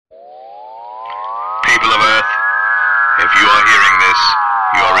you are hearing this,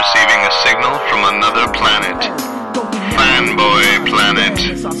 you are receiving a signal from another planet. Fanboy Planet.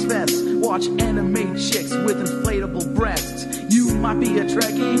 Watch anime chicks with inflatable breasts. You might be a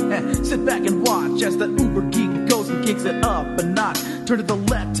Trekkie. Sit back and watch as the uber geek goes and kicks it up a notch. Turn to the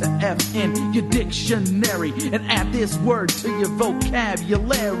letter F in your dictionary and add this word to your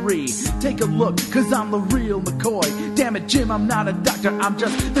vocabulary. Take a look, cause I'm the real McCoy. Damn it, Jim, I'm not a doctor, I'm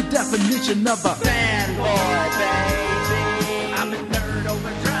just the definition of a fanboy, baby. I'm a nerd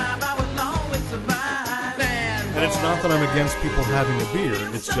overdrive, I will always survive. Fanboy. And it's not that I'm against people having a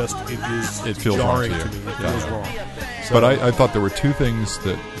beer, it's just it feels jarring to me. It feels wrong. So, but I thought there were two things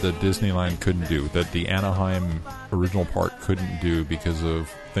that Disneyland couldn't do, that the Anaheim original park couldn't do because of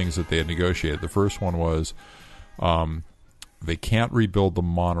things that they had negotiated. The first one was they can't rebuild the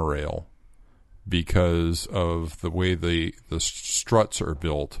monorail because of the way the struts are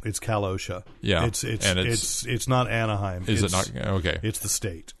built. It's Cal OSHA. Yeah. It's not Anaheim. Is it not? Okay. It's the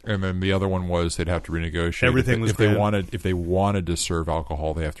state. And then the other one was they'd have to renegotiate. Everything if they wanted to serve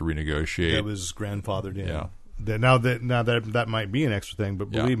alcohol, they have to renegotiate. That was grandfathered in. Yeah. Now that might be an extra thing,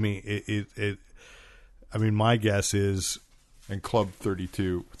 but believe me, it. I mean, my guess is, and Club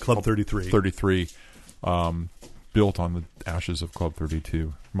 32, Club 33, built on the ashes of Club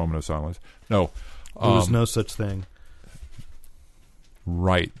 32. Moment of silence. No, there was no such thing.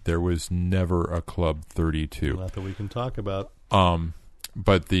 Right, there was never a Club 32. Not that we can talk about.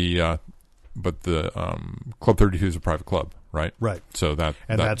 But the Club 32 is a private club, right? Right. So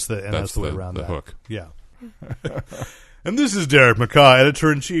that's the way around the that. hook. Yeah. And this is Derek McCaw,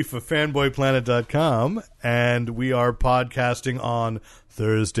 editor-in-chief of FanboyPlanet.com, and we are podcasting on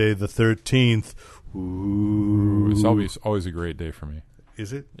Thursday the 13th. Ooh. It's always a great day for me.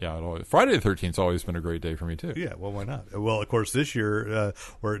 Is it? Yeah, Friday the 13th has always been a great day for me, too. Yeah, well, why not? Well, of course, this year,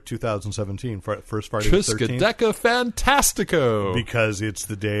 we're at 2017, first Friday the 13th. Triskaideka Fantastico! Because it's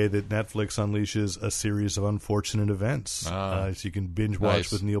the day that Netflix unleashes a series of unfortunate events. So you can binge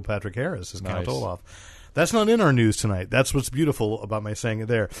watch with Neil Patrick Harris as Count Olaf. That's not in our news tonight. That's what's beautiful about my saying it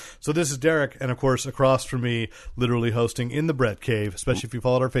there. So this is Derek, and of course, across from me, literally hosting in the Brett Cave, especially if you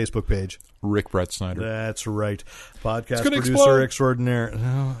followed our Facebook page. Rick Brett Snyder. That's right. Podcast producer extraordinaire.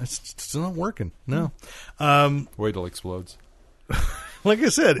 No, it's still not working. No. Wait till it explodes. Like I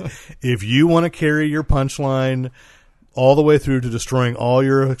said, if you want to carry your punchline all the way through to destroying all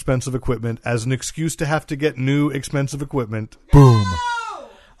your expensive equipment as an excuse to have to get new expensive equipment, boom.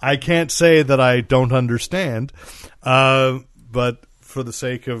 I can't say that I don't understand, but for the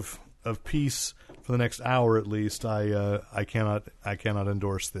sake of peace, for the next hour at least, I cannot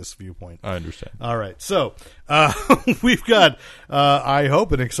endorse this viewpoint. I understand. All right, so we've got I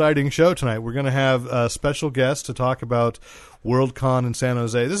hope an exciting show tonight. We're going to have a special guest to talk about WorldCon in San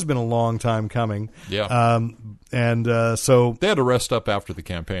Jose. This has been a long time coming. Yeah, so they had to rest up after the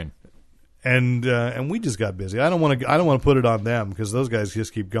campaign. And we just got busy. I don't want to put it on them because those guys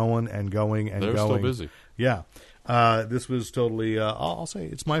just keep going and going and They're going. Still busy. Yeah. This was totally. I'll say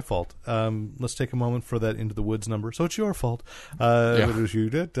it's my fault. Let's take a moment for that Into the Woods number. So it's your fault. It was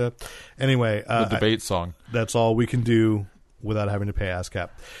you did. Anyway, the debate song. That's all we can do without having to pay ASCAP.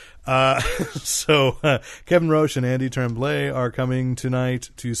 So Kevin Roche and Andy Tremblay are coming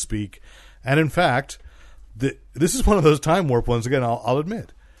tonight to speak, and in fact, this is one of those time warp ones. Again, I'll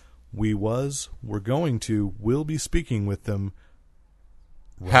admit. We'll be speaking with them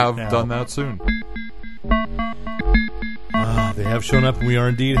right now. Done that soon. They have shown up, and we are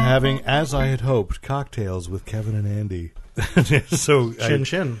indeed having, as I had hoped, cocktails with Kevin and Andy. So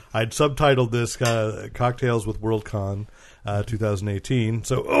Chin. I'd subtitled this Cocktails with WorldCon 2018.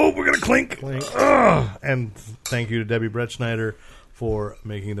 So, we're going to clink. And thank you to Debbie Brett Schneider for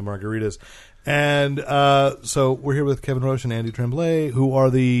making the margaritas. And so we're here with Kevin Roche and Andy Tremblay, who are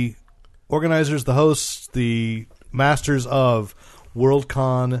the organizers, the hosts, the masters of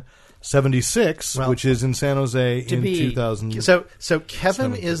WorldCon 76, which is in San Jose in 2000. So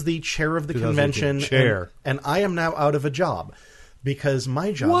Kevin is the chair of the convention, and I am now out of a job because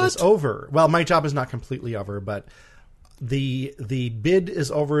my job is over. Well, my job is not completely over, but the bid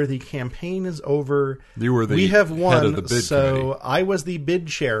is over, the campaign is over. You were we have won, head of the bid committee. I was the bid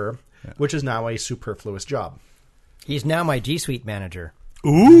chair, which is now a superfluous job. He's now my G Suite manager.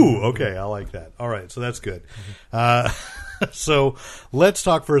 Ooh, okay, I like that. All right, so that's good. So let's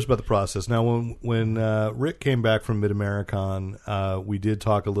talk first about the process. Now, when Rick came back from Mid-Americon, we did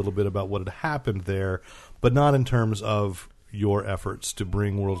talk a little bit about what had happened there, but not in terms of your efforts to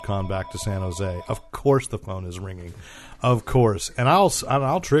bring WorldCon back to San Jose. Of course the phone is ringing. Of course. And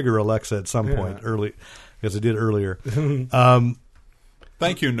I'll trigger Alexa at some point early, because I did earlier.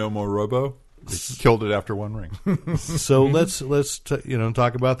 Thank you, No More Robo. Killed it after one ring. So let's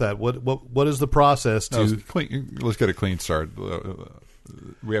talk about that. What is the process to clean? Let's get a clean start.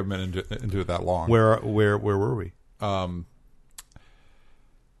 We haven't been into it that long. Where were we?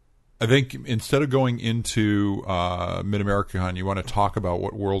 I think instead of going into Mid-AmericaCon, you want to talk about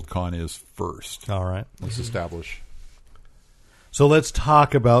what WorldCon is first. All right. Let's establish. So let's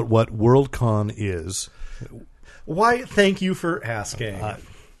talk about what WorldCon is. Why, thank you for asking. It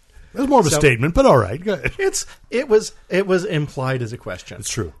was more of a statement, but all right. Go ahead. It was implied as a question. It's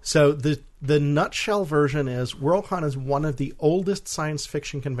true. So the nutshell version is WorldCon is one of the oldest science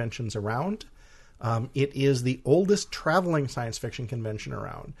fiction conventions around. It is the oldest traveling science fiction convention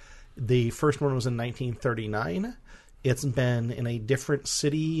around. The first one was in 1939. It's been in a different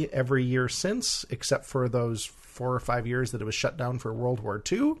city every year since, except for those 4 or 5 years that it was shut down for World War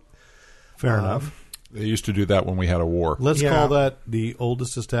II. Fair enough. They used to do that when we had a war. Let's call that the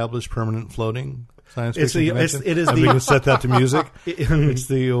oldest established permanent floating science It's fiction the- convention. it is And the- we can set that to music. It's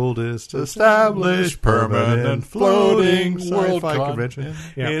the oldest established permanent floating sci-fi WorldCon. convention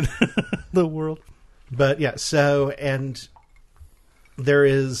Yeah. in the world. But yeah, so and there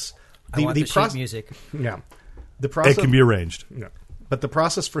is I want the sheet process. music. Yeah, the process It can be arranged. Yeah. But the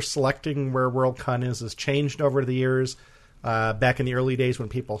process for selecting where WorldCon is has changed over the years. Back in the early days when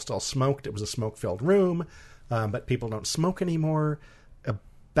people still smoked, it was a smoke-filled room, but people don't smoke anymore.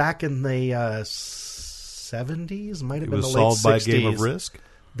 Back in the 70s, might have It been was the late solved by a 60s, game of Risk.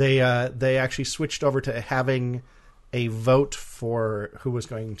 They actually switched over to having a vote for who was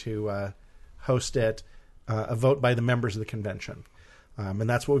going to host it, a vote by the members of the convention. And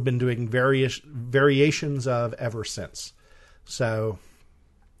that's what we've been doing variations of ever since. So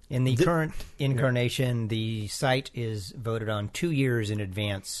In the current incarnation, the site is voted on 2 years in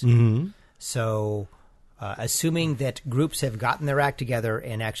advance. Mm-hmm. So, assuming that groups have gotten their act together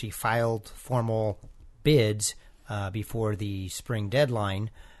and actually filed formal bids before the spring deadline,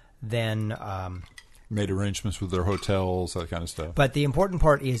 then... Made arrangements with their hotels, that kind of stuff. But the important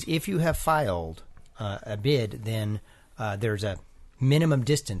part is if you have filed a bid, then there's a minimum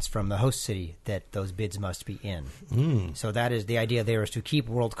distance from the host city that those bids must be in. So that is the idea there, is to keep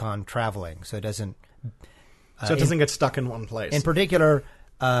WorldCon traveling so it doesn't get stuck in one place. in particular,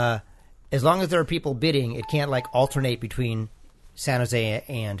 as long as there are people bidding, it can't like alternate between San Jose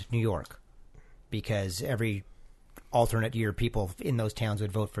and New York, because every alternate year people in those towns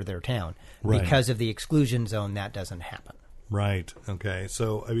would vote for their town. Right. Because of the exclusion zone, that doesn't happen. Right. Okay.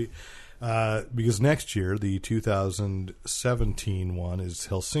 So, I mean, because next year, the 2017 one is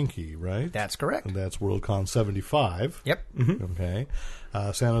Helsinki, right? That's correct. And that's WorldCon 75. Yep. Okay.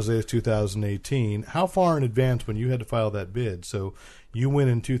 San Jose is 2018. How far in advance when you had to file that bid? So you went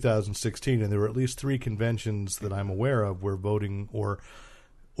in 2016, and there were at least 3 conventions that I'm aware of where voting, or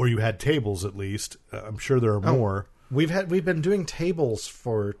you had tables at least. I'm sure there are more. We've been doing tables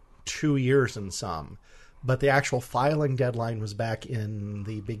for 2 years in some, but the actual filing deadline was back in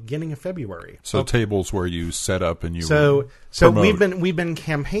the beginning of February. So tables where you set up and you So promote. we've been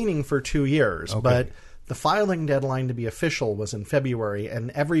campaigning for 2 years, but the filing deadline to be official was in February,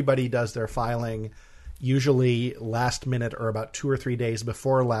 and everybody does their filing usually last minute or about 2 or 3 days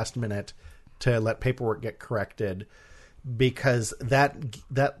before last minute to let paperwork get corrected, because that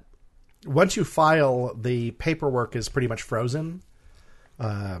once you file, the paperwork is pretty much frozen.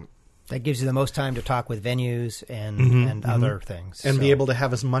 That gives you the most time to talk with venues and other things. And be able to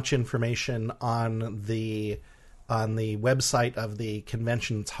have as much information on the website of the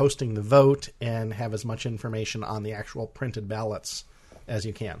convention that's hosting the vote, and have as much information on the actual printed ballots as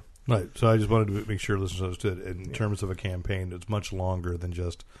you can. Right. So I just wanted to make sure listeners understood. In terms of a campaign, it's much longer than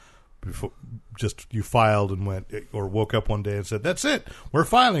just you filed and went, or woke up one day and said, "That's it. We're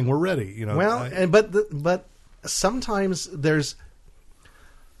filing. We're ready." You know. Well, but sometimes there's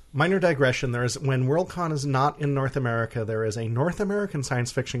minor digression. There's when WorldCon is not in North America, there is a North American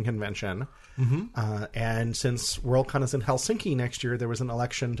science fiction convention, and since WorldCon is in Helsinki next year, there was an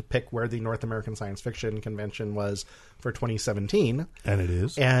election to pick where the North American science fiction convention was for 2017, and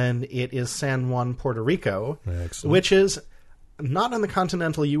it is San Juan, Puerto Rico, Excellent. which is not in the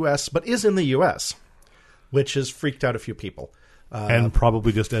continental U.S., but is in the U.S., which has freaked out a few people. And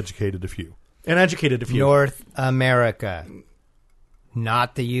probably just educated a few. North America,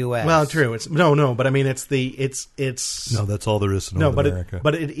 not the U.S. Well, true. It's no, but I mean, it's No, that's all there is to North America.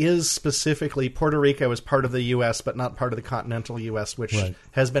 But it is specifically Puerto Rico is part of the U.S., but not part of the continental U.S., which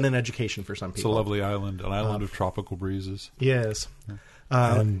has been an education for some It's a people. lovely island, an island of tropical breezes. Yes.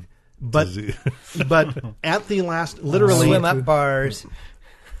 And But at the last, literally, swim up bars.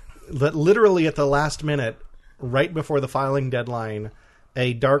 literally at the last minute, right before the filing deadline,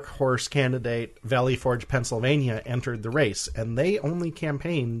 a dark horse candidate, Valley Forge, Pennsylvania, entered the race, and they only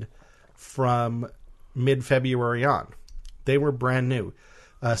campaigned from mid-February on. They were brand new.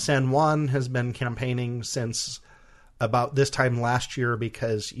 San Juan has been campaigning since about this time last year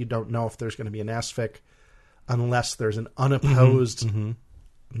because you don't know if there's going to be an ASFIC unless there's an unopposed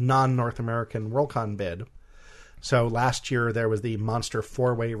non-North American WorldCon bid. So last year there was the Monster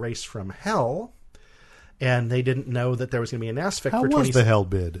 4-Way Race from Hell, and they didn't know that there was going to be an ASFIC How for was the Hell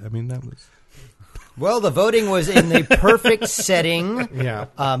bid? I mean, that was... Well, the voting was in the perfect setting. Yeah.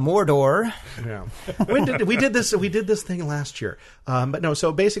 Mordor. Yeah. We did this thing last year. But no,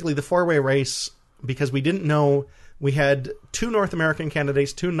 so basically the 4-way race, because we didn't know, we had 2 North American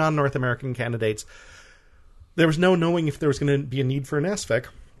candidates, 2 non-North American candidates. There was no knowing if there was going to be a need for an ASFIC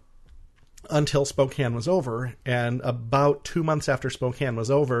until Spokane was over. And about 2 months after Spokane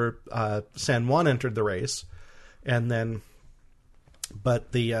was over, San Juan entered the race. And then,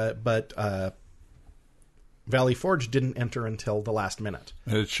 Valley Forge didn't enter until the last minute.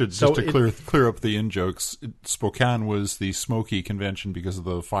 It should clear up the in-jokes. Spokane was the smoky convention because of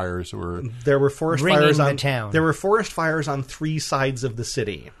the fires. There were forest fires on town. There were forest fires on 3 sides of the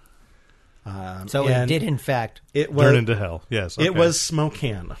city. So it did, in fact, turn into hell. Yes, okay. It was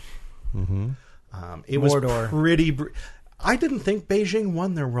Spokane. Mm-hmm. It Mordor. Was pretty. I didn't think Beijing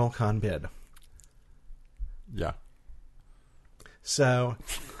won their WorldCon bid. Yeah. So.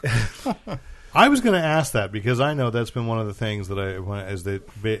 I was going to ask that because I know that's been one of the things that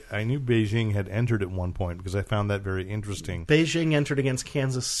I knew Beijing had entered at one point because I found that very interesting. Beijing entered against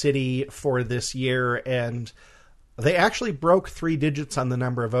Kansas City for this year, and they actually broke 3 digits on the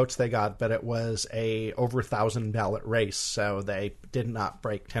number of votes they got, but it was a over 1,000 ballot race, so they did not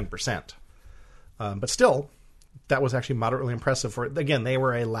break 10%. But still, that was actually moderately impressive. Again, they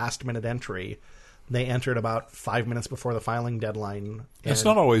were a last-minute entry. They entered about 5 minutes before the filing deadline. It's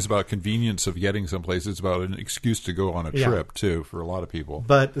not always about convenience of getting someplace. It's about an excuse to go on a trip, too, for a lot of people.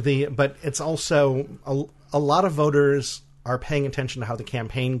 But it's also a lot of voters are paying attention to how the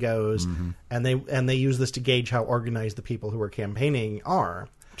campaign goes, and they use this to gauge how organized the people who are campaigning are.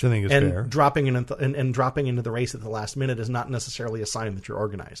 Which I think is fair. Dropping into the race at the last minute is not necessarily a sign that you're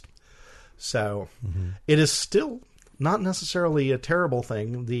organized. So it is still not necessarily a terrible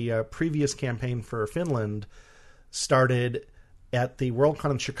thing. The previous campaign for Finland started at the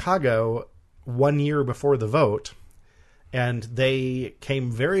WorldCon in Chicago 1 year before the vote, and they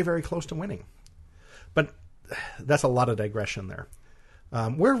came very, very close to winning. But that's a lot of digression there.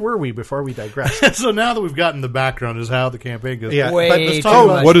 Where were we before we digressed? So now that we've gotten the background is how the campaign goes. Yeah, but let's talk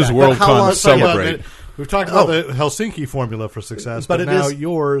about what does WorldCon celebrate? We've talked about the Helsinki formula for success, but now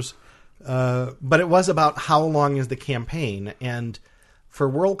yours... but it was about how long is the campaign, and for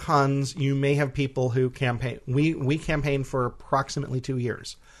WorldCons, you may have people who campaign. We campaigned for approximately 2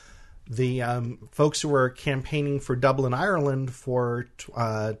 years. The folks who were campaigning for Dublin, Ireland for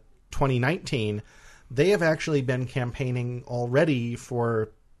 2019, they have actually been campaigning already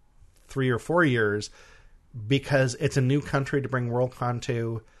for 3 or 4 years because it's a new country to bring WorldCon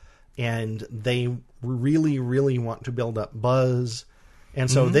to, and they really, really want to build up buzz. And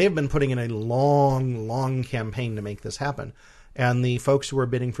so they've been putting in a long, long campaign to make this happen. And the folks who are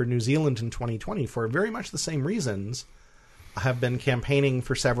bidding for New Zealand in 2020, for very much the same reasons, have been campaigning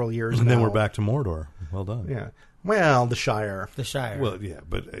for several years now. And then we're back to Mordor. Well done. Yeah. Well, the Shire. The Shire. Well, yeah,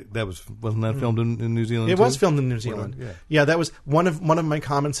 but wasn't that filmed in New Zealand? It too? was filmed in New Zealand. Yeah, that was one of my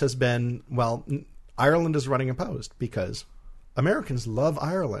comments has been, well, Ireland is running opposed because Americans love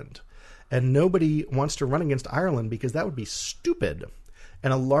Ireland, and nobody wants to run against Ireland because that would be stupid.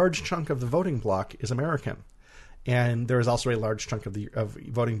 And a large chunk of the voting bloc is American. And there is also a large chunk of the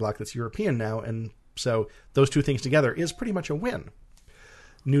voting bloc that's European now. And so those two things together is pretty much a win.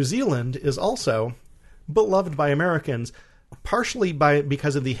 New Zealand is also beloved by Americans, partially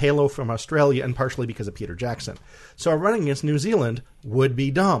because of the halo from Australia and partially because of Peter Jackson. So running against New Zealand would be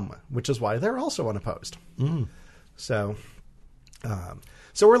dumb, which is why they're also unopposed. So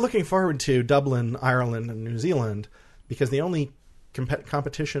we're looking forward to Dublin, Ireland, and New Zealand because the only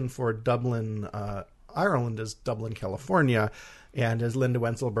competition for Dublin, Ireland is Dublin, California. And as Linda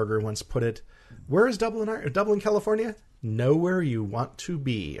Wenzelberger once put it, where is Dublin, California? Nowhere you want to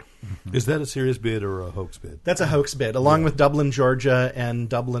be. Is that a serious bid or a hoax bid? That's a hoax bid, along with Dublin, Georgia, and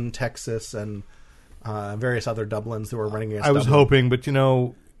Dublin, Texas, and various other Dublins who are running against I was Dublin. hoping, but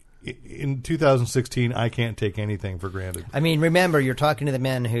in 2016, I can't take anything for granted. I mean, remember, you're talking to the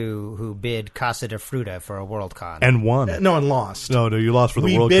men who bid Casa de Fruta for a WorldCon. And won. No, and lost. No, you lost for the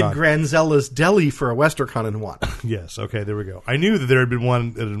WorldCon. We bid Granzella's Deli for a WesterCon and won. Yes, okay, there we go. I knew that there had been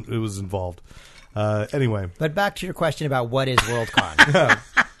one that it was involved. Anyway. But back to your question about what is WorldCon.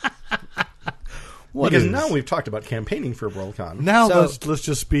 Because now we've talked about campaigning for WorldCon. Now let's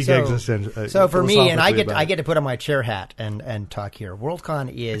just speak existential. So for me, and I get to put on my chair hat and talk here.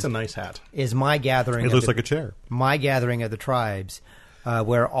 WorldCon it's a nice hat. Is my gathering. It looks like a chair. My gathering of the tribes,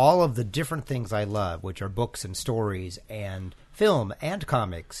 where all of the different things I love, which are books and stories and film and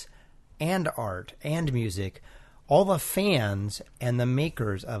comics and art and music, all the fans and the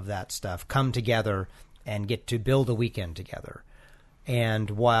makers of that stuff come together and get to build a weekend together. And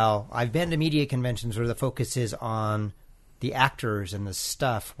while I've been to media conventions where the focus is on the actors and the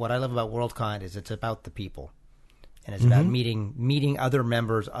stuff, what I love about WorldCon is it's about the people. And it's about meeting other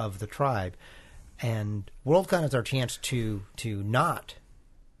members of the tribe. And WorldCon is our chance to not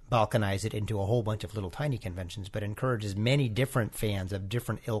balkanize it into a whole bunch of little tiny conventions, but encourages many different fans of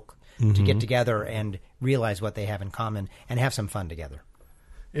different ilk to get together and realize what they have in common and have some fun together.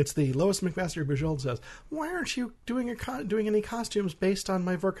 It's the Lois McMaster Bujold says, "Why aren't you doing any costumes based on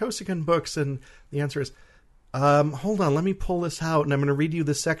my Vorkosigan books?" And the answer is, hold on, let me pull this out, and I'm going to read you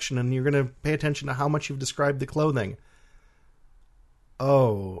this section, and you're going to pay attention to how much you've described the clothing.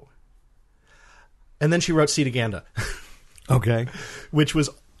 Oh. And then she wrote Cetaganda. Okay. Which was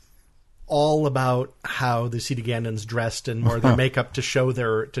all about how the Cetagandans dressed and wore their makeup to show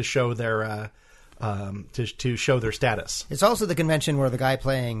their status. It's also the convention where the guy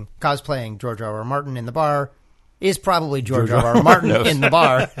cosplaying George R. R. Martin in the bar is probably George R. R. Martin in the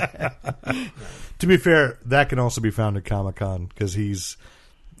bar. To be fair, that can also be found at Comic-Con because he's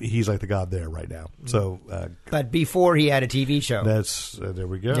like the god there right now. So, but before he had a TV show. That's there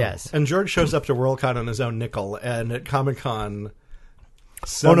we go. Yes, and George shows up to WorldCon on his own nickel, and at Comic-Con.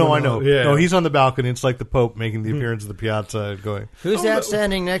 Oh no, I know. Yeah. No, he's on the balcony. It's like the Pope making the appearance of the piazza, going, "Who's that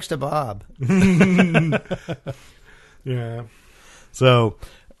standing next to Bob?" Yeah. So,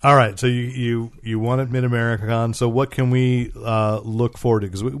 all right. So you won at Mid-Americon. So what can we look forward to?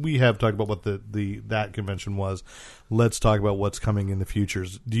 Because we have talked about what that convention was. Let's talk about what's coming in the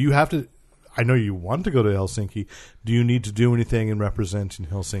futures. Do you have to? I know you want to go to Helsinki. Do you need to do anything and represent in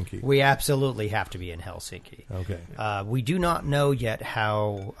Helsinki? We absolutely have to be in Helsinki. Okay. We do not know yet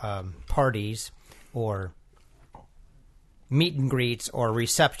how parties or meet and greets or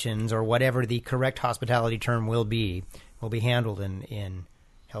receptions or whatever the correct hospitality term will be handled in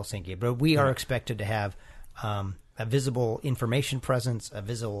Helsinki. But we are expected to have a visible information presence, a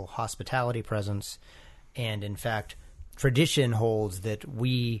visible hospitality presence, and in fact, tradition holds that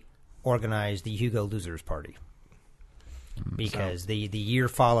we organize the Hugo Losers Party because the year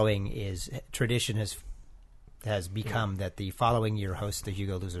following is tradition has become that the following year hosts the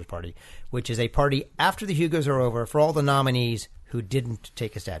Hugo Losers Party, which is a party after the Hugos are over for all the nominees who didn't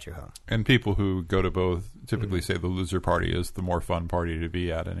take a statue home. And people who go to both typically say the loser party is the more fun party to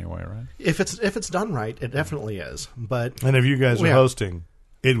be at anyway, right? If it's done right, it definitely is. And if you guys are hosting,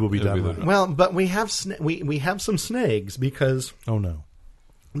 it will be done right. Well, but we have we have some snags because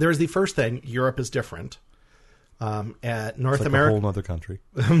there's the first thing. Europe is different. At North America, a whole other country.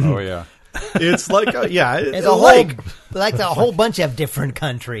 Oh yeah, it's like it's a whole bunch of different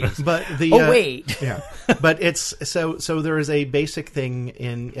countries. But but it's so there is a basic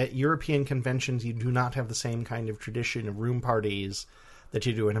thing at European conventions. You do not have the same kind of tradition of room parties that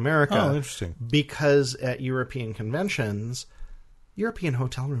you do in America. Oh, interesting. Because at European conventions, European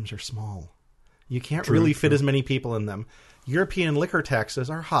hotel rooms are small. You can't really fit as many people in them. European liquor taxes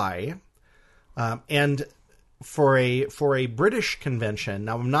are high, and for a British convention.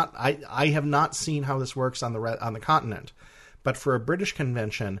 Now, I have not seen how this works on the continent, but for a British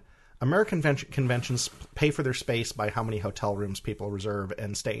convention, American conventions pay for their space by how many hotel rooms people reserve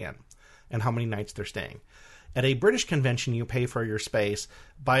and stay in, and how many nights they're staying. At a British convention, you pay for your space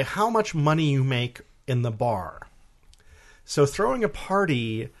by how much money you make in the bar. So throwing a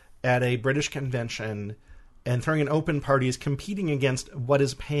party at a British convention and throwing an open party is competing against what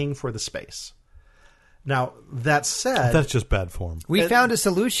is paying for the space. Now, that said... That's just bad form. We found a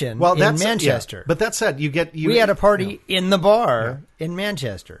solution in Manchester. Yeah, but that said, we had a party in the bar in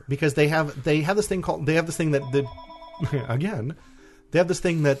Manchester. Because they have this thing that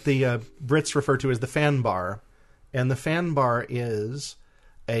the Brits refer to as the fan bar. And the fan bar is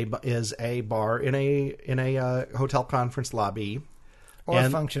a bar in a hotel conference lobby. Or a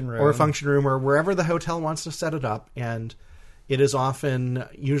function room. Or a function room, or wherever the hotel wants to set it up. And it is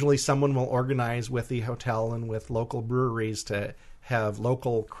usually someone will organize with the hotel and with local breweries to have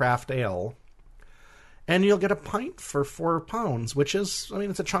local craft ale. And you'll get a pint for £4, which is,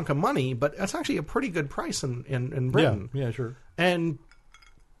 it's a chunk of money, but it's actually a pretty good price in Britain. Yeah, sure. And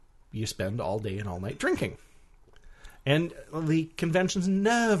you spend all day and all night drinking. And the conventions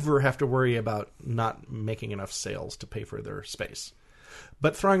never have to worry about not making enough sales to pay for their space.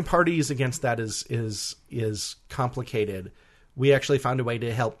 But throwing parties against that is complicated. We actually found a way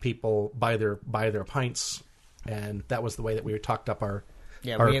to help people buy their pints, and that was the way that we talked up our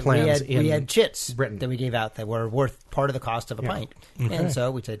plans. We had chits Britain that we gave out that were worth part of the cost of a pint. Okay. And so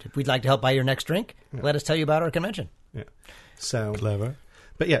we said, if we'd like to help buy your next drink, let us tell you about our convention. Yeah. So clever.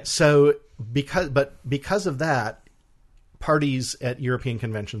 But yeah, so because of that, parties at European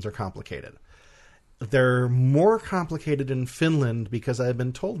conventions are complicated. They're more complicated in Finland because I've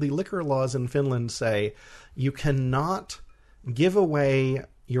been told the liquor laws in Finland say you cannot give away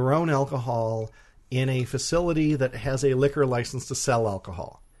your own alcohol in a facility that has a liquor license to sell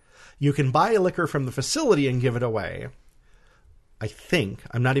alcohol. You can buy a liquor from the facility and give it away, I think.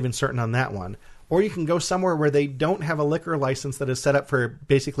 I'm not even certain on that one. Or you can go somewhere where they don't have a liquor license that is set up for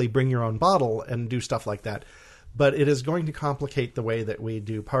basically bring your own bottle and do stuff like that. But it is going to complicate the way that we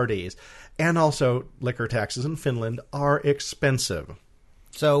do parties. And also, liquor taxes in Finland are expensive.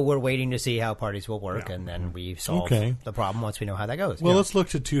 So we're waiting to see how parties will work, and then we solve the problem once we know how that goes. Well, let's look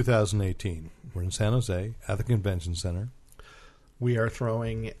to 2018. We're in San Jose at the Convention Center. We are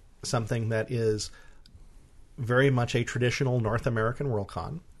throwing something that is very much a traditional North American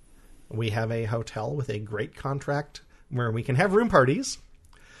WorldCon. We have a hotel with a great contract where we can have room parties.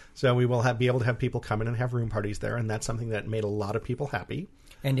 So we will be able to have people come in and have room parties there, and that's something that made a lot of people happy.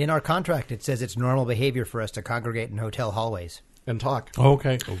 And in our contract, it says it's normal behavior for us to congregate in hotel hallways. And talk.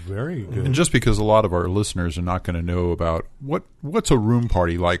 Okay. Oh, very good. And just because a lot of our listeners are not going to know about what's a room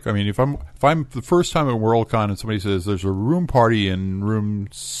party like. I mean, if I'm the first time at WorldCon and somebody says there's a room party in room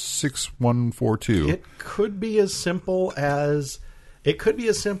 6142, it could be as simple as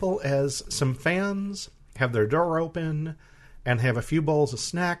some fans have their door open and have a few bowls of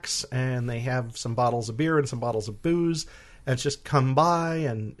snacks, and they have some bottles of beer and some bottles of booze, and just come by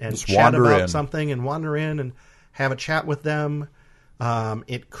and chat about something and wander in and have a chat with them.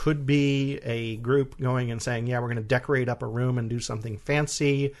 It could be a group going and saying, yeah, we're going to decorate up a room and do something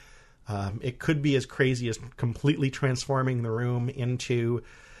fancy. It could be as crazy as completely transforming the room into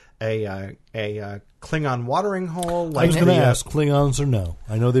a Klingon watering hole. I was going to ask, Klingons or no?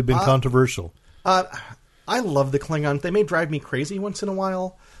 I know they've been controversial. I love the Klingons. They may drive me crazy once in a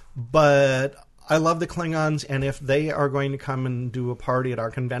while, but I love the Klingons, and if they are going to come and do a party at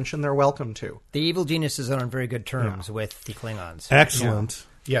our convention, they're welcome to. The evil geniuses are on very good terms with the Klingons. Excellent.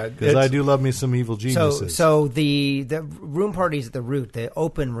 Yeah, because I do love me some evil geniuses. So the room parties at the root, the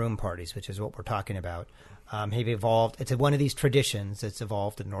open room parties, which is what we're talking about, have evolved. It's one of these traditions that's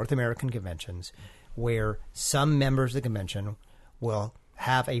evolved at North American conventions where some members of the convention will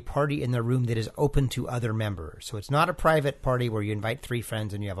have a party in their room that is open to other members. So it's not a private party where you invite 3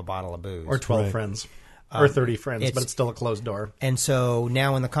 friends and you have a bottle of booze. Or 12 friends. Or 30 friends, but it's still a closed door. And so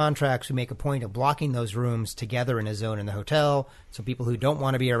now in the contracts, we make a point of blocking those rooms together in a zone in the hotel, so people who don't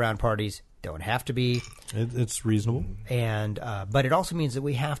want to be around parties don't have to be. It's reasonable. And but it also means that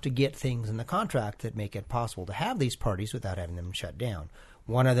we have to get things in the contract that make it possible to have these parties without having them shut down.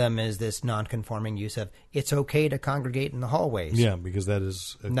 One of them is this non-conforming use of it's okay to congregate in the hallways. Yeah, because that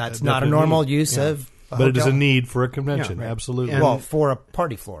is... That's not a normal use of a But hotel. it is a need for a convention, absolutely. And, for a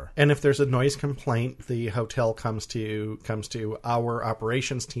party floor. And if there's a noise complaint, the hotel comes to our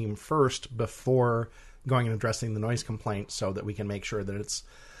operations team first before going and addressing the noise complaint so that we can make sure that it's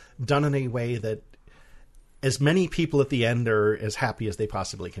done in a way that as many people at the end are as happy as they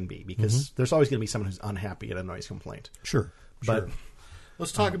possibly can be, because there's always going to be someone who's unhappy at a noise complaint. Sure. But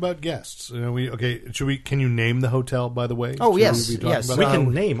let's talk about guests. Can you name the hotel, by the way? Oh, yes. We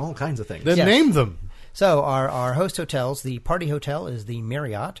can name all kinds of things. Then name them. So our host hotels, the party hotel is the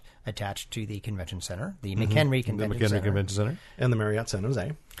Marriott attached to the convention center, the McHenry Convention Center. And the Marriott San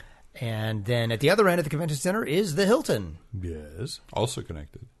Jose. And then at the other end of the convention center is the Hilton. Yes. Also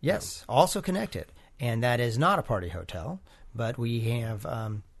connected. Yes, also connected. And that is not a party hotel, but we have,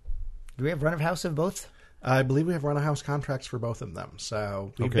 do we have run of house of both? I believe we have run of house contracts for both of them.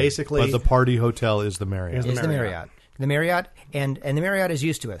 So we basically... But the party hotel is the Marriott. Is the Marriott. The Marriott, and the Marriott is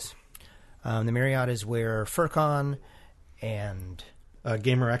used to us. The Marriott is where FurCon and...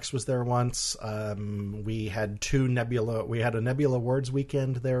 GamerX was there once. We had a Nebula Awards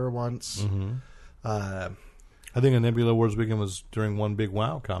weekend there once. I think a Nebula Awards weekend was during one big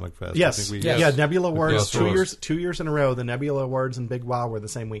WoW Comic Fest. Yes. Nebula Awards, 2 years in a row, the Nebula Awards and Big WoW were the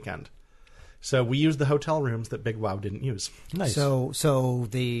same weekend. So we used the hotel rooms that Big WoW didn't use. Nice. So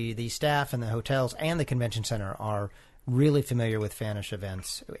the staff and the hotels and the convention center are really familiar with fanish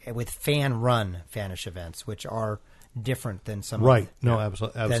events, with fan-run fanish events, which are different than some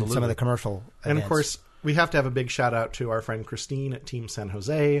absolutely. than some of the commercial and events. of course we have to have a big shout out to our friend Christine at Team San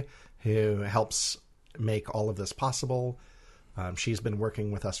Jose, who helps make all of this possible. She's been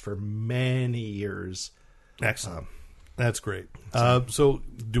working with us for many years. Excellent. That's great. So,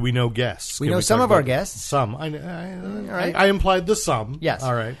 do we know guests? We know some of our guests. Some. All right. I implied the some. Yes.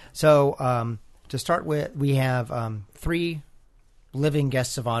 All right. So, to start with, we have 3 living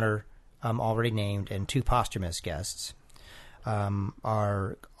guests of honor already named and 2 posthumous guests.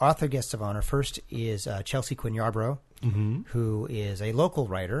 Our author guests of honor first is Chelsea Quinn Yarbrough, who is a local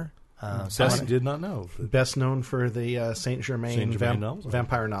writer. Best did not know. Best known for the Saint Germain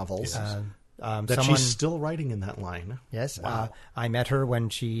vampire novels. Yes. That she's still writing in that line. Yes. Wow. I met her when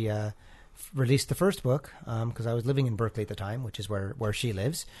she released the first book because I was living in Berkeley at the time, which is where she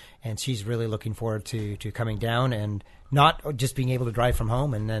lives. And she's really looking forward to coming down and not just being able to drive from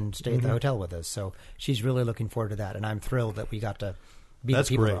home and then stay at the hotel with us. So she's really looking forward to that. And I'm thrilled that we got to be the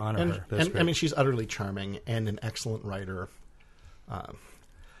people to honor her. I mean, she's utterly charming and an excellent writer.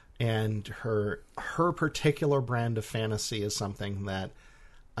 And her particular brand of fantasy is something that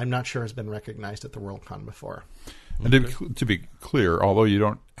I'm not sure has been recognized at the WorldCon before. And to be clear, although you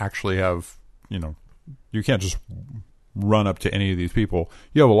don't actually have, you can't just run up to any of these people,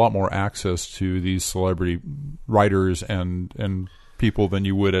 you have a lot more access to these celebrity writers and people than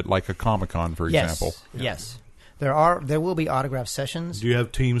you would at like a Comic-Con, for example. Yes. There will be autograph sessions. Do you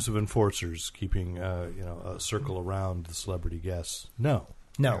have teams of enforcers keeping a circle around the celebrity guests? No.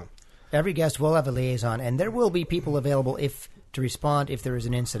 Every guest will have a liaison, and there will be people available to respond if there is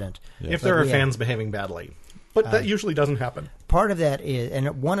an incident. Yeah. If there are fans behaving badly. But that usually doesn't happen. Part of that is,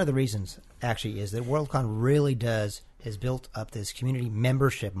 and one of the reasons actually is that WorldCon really has built up this community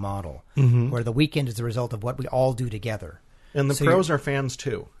membership model where the weekend is the result of what we all do together. And the pros are fans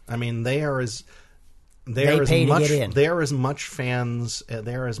too. I mean, they are as much fans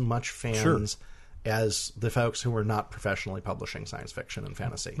as the folks who are not professionally publishing science fiction and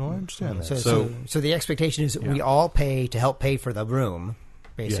fantasy. No, I understand that. So the expectation is that we all pay to help pay for the room,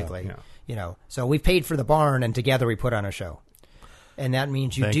 basically. Yeah. So we've paid for the barn, and together we put on a show. And that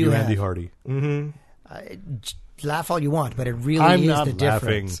means Thank do you, have... Andy Hardy. Laugh all you want, but it really is the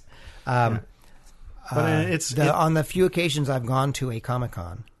difference. But on the few occasions I've gone to a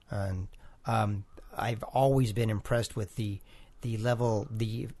Comic-Con, and I've always been impressed with the level,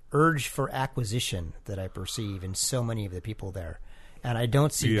 the urge for acquisition that I perceive in so many of the people there, and I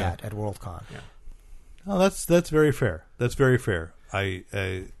don't see that at WorldCon. Yeah. Oh, that's very fair. That's very fair.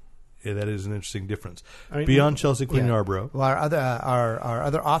 That is an interesting difference. Beyond Chelsea Quinn Yarbrough, well, our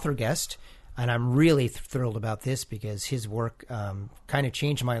other author guest, and I'm really thrilled about this because his work kind of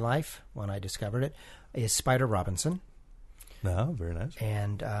changed my life when I discovered it, is Spider Robinson. Oh, very nice.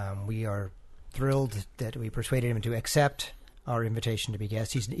 And we are thrilled that we persuaded him to accept our invitation to be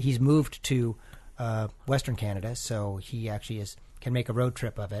guest. He's moved to Western Canada, so he actually can make a road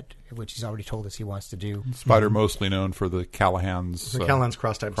trip of it, which he's already told us he wants to do. Spider mostly known for the Callahan's... Callahan's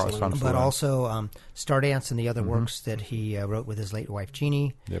Cross-Type Saloon. But also Stardance and the other works that he wrote with his late wife,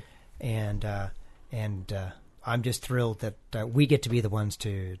 Jeannie. Yep. And I'm just thrilled that we get to be the ones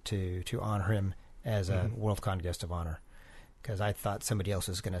to honor him as a WorldCon guest of honor. Because I thought somebody else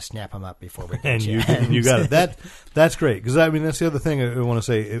was going to snap him up before we and you got it. That's great. Because I mean, that's the other thing I want to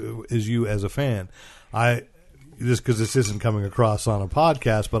say is you as a fan. Just because this isn't coming across on a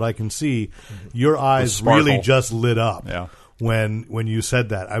podcast, but I can see your eyes really just lit up when you said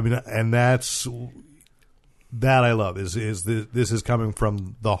that. I mean, and that I love is this is coming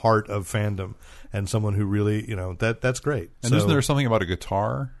from the heart of fandom and someone who really that's great. And isn't there something about a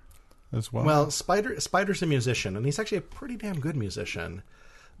guitar as well? Well, Spider's a musician, and he's actually a pretty damn good musician,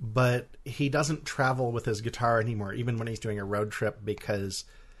 but he doesn't travel with his guitar anymore, even when he's doing a road trip, because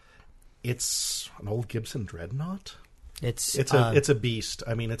it's an old Gibson Dreadnought. It's a beast.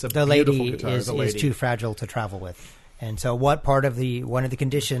 I mean, it's a beautiful guitar. The lady is too fragile to travel with, and so one of the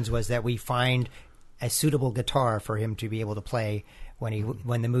conditions was that we find a suitable guitar for him to be able to play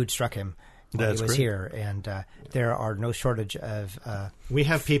when the mood struck him. He was here, and there are no shortage of... we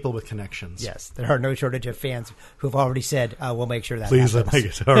have people with connections. Yes, there are no shortage of fans who've already said, we'll make sure that Please happens. let my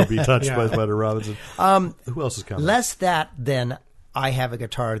guitar be touched by Spider Robinson. Who else is coming? Less that than I have a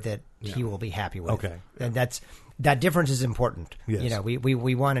guitar that he will be happy with. Okay. And that difference is important. Yes.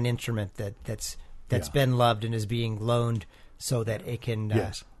 We want an instrument that's been loved and is being loaned so that it can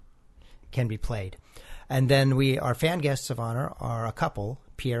be played. And then our fan guests of honor are a couple,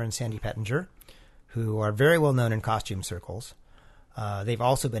 Pierre and Sandy Pettinger, who are very well known in costume circles. They've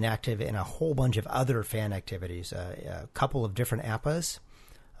also been active in a whole bunch of other fan activities, a couple of different APAs,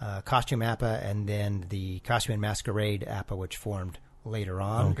 Costume APA, and then the Costume and Masquerade APA, which formed later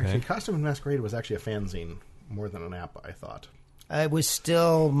on. Okay. Actually, Costume and Masquerade was actually a fanzine more than an APA, I thought. It was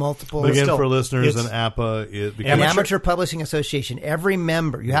still multiple. But again, still, for listeners, it's- an APA is An amateur publishing association. Every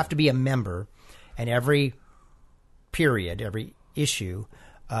member, you have to be a member, and every period, every issue,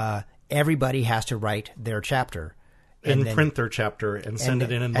 everybody has to write their chapter. And then print their chapter and send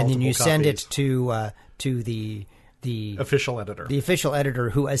it in multiple and then you send it copies. to the Official editor. the official editor,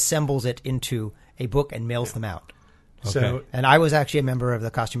 who assembles it into a book and mails them out. So And I was actually a member of the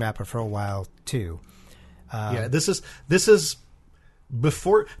Costume APA for a while too. yeah, this is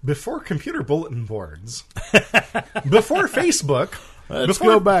before computer bulletin boards, before Facebook. Let's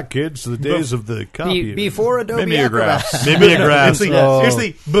go back, kids, to the days of the copy. Before Adobe Mimeographs. Acrobat. Mimeographs. It's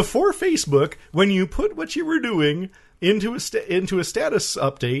the before Facebook, when you put what you were doing into a status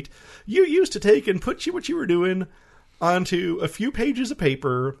update, you used to take and put what you were doing onto a few pages of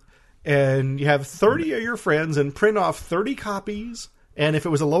paper, and you have 30 of your friends and print off 30 copies. And if it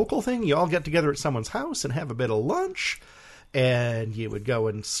was a local thing, you all get together at someone's house and have a bit of lunch, and you would go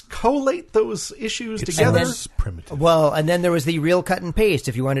and collate those issues together. It's primitive. Well, and then there was the real cut and paste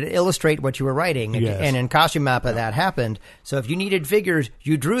if you wanted to illustrate what you were writing. Yes. And in Costume APA that happened. So if you needed figures,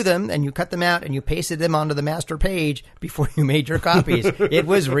 you drew them and you cut them out and you pasted them onto the master page before you made your copies. It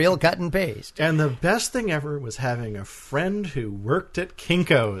was real cut and paste. And the best thing ever was having a friend who worked at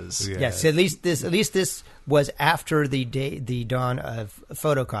Kinko's. Yeah. Yes, at least this was after the dawn of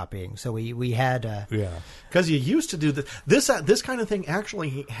photocopying. So we had Because you used to do this kind of thing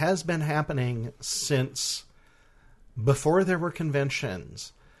actually has been happening since before there were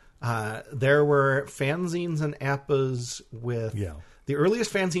conventions. There were fanzines and APAs with the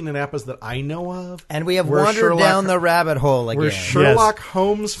earliest fanzine and APAs that I know of. and we have were wandered down the rabbit hole again. Were Sherlock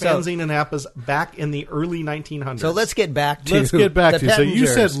Holmes So- fanzine and APAs back in the early 1900s. So let's get back to Let's get back the to. So you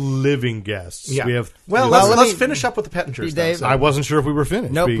Pettingers. said living guests. Yeah. We have. well, Well, let's, let me- finish up with the Pettingers. Dave- though, I wasn't sure if we were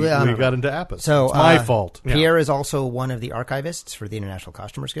finished. Nope, we no. got into APAs. So it's my fault. Pierre is also one of the archivists for the International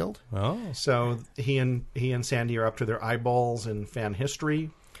Costumers Guild. Oh, So he and Sandy are up to their eyeballs in fan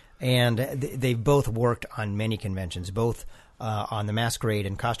history. And they've both worked on many conventions, both on the Masquerade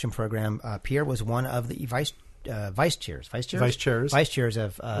and Costume program. Pierre was one of the vice chairs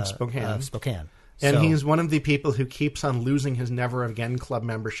of Spokane. And So- he's one of the people who keeps on losing his Never Again Club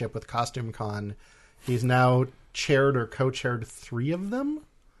membership with Costume Con. He's now chaired or co-chaired 3 of them.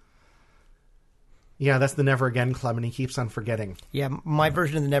 Yeah, that's the Never Again Club, and he keeps on forgetting. Yeah, my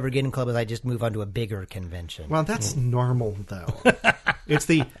version of the Never Again Club is I just move on to a bigger convention. Well, that's normal, though. It's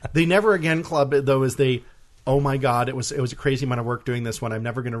the Never Again Club, though, is the, oh my God, it was a crazy amount of work doing this one. I'm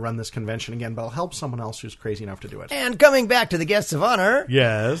never going to run this convention again, but I'll help someone else who's crazy enough to do it. And coming back to the guests of honor.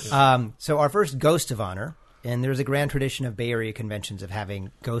 yes. So our first Ghost of Honor, and there's a grand tradition of Bay Area conventions of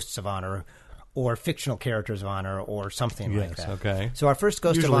having Ghosts of Honor or fictional characters of honor or something like that. Okay. So our first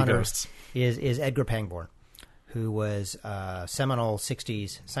Ghost Usually of Honor ghosts. is Edgar Pangborn, who was a seminal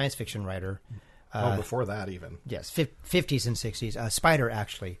 60s science fiction writer. Before that, even. Yes, 50s and 60s. Spider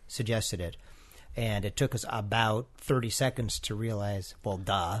actually suggested it, and it took us about 30 seconds to realize, well,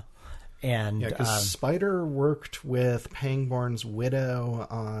 duh. And Yeah, because Spider worked with Pangborn's widow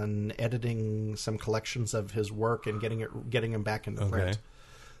on editing some collections of his work and getting him back into print.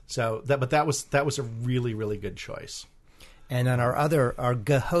 So that was a really, really good choice. and then our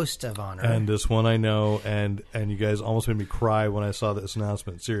host of honor And this one I know, and you guys almost made me cry when I saw this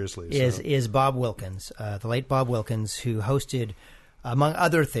announcement. Seriously, is Bob Wilkins, the late Bob Wilkins, who hosted, among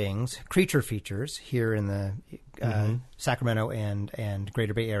other things, Creature Features here in the Sacramento and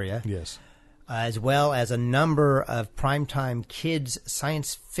Greater Bay Area. Yes. As well as a number of primetime kids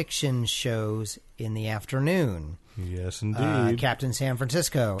science fiction shows in the afternoon. Yes, indeed. Captain San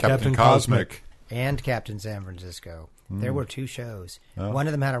Francisco. Captain Cosmic. And Captain San Francisco. There were 2 shows. Oh. One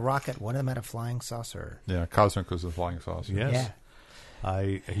of them had a rocket, one of them had a flying saucer. Yeah, Cosmic was the flying saucer. Yes. Yeah.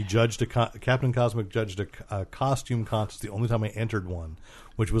 He judged Captain Cosmic judged a costume contest the only time I entered one,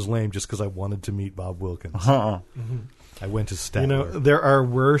 which was lame just because I wanted to meet Bob Wilkins. I went to Statler. You know, there are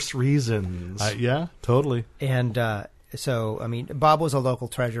worse reasons. Yeah, totally. And so, I mean, Bob was a local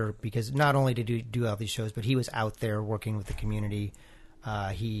treasure because not only did he do all these shows, but he was out there working with the community.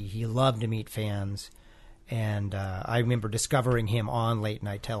 He loved to meet fans. And I remember discovering him on late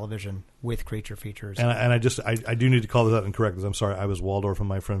night television with Creature Features. And I do need to call this out and correct this. I'm sorry. I was Waldorf, and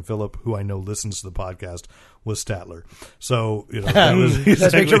my friend Philip, who I know listens to the podcast, was Statler. So that was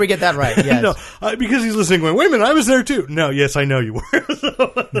Let's make sure we get that right. Yes. No, because he's listening, going, "Wait a minute, I was there too." No, yes, I know you were.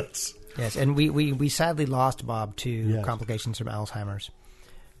 So Yes, and we sadly lost Bob to Yes. complications from Alzheimer's.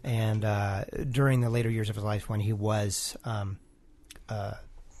 And during the later years of his life, when he was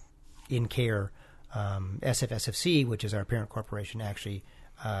in care, SFSFC, which is our parent corporation, actually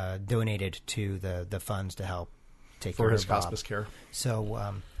donated to the funds to help take care of his Bob. hospice care.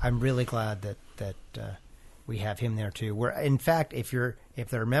 So I'm really glad that we have him there too. We're, in fact, if there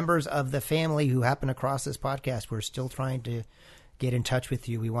are members of the family who happen to cross this podcast, we're still trying to get in touch with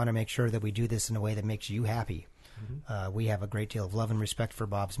you. We want to make sure that we do this in a way that makes you happy. We have a great deal of love and respect for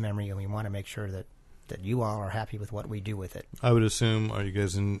Bob's memory, and we want to make sure that you all are happy with what we do with it. I would assume, are you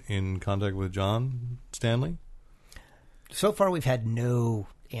guys in contact with John Stanley? So far, we've had no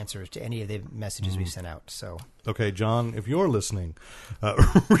answers to any of the messages we sent out. So, okay, John, if you're listening,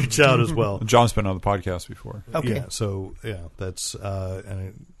 reach out as well. John's been on the podcast before. okay. Yeah, so that's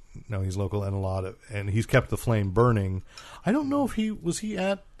and I know he's local and he's kept the flame burning. I don't know if he was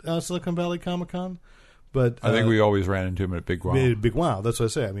at Silicon Valley Comic-Con, but I think we always ran into him at Big Wow. Big Wow, that's what I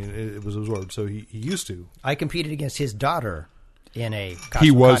say. I mean, it was absorbed. So he used to. I competed against his daughter in a costume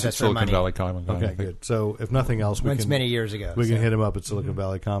He was contest at for Silicon money. Valley Comic-Con. Okay, good. So if nothing else, Once many years ago. we can hit him up at Silicon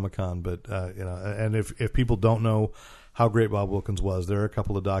Valley Comic-Con. But and if people don't know how great Bob Wilkins was, there are a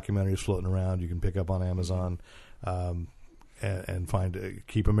couple of documentaries floating around you can pick up on Amazon. And find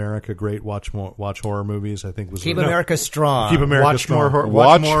Keep America Great. Watch horror movies. I think was Keep America Strong. Keep America Watch Strong. more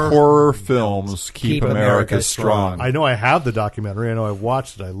Watch more horror films. Keep America strong. I know I have the documentary. I know I've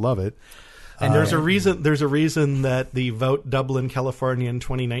watched it. I love it. And there's a reason. There's a reason that the Vote Dublin, California in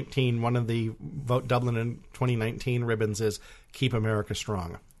 2019. One of the Vote Dublin in 2019 ribbons is "Keep America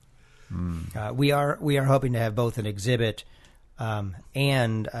Strong." We are hoping to have both an exhibit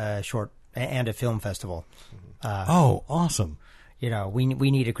and a film festival. Awesome.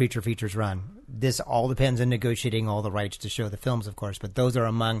 We need a Creature Features run. This all depends on negotiating all the rights to show the films, of course, but those are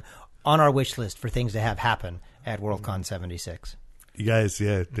on our wish list for things to have happen at WorldCon 76. You guys,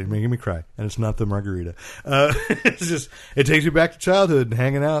 they're making me cry, and it's not the margarita. It's just it takes you back to childhood and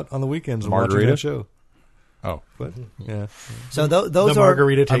hanging out on the weekends and watching that show. Oh, But yeah, So those The are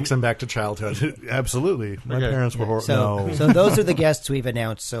margarita takes them back to childhood. absolutely. My parents were so no. so those are the guests we've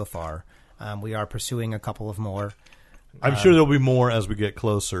announced so far. We are pursuing a couple of more. I'm sure there'll be more as we get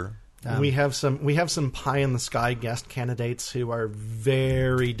closer. We have some pie in the sky guest candidates who are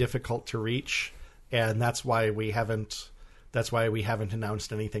very difficult to reach, and that's why we haven't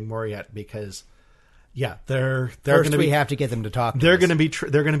announced anything more yet, because they're First, going to we be have to get them to talk. they're to us.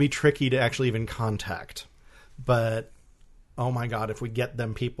 going to be tricky to actually even contact. But oh my god, if we get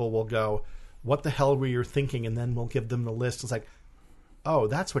them, people will go, "What the hell were you thinking?" And then we'll give them the list. It's like, "Oh,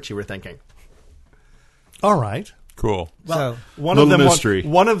 that's what you were thinking." All right. cool. So One Little of them mystery.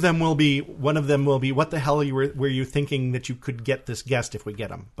 One of them will be. What the hell were you thinking that you could get this guest if we get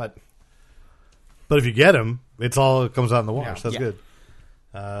them? But But if you get them, it comes out in the wash. Yeah. That's good.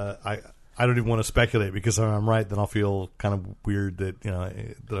 I don't even want to speculate, because if I'm right, then I'll feel kind of weird that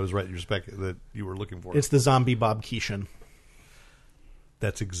that I was right. That you were looking for. it's the zombie Bob Keeshan.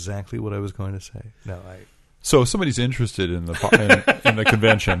 That's exactly what I was going to say. No, So if somebody's interested in the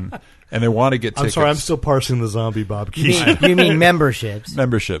convention and they want to get tickets. I'm sorry. I'm still parsing the zombie Bob you Keeshan. mean, you mean memberships?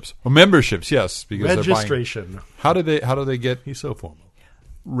 Memberships. Well, memberships, yes, because they're buying. Registration. How do they get He's so formal.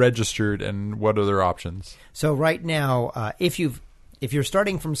 registered, and what are their options? So right now, if you're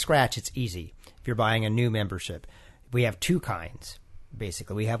starting from scratch, it's easy. If you're buying a new membership, we have two kinds.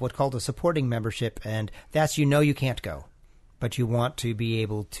 Basically, we have what's called a supporting membership, and that's you can't go, but you want to be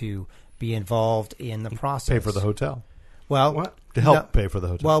able to be involved in the process. Pay for the hotel. Well, What? To help pay for the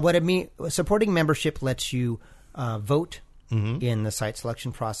hotel. Well, what it means, supporting membership lets you vote in the site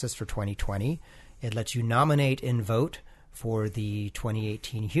selection process for 2020. It lets you nominate and vote for the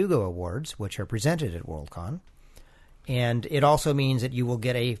 2018 Hugo Awards, which are presented at WorldCon. And it also means that you will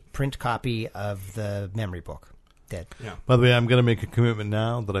get a print copy of the memory book. By the way, I'm going to make a commitment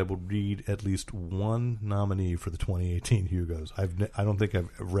now that I will read at least one nominee for the 2018 Hugos. I don't think I've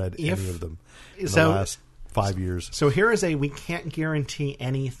read any of them in the last 5 years. So here is we can't guarantee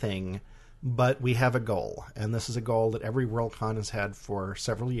anything, but we have a goal. And this is a goal that every WorldCon has had for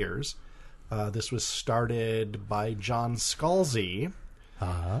several years. This was started by John Scalzi.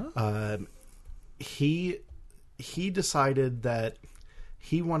 He decided that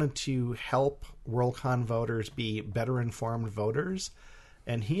he wanted to help WorldCon voters be better informed voters.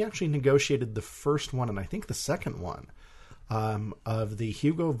 And he actually negotiated the first one, and I think the second one, of the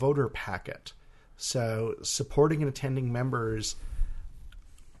Hugo Voter Packet. So supporting and attending members,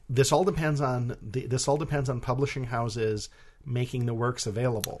 this all depends on publishing houses making the works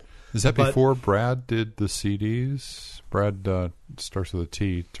available. Is that before Brad did the CDs? Brad starts with a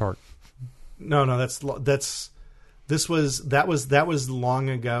T. Tart. No, that's That was long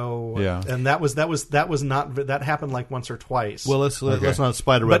ago. Yeah. And that happened like once or twice. Well, let's not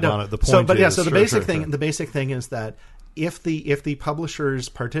spiderweb on it. The point the basic thing is that if the publishers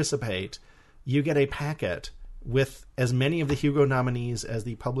participate, you get a packet with as many of the Hugo nominees as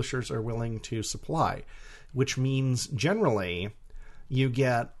the publishers are willing to supply, which means generally you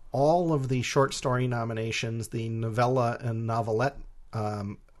get all of the short story nominations, the novella and novelette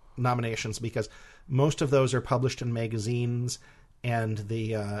nominations, because most of those are published in magazines, and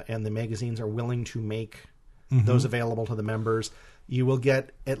the magazines are willing to make those available to the members. You will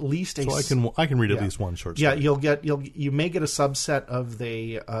get at least a. So I can read at least one short story. Yeah, you may get a subset of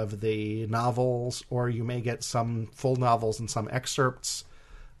the novels, or you may get some full novels and some excerpts.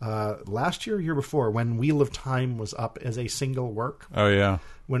 Last year before, when Wheel of Time was up as a single work. Oh yeah.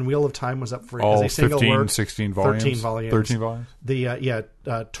 When Wheel of Time was up for all as a single 15, work, 16 volumes, 13 volumes. 13 volumes.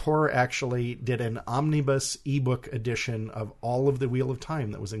 Tor actually did an omnibus ebook edition of all of the Wheel of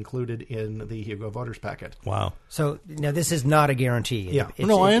Time that was included in the Hugo Voters packet. Wow. So now this is not a guarantee. Yeah.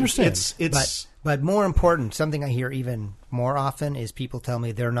 I understand. But more important, something I hear even more often is people tell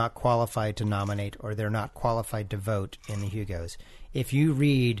me they're not qualified to nominate or they're not qualified to vote in the Hugos. If you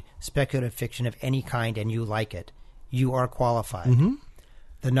read speculative fiction of any kind and you like it, you are qualified. Mm-hmm.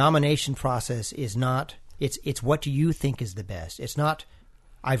 The nomination process is not, it's what do you think is the best. It's not,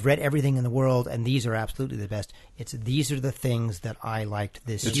 I've read everything in the world and these are absolutely the best. It's these are the things that I liked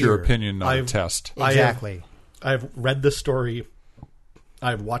this year. It's your opinion, not a test. Exactly. I've read this story.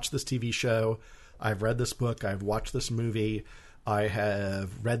 I've watched this TV show. I've read this book. I've watched this movie. I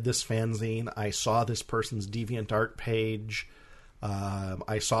have read this fanzine. I saw this person's DeviantArt page.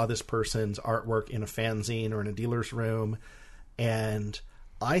 I saw this person's artwork in a fanzine or in a dealer's room. And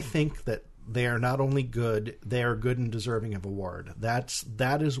I think that they are not only good, they are good and deserving of award.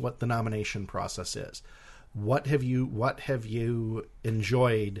 That is what the nomination process is. What have you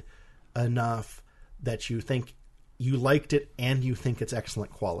enjoyed enough that you think you liked it and you think it's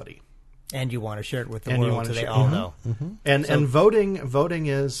excellent quality? And you want to share it with the world so they all know. Mm-hmm. And voting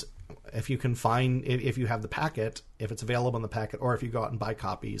is, if you can find, if you have the packet, if it's available in the packet, or if you go out and buy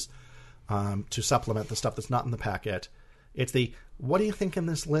copies to supplement the stuff that's not in the packet, it's what do you think in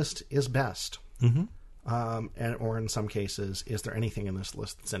this list is best? Mm-hmm. Or in some cases, is there anything in this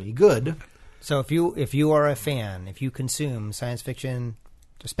list that's any good? So if you are a fan, if you consume science fiction,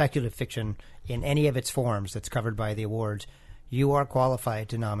 speculative fiction in any of its forms that's covered by the awards, you are qualified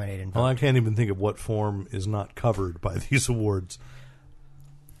to nominate and vote. Well, I can't even think of what form is not covered by these awards.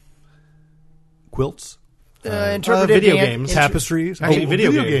 Quilts? Interpretive video games. Tapestries? Actually,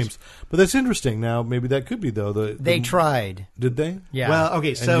 video games. But that's interesting. Now, maybe that could be, though. They tried. Did they? Yeah. Well, okay,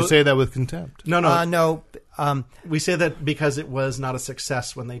 And so... you say that with contempt. No. We say that because it was not a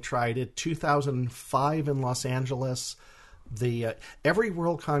success when they tried it. 2005 in Los Angeles, every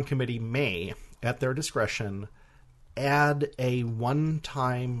WorldCon committee may, at their discretion, add a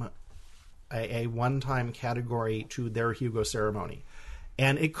one-time category to their Hugo ceremony.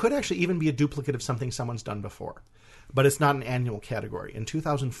 And it could actually even be a duplicate of something someone's done before. But it's not an annual category. In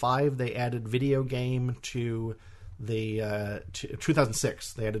 2005, they added video game to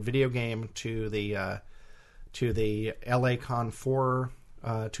 2006, they added video game to the LA Con 4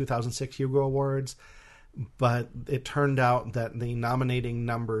 2006 Hugo Awards. But it turned out that the nominating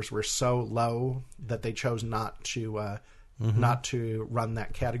numbers were so low that they chose not to run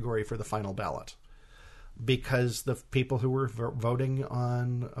that category for the final ballot, because the people who were voting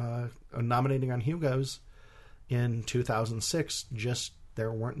on nominating on Hugos in 2006, just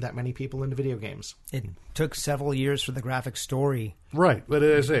there weren't that many people into video games. It took several years for the graphic story. Right, but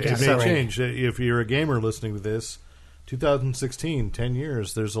as I say, it may Several. change. If you're a gamer listening to this, 2016, 10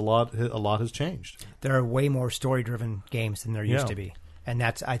 years, there's a lot has changed. There are way more story-driven games than there used to be, and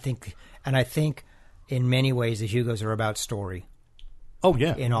that's I think in many ways the Hugos are about story. Oh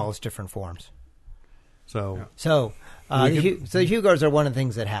yeah, in all its different forms. So the Hugos are one of the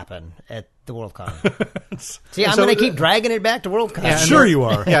things that happen at the WorldCon. See, I'm going to keep dragging it back to WorldCon. Yeah, sure you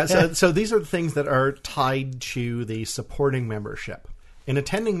are. Yeah, so these are the things that are tied to the supporting membership. An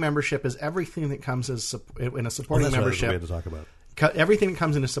attending membership is everything that comes in a supporting membership. That's what we had to talk about. Everything that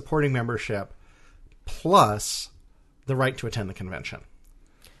comes in a supporting membership, plus the right to attend the convention.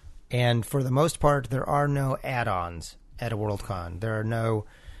 And for the most part, there are no add-ons at a WorldCon. There are no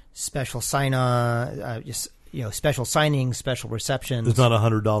special sign-on, special signings, special receptions. There's not a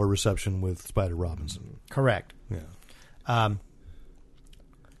 $100 reception with Spider Robinson. Correct. Yeah.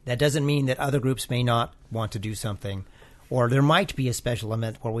 That doesn't mean that other groups may not want to do something, or there might be a special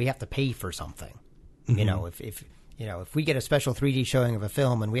event where we have to pay for something. Mm-hmm. If we get a special 3D showing of a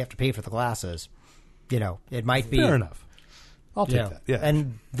film and we have to pay for the glasses, it might be fair enough. I'll take that. Yeah,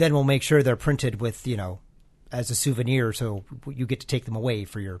 and then we'll make sure they're printed with as a souvenir, so you get to take them away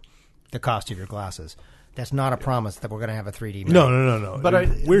for the cost of your glasses. That's not a promise that we're going to have a 3D. No. But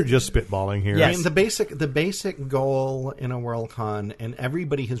we're just spitballing here. Yes. I mean, the basic goal in a WorldCon, and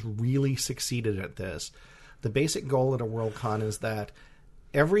everybody has really succeeded at this. The basic goal at a WorldCon is that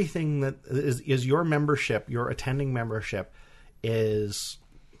everything that is your membership, your attending membership, is,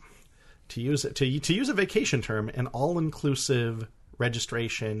 to use a vacation term, an all-inclusive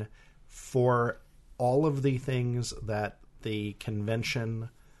registration for all of the things that the convention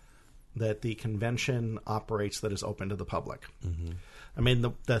operates that is open to the public. Mm-hmm. I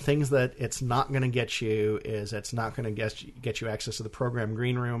mean, the things that it's not going to get you is it's not going to get you access to the program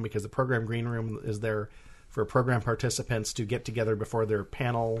green room, because the program green room is there for program participants to get together before their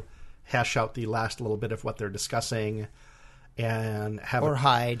panel, hash out the last little bit of what they're discussing, and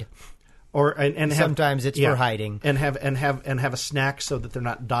hide. Sometimes it's for hiding, and have a snack so that they're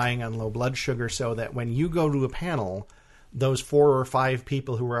not dying on low blood sugar, so that when you go to a panel, those 4 or 5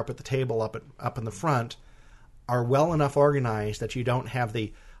 people who are up at the table up in the front are well enough organized that you don't have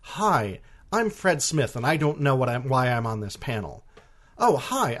the, "Hi, I'm Fred Smith and I don't know why I'm on this panel." "Oh,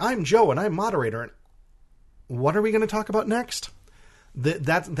 hi, I'm Joe and I'm moderator. And what are we going to talk about next?"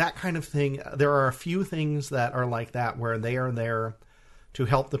 That kind of thing. There are a few things that are like that, where they are there to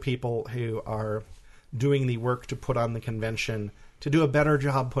help the people who are doing the work to put on the convention to do a better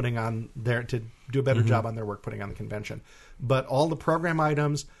job job on their work putting on the convention. But all the program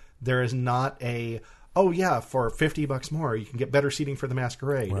items, there is not a, "Oh yeah, for $50 more you can get better seating for the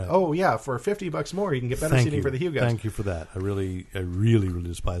Masquerade." Right. "Oh yeah, for $50 more you can get better seating for the Hugos." Thank you for that. I really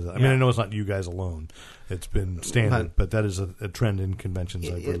despise that. I mean, I know it's not you guys alone. It's been standard, but that is a trend in conventions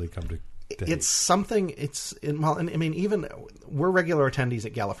I've really come to. It's something. Even we're regular attendees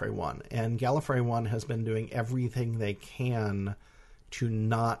at Gallifrey One, and Gallifrey One has been doing everything they can to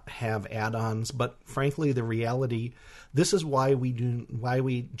not have add-ons. But frankly, the reality, this is why we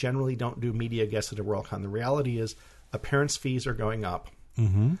generally don't do media guests at a WorldCon. The reality is, appearance fees are going up,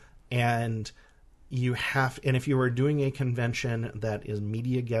 and if you are doing a convention that is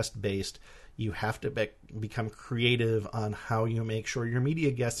media guest based, you have to become creative on how you make sure your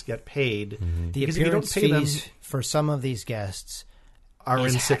media guests get paid. Mm-hmm. The appearance fees for some of these guests are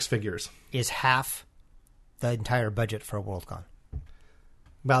in 6 figures. Is half the entire budget for a WorldCon.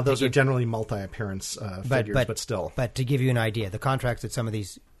 Well, those are generally multi-appearance figures, but still. But to give you an idea, the contracts that some of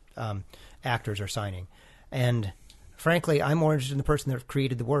these actors are signing. And frankly, I'm more interested in the person that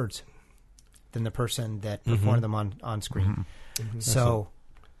created the words than the person that performed them on screen. Mm-hmm. So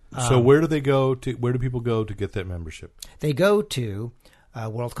where do they go to? Where do people go to get that membership? They go to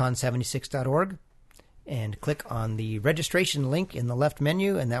worldcon76.org and click on the registration link in the left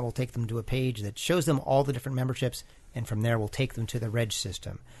menu, and that will take them to a page that shows them all the different memberships, and from there we'll take them to the Reg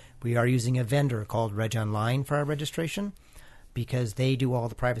system. We are using a vendor called Reg Online for our registration because they do all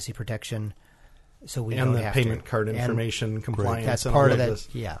the privacy protection, so we don't have to. And the payment card information compliance. That's and part all of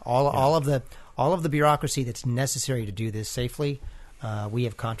that. Yeah, all of the bureaucracy that's necessary to do this safely. We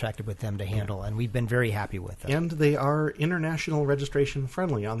have contracted with them to handle, and we've been very happy with them. And they are international registration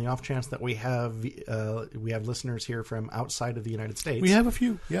friendly. On the off chance that we have listeners here from outside of the United States, we have a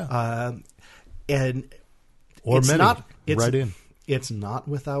few, It's not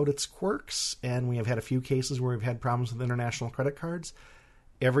without its quirks, and we have had a few cases where we've had problems with international credit cards.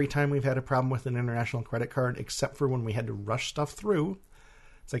 Every time we've had a problem with an international credit card, except for when we had to rush stuff through,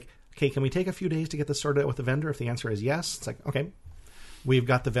 it's like, okay, can we take a few days to get this sorted out with the vendor? If the answer is yes, it's like, okay. We've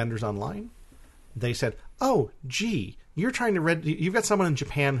got the vendors online. They said, "Oh, gee, you've got someone in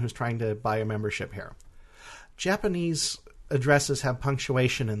Japan who's trying to buy a membership here. Japanese addresses have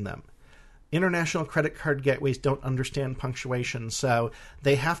punctuation in them. International credit card gateways don't understand punctuation, so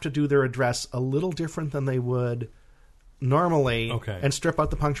they have to do their address a little different than they would normally and strip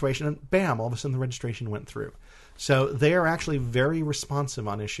out the punctuation, and bam, all of a sudden the registration went through." So they are actually very responsive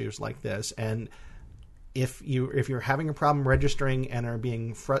on issues like this, and if you're having a problem registering and are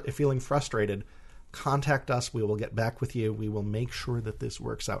feeling frustrated, contact us. We will get back with you. We will make sure that this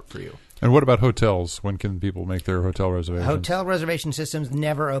works out for you. And what about hotels? When can people make their hotel reservations? Hotel reservation systems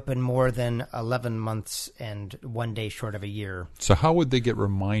never open more than 11 months and 1 day short of a year. So how would they get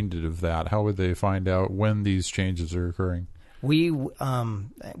reminded of that? How would they find out when these changes are occurring? We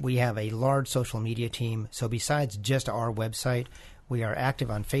have a large social media team. So besides just our website, we are active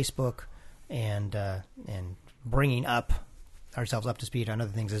on Facebook and bringing ourselves up to speed on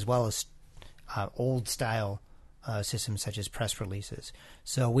other things, as well as old style systems such as press releases.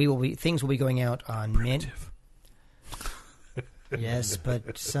 So things will be going out on Yes,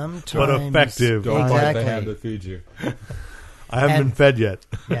 but sometimes... But effective. Don't bite the Exactly. hand that feeds you. I haven't been fed yet.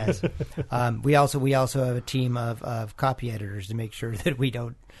 Yes. We also have a team of copy editors to make sure that we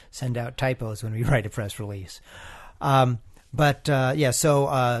don't send out typos when we write a press release. So our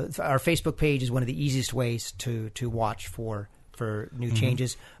Facebook page is one of the easiest ways to watch for new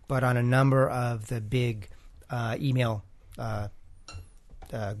changes. But on a number of the big email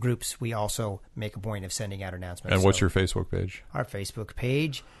groups, we also make a point of sending out announcements. And what's your Facebook page? Our Facebook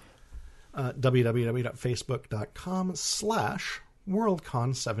page?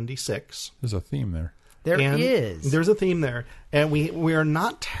 www.facebook.com/WorldCon76. There's a theme there. There's a theme there. And we are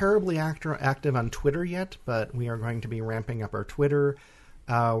not terribly active on Twitter yet, but we are going to be ramping up our Twitter.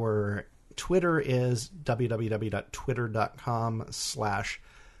 Our Twitter is www.twitter.com/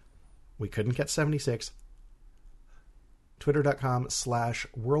 we couldn't get 76. Twitter.com/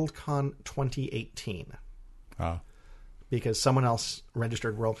 WorldCon 2018. Because someone else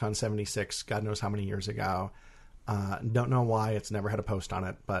registered WorldCon 76, God knows how many years ago. Don't know why. It's never had a post on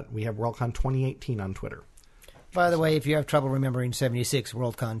it, but we have WorldCon 2018 on Twitter. By the way, if you have trouble remembering 76,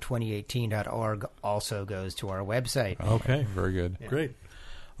 WorldCon2018.org also goes to our website. Okay. Very good. Yeah. Great.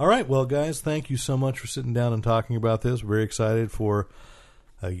 All right. Well, guys, thank you so much for sitting down and talking about this. We're very excited for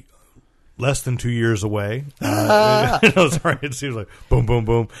less than 2 years away. Sorry, it seems like boom, boom,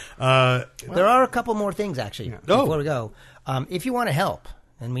 boom. There are a couple more things, actually, before we go. If you want to help,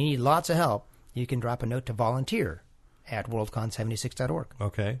 and we need lots of help, you can drop a note to volunteer at worldcon76.org.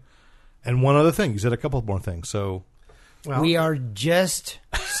 Okay. And one other thing. You said a couple more things. So we are just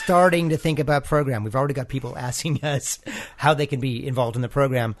starting to think about program. We've already got people asking us how they can be involved in the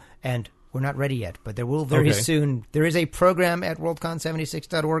program, and we're not ready yet, but there will very soon. There is a program at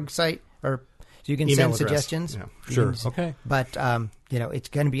worldcon76.org site, or so you can send suggestions. Yeah. Sure. Okay. But it's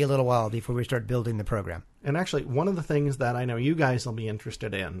going to be a little while before we start building the program. And actually, one of the things that I know you guys will be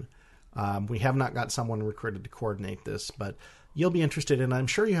interested in, we have not got someone recruited to coordinate this, but you'll be interested in. I'm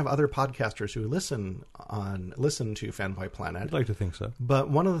sure you have other podcasters who listen to Fanboy Planet. I'd like to think so. But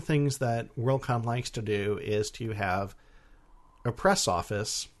one of the things that WorldCon likes to do is to have a press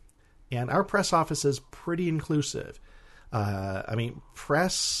office, and our press office is pretty inclusive.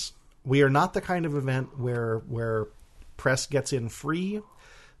 Press. We are not the kind of event where press gets in free,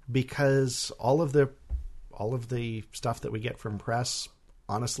 because all of the stuff that we get from press,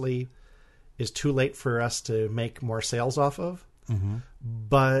 honestly, is too late for us to make more sales off of. Mm-hmm.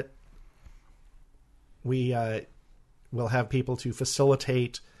 But we will have people to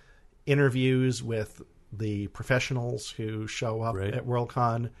facilitate interviews with the professionals who show up at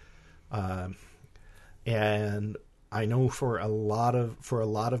WorldCon, and I know for a lot of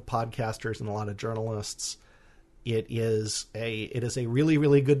podcasters and a lot of journalists, it is a really,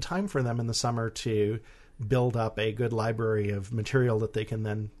 really good time for them in the summer to build up a good library of material that they can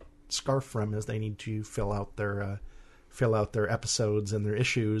then scarf from as they need to fill out their episodes and their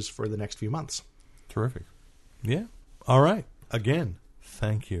issues for the next few months. Terrific. Yeah. All right. Again,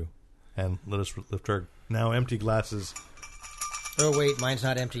 thank you, and let us lift our now empty glasses. Oh wait, mine's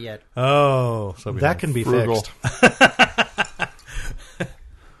not empty yet. Oh, so that can be frugal. fixed.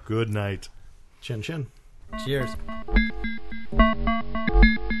 Good night. Chin chin. Cheers.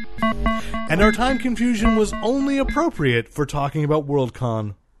 And our time confusion was only appropriate for talking about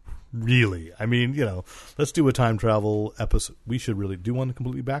WorldCon. Really. I mean, let's do a time travel episode. We should really do one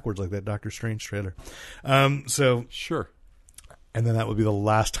completely backwards like that Doctor Strange trailer. Sure. And then that would be the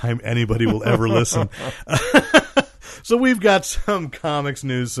last time anybody will ever listen. So we've got some comics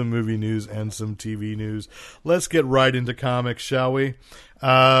news, some movie news, and some TV news. Let's get right into comics, shall we?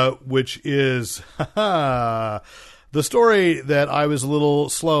 Which is the story that I was a little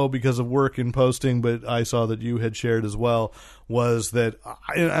slow because of work in posting, but I saw that you had shared as well, was that,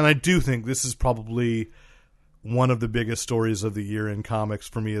 and I do think this is probably one of the biggest stories of the year in comics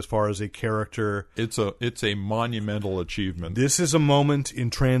for me as far as a character. It's a monumental achievement. This is a moment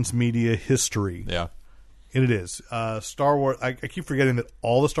in transmedia history. Yeah. And it is. Star Wars, I keep forgetting that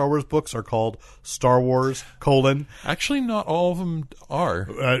all the Star Wars books are called Star Wars, : Actually, not all of them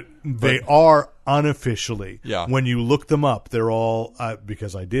are. They are unofficially. Yeah. When you look them up, they're all,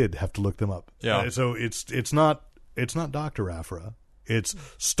 because I did have to look them up. Yeah. So it's not Dr. Aphra. It's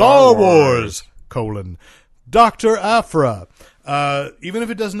Star Wars, : Dr. Aphra. Even if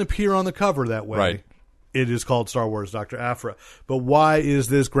it doesn't appear on the cover that way. Right. It is called Star Wars, Dr. Aphra. But why is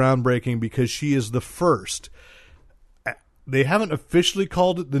this groundbreaking? Because she is the first. They haven't officially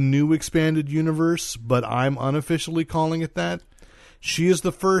called it the new expanded universe, but I'm unofficially calling it that. She is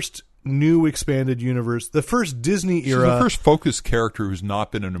the first new expanded universe, the first Disney era. She's the first focused character who's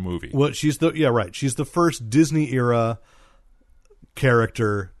not been in a movie. Well, she's the first Disney era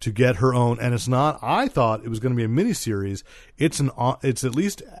character to get her own, and it's not. I thought it was going to be a miniseries. It's at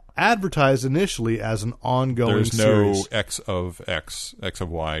least advertised initially as an ongoing series. There's no X of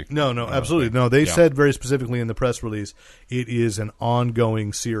Y. No, absolutely no. They said very specifically in the press release it is an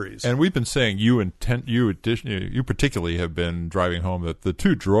ongoing series. And we've been saying you particularly have been driving home that the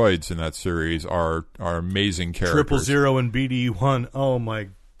two droids in that series are amazing characters. 000 and BD-1. Oh my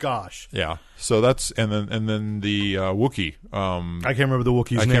gosh. Yeah. So that's and then the Wookiee. I can't remember the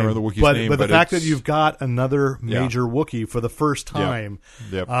Wookiee's name. I can't remember the Wookiee's name. But the fact that you've got another major Wookiee for the first time,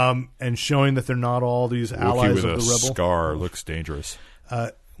 Yep. And showing that they're not all these Wookiee allies with of the a rebel. scar looks dangerous.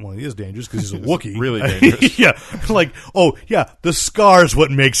 Well, he is dangerous because he's a Wookiee. Really dangerous. Yeah. Like, the scar's what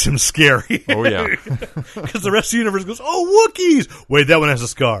makes him scary. Oh, yeah. Because the rest of the universe goes, Wookiees! Wait, that one has a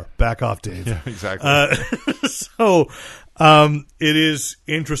scar. Back off, Dave. Yeah, exactly. So, it is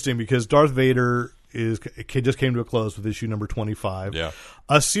interesting because Darth Vader just came to a close with issue number 25. Yeah.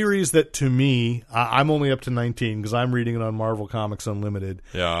 A series that, to me, I'm only up to 19 because I'm reading it on Marvel Comics Unlimited.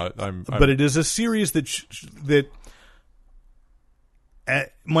 Yeah, But it is a series that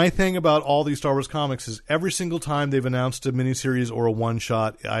my thing about all these Star Wars comics is every single time they've announced a miniseries or a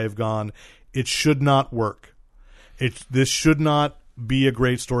one-shot, I have gone, it should not work. This should not be a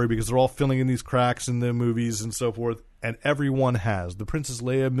great story because they're all filling in these cracks in the movies and so forth, and everyone has. The Princess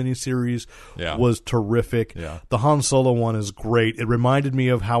Leia miniseries was terrific. Yeah. The Han Solo one is great. It reminded me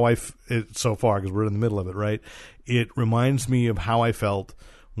of how so far, because we're in the middle of it, right? It reminds me of how I felt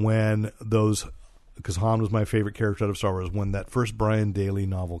when because Han was my favorite character out of Star Wars, when that first Brian Daley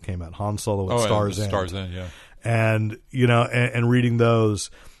novel came out, Han Solo at Star's End. Star's End, yeah. And, and reading those,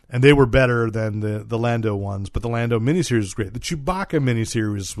 and they were better than the Lando ones, but the Lando miniseries was great. The Chewbacca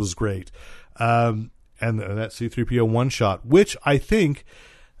miniseries was great. And that C-3PO one-shot, which I think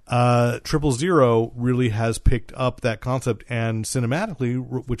 000 really has picked up that concept, and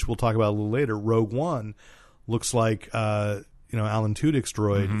cinematically, which we'll talk about a little later, Rogue One looks like Alan Tudyk's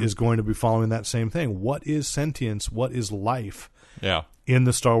droid is going to be following that same thing. What is sentience? What is life? Yeah. In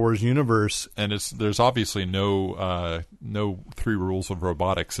the Star Wars universe, and there's obviously no 3 rules of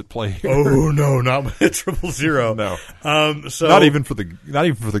robotics at play here. Oh no, not with 000. No, so not even for the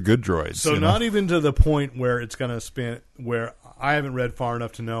good droids. So not even to the point where it's going to spin. Where I haven't read far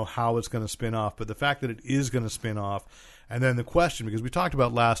enough to know how it's going to spin off, but the fact that it is going to spin off, and then the question, because we talked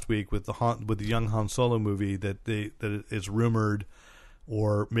about last week with the young Han Solo movie that it's rumored.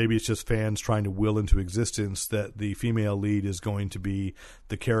 Or maybe it's just fans trying to will into existence that the female lead is going to be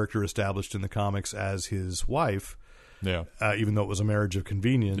the character established in the comics as his wife. Yeah. Even though it was a marriage of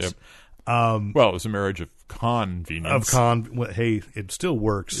convenience. Yep. Well, it was a marriage of convenience. Hey, it still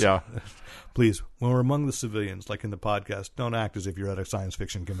works. Yeah. Please, when we're among the civilians, like in the podcast, don't act as if you're at a science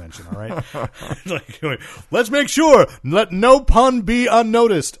fiction convention, all right? Let's make sure. Let no pun be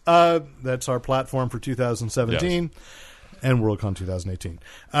unnoticed. That's our platform for 2017. Yes. And WorldCon 2018.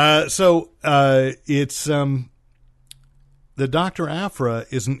 It's the Dr. Aphra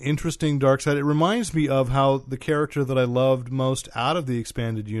is an interesting dark side. It reminds me of how the character that I loved most out of the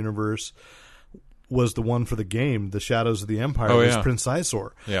expanded universe was the one for the game, The Shadows of the Empire, was Prince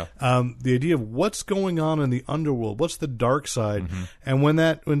Isor. Yeah. The idea of what's going on in the underworld, what's the dark side, and when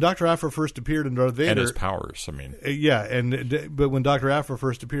Dr. Aphra first appeared in Darth Vader, and his powers, but when Dr. Aphra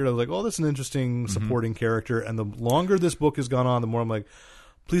first appeared, I was like, oh, that's an interesting supporting character. And the longer this book has gone on, the more I'm like,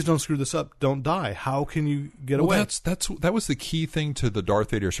 please don't screw this up, don't die. How can you get away? That was the key thing to the Darth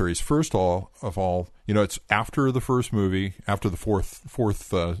Vader series. First of all, it's after the first movie, after the fourth.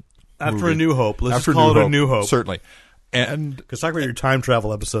 After movie. A New Hope. Let's just call it A New Hope. Certainly. And because talk about your time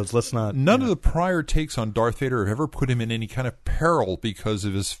travel episodes, let's not. None of the prior takes on Darth Vader have ever put him in any kind of peril because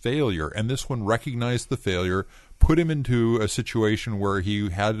of his failure. And this one recognized the failure, put him into a situation where he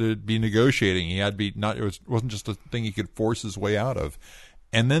had to be negotiating. He had to be it wasn't just a thing he could force his way out of.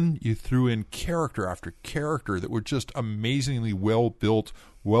 And then you threw in character after character that were just amazingly well built,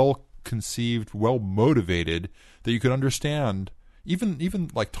 well conceived, well motivated, that you could understand.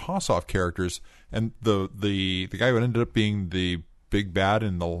 Even like toss-off characters, and the guy who ended up being the big bad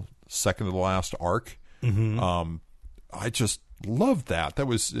in the second to the last arc, I just loved that. That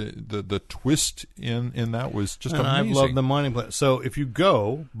was the twist in that was just amazing. I love the mining planet. So if you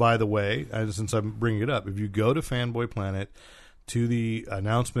go, by the way, since I'm bringing it up, if you go to Fanboy Planet to the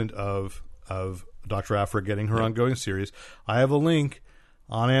announcement of Dr. Aphra getting her ongoing series, I have a link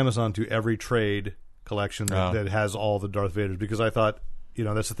on Amazon to every trade collection that has all the Darth Vaders, because I thought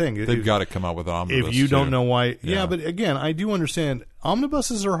that's the thing. They've got to come out with an omnibus. If you don't know why, Yeah. but again, I do understand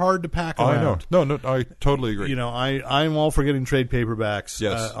omnibuses are hard to pack Oh, around. I know. No, I totally agree. I'm all for getting trade paperbacks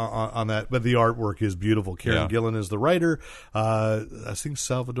Yes. on that, but the artwork is beautiful. Karen Gillan is the writer. I think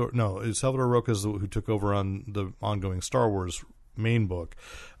Salvador Roca is who took over on the ongoing Star Wars main book,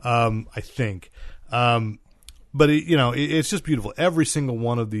 I think. But it's just beautiful. Every single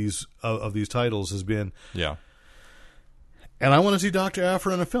one of these titles has been. Yeah. And I want to see Dr.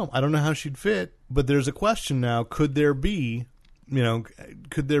 Aphra in a film. I don't know how she'd fit, but there's a question now. Could there be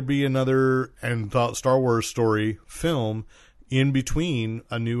another Star Wars story film in between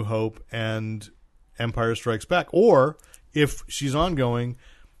A New Hope and Empire Strikes Back? Or if she's ongoing,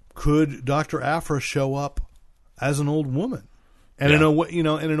 could Dr. Aphra show up as an old woman? And in a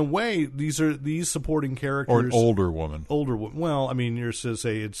way, these supporting characters, or an older woman. Well, I mean, you're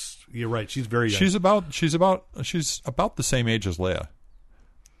right. She's very young. She's about the same age as Leia.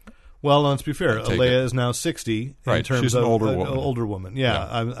 Well, let's be fair. Leia is now 60. Right. In terms She's an of older woman. Yeah.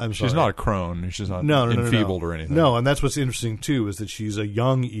 I'm sorry. She's not a crone. She's not enfeebled or anything. No, and that's what's interesting too, is that she's a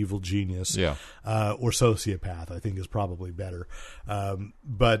young evil genius. Yeah. Or sociopath, I think is probably better.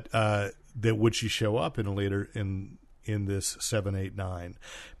 But that would she show up in this 7, 8, 9?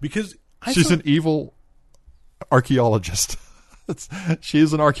 Because she's an evil archaeologist. She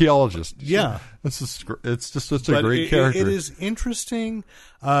is an archaeologist. Yeah. It's just such a great character. It is interesting.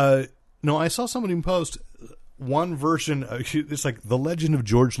 I saw somebody post one version. It's like The Legend of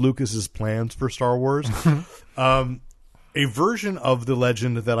George Lucas's plans for Star Wars. A version of the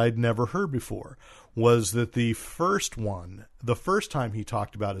legend that I'd never heard before was that the first time he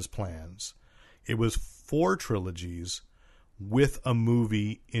talked about his plans, it was 4 trilogies with a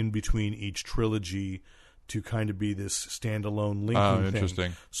movie in between each trilogy to kind of be this standalone linking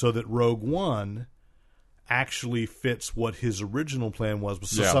thing. So that Rogue One actually fits what his original plan was.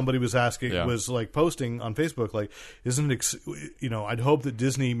 So somebody was was like posting on Facebook, like, isn't it, I'd hope that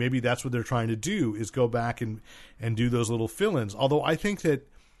Disney, maybe that's what they're trying to do, is go back and do those little fill-ins. Although I think that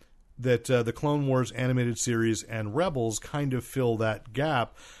the Clone Wars animated series and Rebels kind of fill that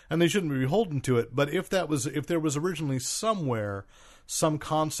gap, and they shouldn't be beholden to it. But if there was originally somewhere some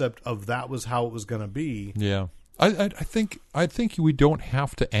concept of that was how it was going to be, I think we don't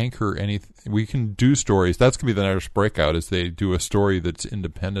have to anchor anything. We can do stories. That's going to be the next breakout, is they do a story that's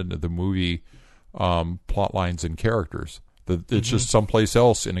independent of the movie plot lines and characters. That it's just someplace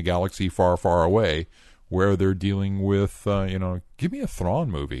else in a galaxy far, far away where they're dealing with. Give me a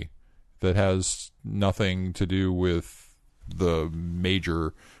Thrawn movie that has nothing to do with the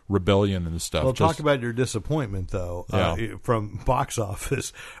major rebellion and stuff. Well, talk about your disappointment, though, from box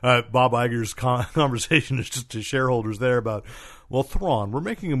office. Bob Iger's conversation is just to shareholders there about, well, Thrawn, we're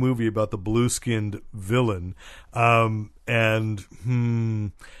making a movie about the blue-skinned villain. Although,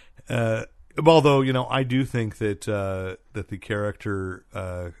 I do think that the character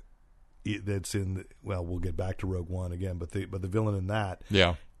that's in, we'll get back to Rogue One again, but the villain in that.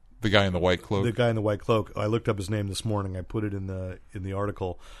 Yeah. The guy in the white cloak. The guy in the white cloak. I looked up his name this morning. I put it in the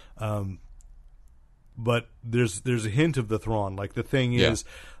article. But there's a hint of the Thrawn. Like, the thing is,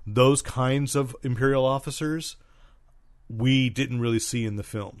 those kinds of Imperial officers we didn't really see in the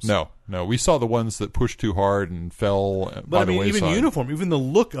films. No. We saw the ones that pushed too hard and fell by the wayside. Even uniform, even the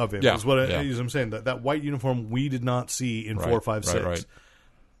look of him is what I'm saying. That white uniform we did not see in 4, 5, 6. Right.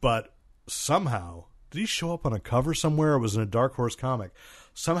 But somehow, did he show up on a cover somewhere? Or was it in a Dark Horse comic?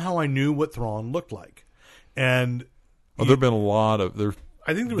 Somehow I knew what Thrawn looked like. And there have been a lot of...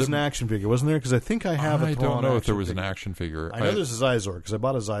 I think there was an action figure, wasn't there? Because I think I have a Thrawn. I don't know if there was figure. an action figure. I know there's a Zizor, because I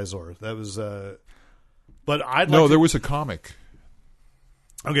bought a Zizor. That was... but there was a comic.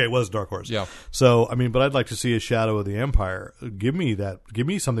 Okay, it was Dark Horse. Yeah. So, but I'd like to see a Shadow of the Empire. Give me that. Give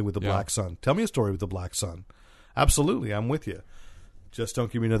me something with the Black Sun. Tell me a story with the Black Sun. Absolutely, I'm with you. Just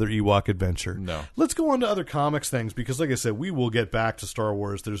don't give me another Ewok adventure. No. Let's go on to other comics things, because like I said, we will get back to Star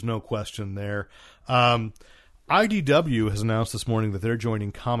Wars. There's no question there. IDW has announced this morning that they're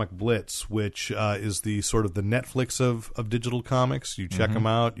joining Comic Blitz, which is the sort of the Netflix of digital comics. You check them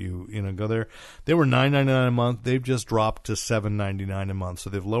out. You go there. They were $9.99 a month. They've just dropped to $7.99 a month. So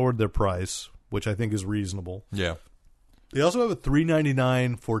they've lowered their price, which I think is reasonable. Yeah. They also have a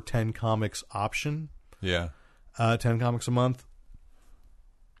 $3.99 for 10 comics option. Yeah. 10 comics a month.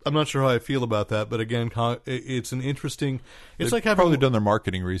 I'm not sure how I feel about that, but again, it's an interesting. It's They've like having probably done their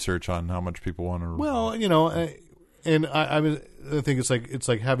marketing research on how much people want to. Well, and I think it's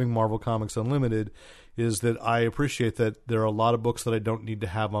like having Marvel Comics Unlimited. Is that I appreciate that there are a lot of books that I don't need to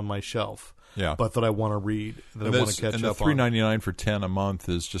have on my shelf. but that I want to read, that I want to catch up on. And the $3.99 for 10 a month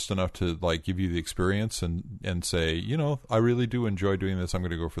is just enough to like give you the experience and say, I really do enjoy doing this. I'm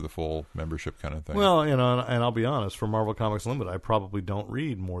going to go for the full membership kind of thing. Well, and I'll be honest, for Marvel Comics Limited, I probably don't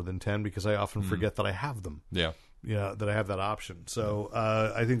read more than 10 because I often forget that I have them. Yeah. That I have that option. So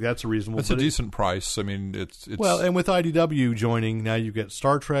I think that's a reasonable. It's a decent price. I mean, it's well, and with IDW joining, now you've got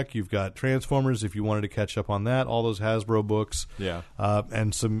Star Trek, you've got Transformers. If you wanted to catch up on that, all those Hasbro books,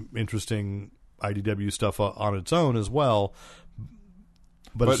 and some interesting IDW stuff on its own as well.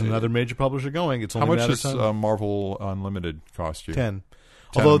 But it's another major publisher going. It's only how much does Marvel Unlimited cost you? 10.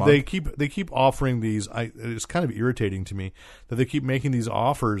 Although they keep offering these, it's kind of irritating to me that they keep making these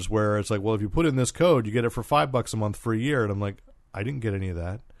offers where it's like, well, if you put in this code, you get it for $5 a month for a year, and I'm like, I didn't get any of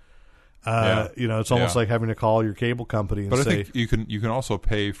that. It's almost like having to call your cable company and say. But I think you can also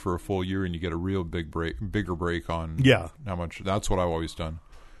pay for a full year and you get a real bigger break on how much. That's what I've always done.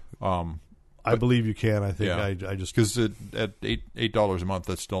 I believe you can. I think I just because at $8 a month,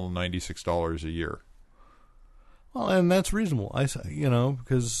 that's still $96 a year. Well, and that's reasonable.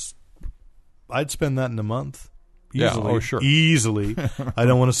 Because I'd spend that in a month easily. Yeah, sure, easily. I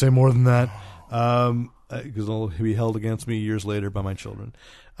don't want to say more than that because it'll be held against me years later by my children.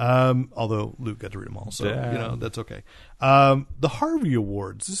 Although Luke got to read them all, so that's okay. The Harvey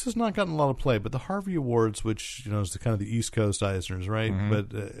Awards. This has not gotten a lot of play, but the Harvey Awards, which is the kind of the East Coast Eisners, right? Mm-hmm.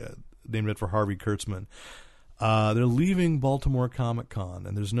 But named it for Harvey Kurtzman. They're leaving Baltimore Comic Con,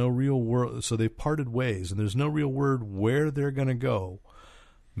 and there's no real word. So they've parted ways, and there's no real word where they're going to go.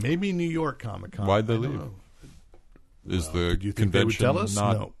 Maybe New York Comic Con. Why'd they leave? Is the you think convention they would tell us?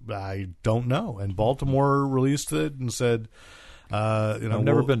 not? No, I don't know. And Baltimore released it and said, I've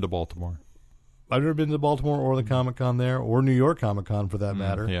never been to Baltimore. I've never been to Baltimore or the Comic Con there, or New York Comic Con for that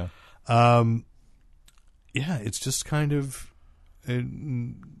matter. It's just kind of.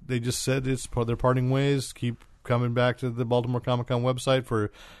 They just said they're parting ways. Keep coming back to the Baltimore Comic Con website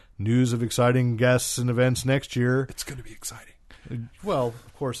for news of exciting guests and events next year. It's going to be exciting. Well,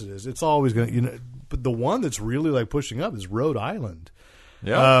 of course it is. It's always going to, but the one that's really like pushing up is Rhode Island.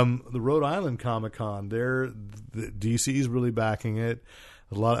 Yeah. The Rhode Island Comic Con. The DC's really backing it.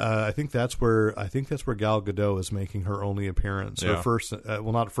 A lot. I think that's where Gal Gadot is making her only appearance. Yeah. Her first,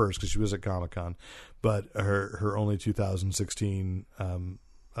 not first because she was at Comic Con, but her only 2016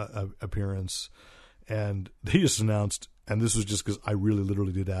 appearance. And they just announced, and this was just because I really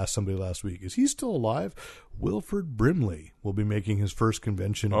literally did ask somebody last week, is he still alive? Wilford Brimley will be making his first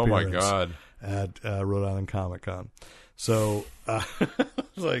convention appearance. Oh my God. At Rhode Island Comic Con. So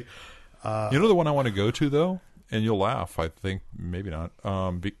it's like, the one I want to go to though. And you'll laugh. I think maybe not.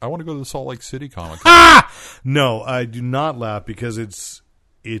 I want to go to the Salt Lake City Comic Con. No, I do not laugh because it's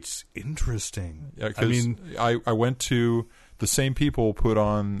interesting. Yeah, I went to the same people put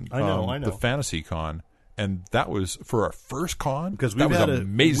on the Fantasy Con, and that was for our first con because that was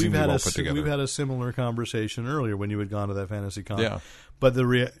amazingly well put together. We've had a similar conversation earlier when you had gone to that Fantasy Con. Yeah, but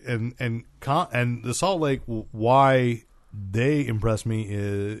and the Salt Lake, why they impressed me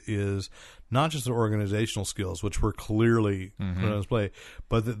is not just their organizational skills, which were clearly put on display,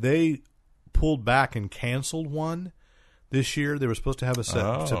 but that they pulled back and canceled one this year. They were supposed to have a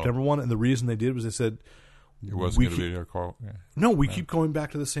September one, and the reason they did was they said, it wasn't going to be their call. Yeah. No, we keep going back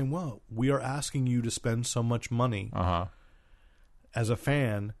to the same well. We are asking you to spend so much money as a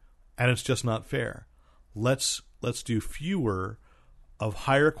fan, and it's just not fair. Let's do fewer of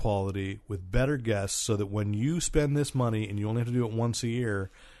higher quality with better guests so that when you spend this money and you only have to do it once a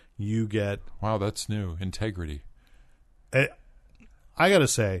year, you get... Wow, that's new. Integrity. I got to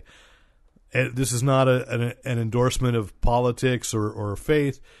say, this is not an endorsement of politics or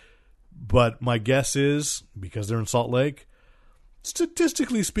faith, but my guess is, because they're in Salt Lake,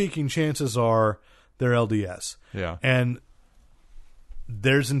 statistically speaking, chances are they're LDS. Yeah. And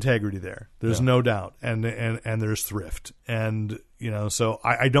there's integrity there. There's no doubt. And there's thrift. And, so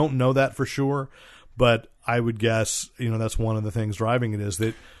I don't know that for sure, but I would guess, that's one of the things driving it is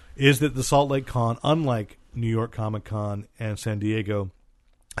that the Salt Lake Con, unlike New York Comic Con and San Diego,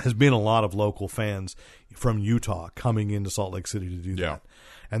 has been a lot of local fans from Utah coming into Salt Lake City to do that.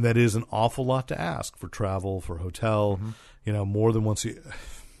 And that is an awful lot to ask for travel, for hotel, more than once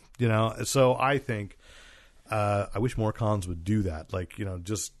so I think I wish more cons would do that. Like,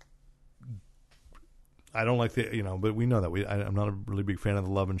 just I don't like but we know that I'm not a really big fan of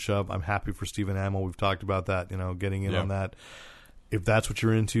the Love and Shove. I'm happy for Stephen Amell. We've talked about that, getting in on that. If that's what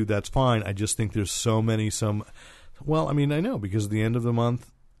you're into, that's fine. I just think there's I know because at the end of the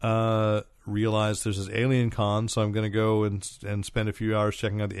month, realized there's this Alien Con, so I'm going to go and spend a few hours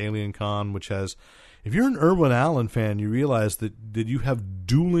checking out the Alien Con, which has, if you're an Irwin Allen fan, you realize that you have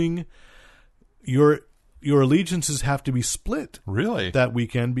dueling your allegiances have to be split. Really? That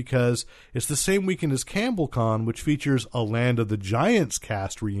weekend, because it's the same weekend as CampbellCon, which features a Land of the Giants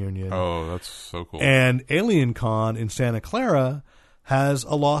cast reunion. Oh, that's so cool. And AlienCon in Santa Clara has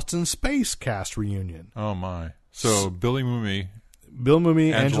a Lost in Space cast reunion. Oh, my. So Bill Mumy,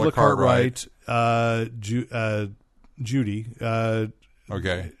 Angela Cartwright, Judy.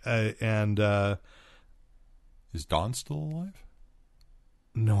 Okay. And is Dawn still alive?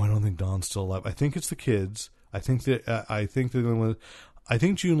 no, I don't think Dawn's still alive. I think it's the kids. I think they're the one. I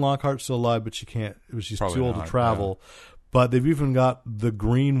think June Lockhart's still alive, but she can't. She's Probably too old not, to travel. Yeah. But they've even got the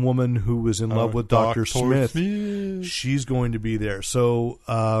green woman who was in love with Dr. Smith. She's going to be there. So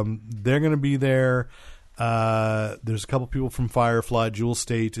they're going to be there. There's a couple people from Firefly. Jewel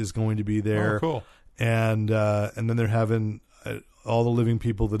State is going to be there. Oh, cool. And then they're having all the living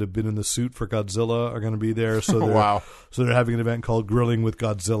people that have been in the suit for Godzilla are going to be there. So wow. So they're having an event called Grilling with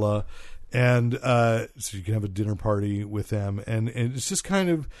Godzilla. And so you can have a dinner party with them. And it's just kind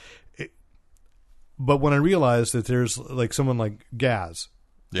of... But when I realized that there's like someone like Gaz,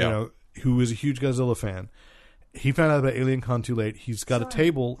 who is a huge Godzilla fan, he found out about AlienCon too late. He's got a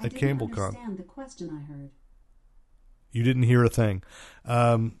table at CampbellCon. I understand the question I heard. You didn't hear a thing.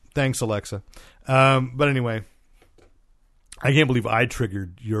 Thanks, Alexa. But anyway, I can't believe I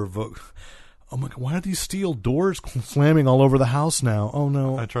triggered your vote. Oh my God! Why are these steel doors slamming all over the house now? Oh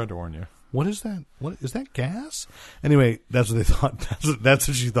no! I tried to warn you. What is that? What is that? Gas? Anyway, that's what they thought. That's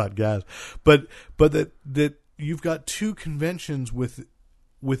what she thought. Gas. But that you've got two conventions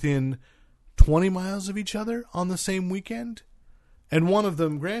within 20 miles of each other on the same weekend, and one of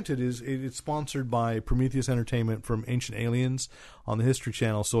them, granted, it's sponsored by Prometheus Entertainment from Ancient Aliens on the History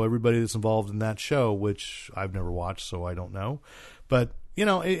Channel. So everybody that's involved in that show, which I've never watched, so I don't know, but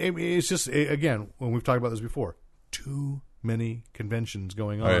it's just again, when we've talked about this before, too many conventions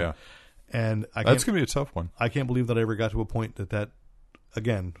going on. Oh yeah. And that's going to be a tough one. I can't believe that I ever got to a point that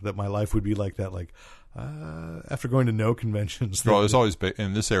my life would be like that. Like, after going to no conventions. Well, there's always,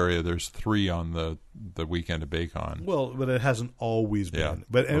 in this area, there's 3 on the weekend of Bacon. Well, but it hasn't always been. Yeah.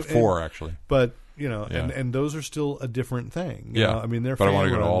 But 4, actually. But, and those are still a different thing. Yeah. I mean, they're but I want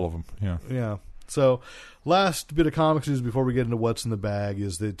to go to all of them. Yeah. Yeah. So, last bit of comics news before we get into what's in the bag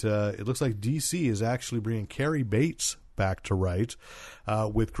is that it looks like DC is actually bringing Carrie Bates back to write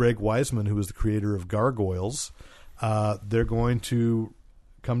with Greg Weisman, who is the creator of Gargoyles. They're going to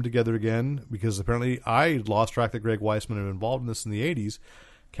come together again because apparently I lost track that Greg Weisman had been involved in this in the 80s.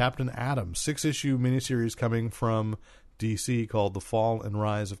 Captain Atom, 6-issue miniseries coming from DC called The Fall and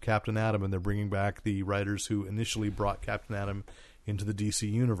Rise of Captain Atom, and they're bringing back the writers who initially brought Captain Atom into the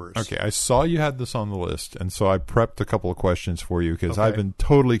DC universe. Okay, I saw you had this on the list, and so I prepped a couple of questions for you because I've been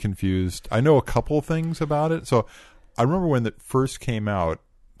totally confused. I know a couple of things about it. So I remember when it first came out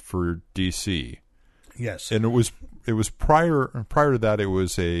for DC. Yes. And it was prior to that, it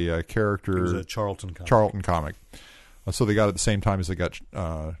was a character. It was a Charlton comic. So they got it at the same time as they got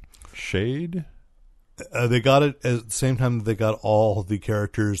Shade. They got it at the same time that they got all the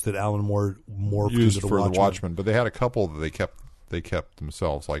characters that Alan Moore morphed used into for the Watchmen. But they had a couple that they kept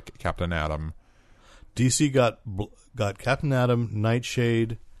themselves, like Captain Atom. DC got Captain Atom,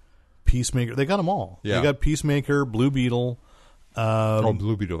 Nightshade, Peacemaker. They got them all. Yeah. They got Peacemaker, Blue Beetle.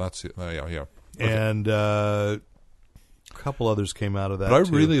 Blue Beetle. That's it. Yeah. Okay. And a couple others came out of that. But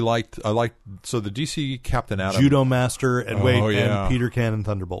too. I liked so the DC Captain Atom, Judo Master, and and Peter Cannon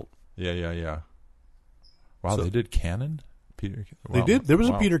Thunderbolt. Yeah. Wow, they did Cannon. Peter. Wow. They did. There was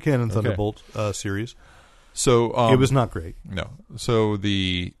a Peter Cannon Thunderbolt series. So it was not great. No. So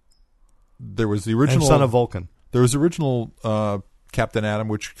there was the original and Son of Vulcan. There was the original Captain Atom,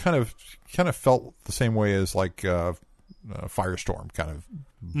 which kind of felt the same way as like Firestorm kind of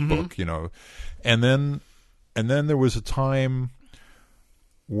book, and then there was a time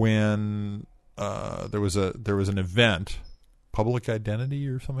when there was an event, Public Identity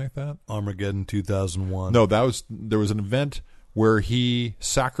or something like that. Armageddon 2001. No, there was an event where he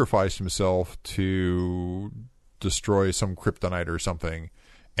sacrificed himself to destroy some kryptonite or something,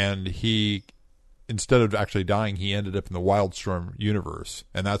 and he, instead of actually dying, he ended up in the Wildstorm universe,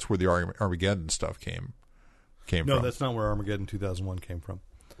 and that's where the Armageddon stuff came from. No, that's not where Armageddon 2001 came from.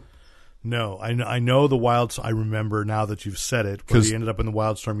 No, I know the I remember now that you've said it, because he ended up in the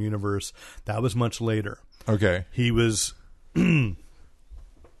Wildstorm universe. That was much later. Okay. He was... This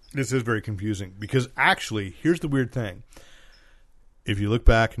is very confusing, because actually, here's the weird thing. If you look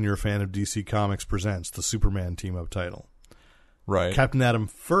back and you're a fan of DC Comics Presents, the Superman team-up title, right? Captain Atom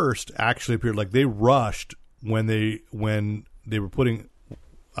first actually appeared, like they rushed when they were putting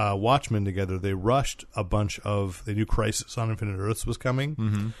Watchmen together. They rushed a bunch of, they knew Crisis on Infinite Earths was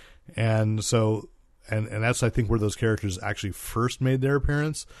coming, And so, and that's, I think, where those characters actually first made their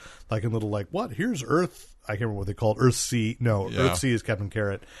appearance. Like in little, like, what? Here's Earth. I can't remember what they called Earth C. No, Yeah. Earth C is Captain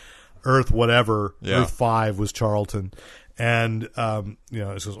Carrot. Earth whatever. Yeah. Earth 5 was Charlton. And,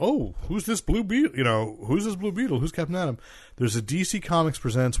 it says, oh, who's this Blue Beetle? Who's this Blue Beetle? Who's Captain Atom? There's a DC Comics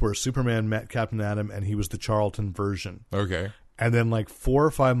Presents where Superman met Captain Atom, and he was the Charlton version. Okay. And then, like 4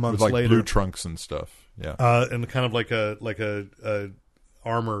 or 5 months With like later, blue trunks and stuff. Yeah. and kind of like a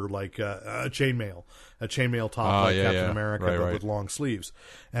armor, like a chainmail top, like Captain America, Right, but right. with long sleeves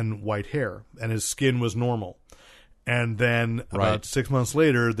and white hair, and his skin was normal. And then about 6 months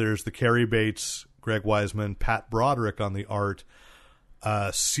later, there's the Cary Bates, Greg Weisman, Pat Broderick on the art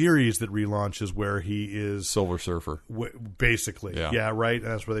series that relaunches where he is Silver Surfer. Basically, Yeah. right.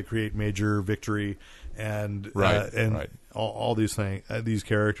 And that's where they create Major Victory and Right. all these things, these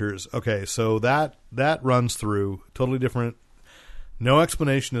characters. Okay, so that runs through totally different. No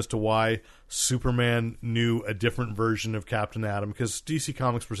explanation as to why Superman knew a different version of Captain Atom, because DC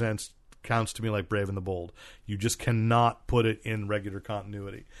Comics Presents counts to me like Brave and the Bold. You just cannot put it in regular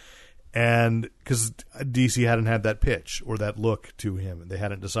continuity. And because DC hadn't had that pitch or that look to him, and they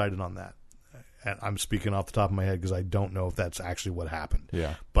hadn't decided on that. And I'm speaking off the top of my head because I don't know if that's actually what happened.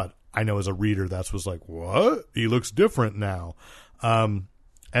 Yeah. But I know as a reader, that was like, what? He looks different now. And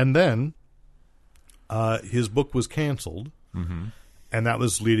then his book was canceled. Mm-hmm. And that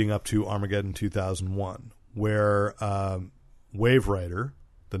was leading up to Armageddon 2001, where Wave Rider,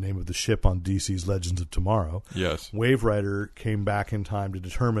 the name of the ship on DC's Legends of Tomorrow, Yes. Wave Rider came back in time to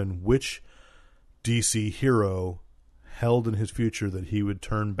determine which DC hero held in his future that he would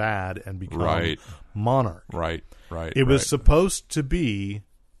turn bad and become Monarch. Right. It was supposed to be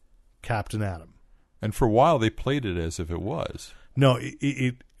Captain Atom. And for a while, they played it as if it was. No,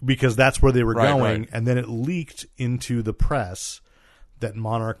 it because that's where they were going, right. And then it leaked into the press that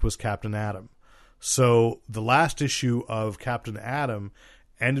Monarch was Captain Atom. So the last issue of Captain Atom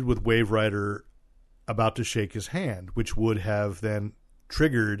ended with Wave Rider about to shake his hand, which would have then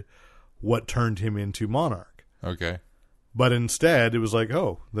triggered what turned him into Monarch. Okay. But instead, it was like,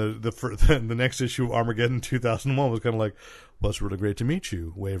 the next issue of Armageddon 2001 was kind of like, well, it's really great to meet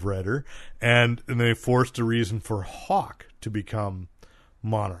you, Wave Rider. And they forced a reason for Hawk to become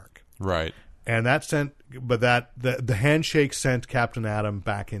Monarch. Right. And that the handshake sent Captain Atom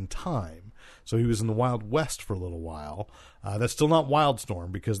back in time. So he was in the Wild West for a little while. That's still not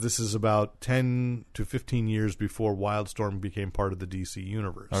Wildstorm, because this is about 10 to 15 years before Wildstorm became part of the DC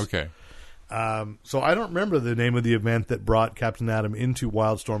universe. Okay. So I don't remember the name of the event that brought Captain Atom into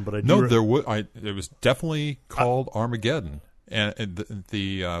Wildstorm, but I do. No, it was definitely called Armageddon, and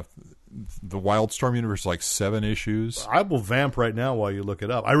the Wildstorm universe is like 7 issues. I will vamp right now while you look it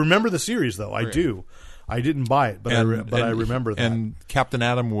up. I remember the series, though. I do. I didn't buy it, but I remember that. And Captain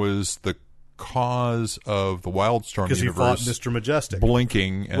Atom was the cause of the Wildstorm universe, because he fought Mr. Majestic,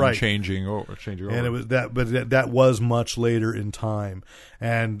 blinking and changing over. And it was that, but that was much later in time.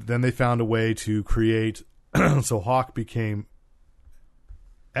 And then they found a way to create. So Hawk became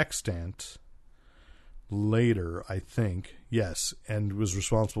extant later, I think. Yes, and was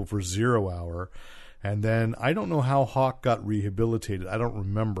responsible for 0 Hour. And then I don't know how Hawk got rehabilitated. I don't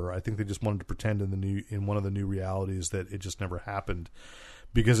remember. I think they just wanted to pretend in one of the new realities that it just never happened.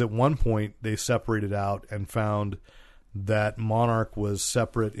 Because at one point they separated out and found that Monarch was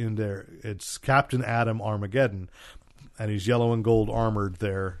separate in there. It's Captain Atom Armageddon, and he's yellow and gold armored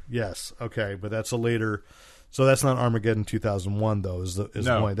there. Yes, okay, but that's a later. So that's not Armageddon 2001 though. Is the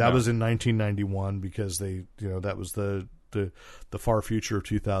point that was in 1991, because they that was the far future of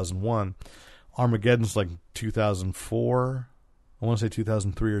 2001. Armageddon's like 2004. I want to say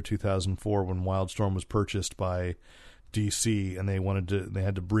 2003 or 2004 when Wildstorm was purchased by DC, and they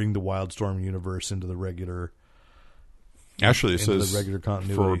had to bring the Wildstorm universe into the regular. Actually, it says the regular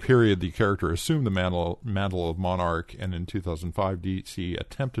continuity. For a period, the character assumed the mantle of Monarch, and in 2005, DC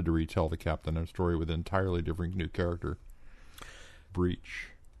attempted to retell the Captain Atom story with an entirely different new character, Breach.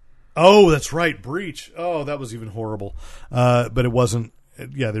 Oh, that's right, Breach. Oh, that was even horrible. But it wasn't.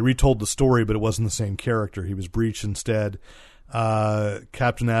 Yeah, they retold the story, but it wasn't the same character. He was Breach instead.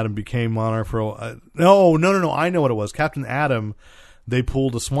 Captain Atom became Monarch for no. I know what it was. Captain Atom, they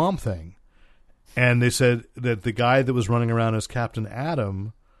pulled a Swamp Thing, and they said that the guy that was running around as Captain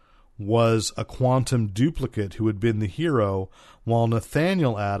Atom was a quantum duplicate who had been the hero, while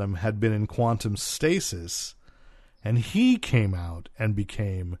Nathaniel Atom had been in quantum stasis, and he came out and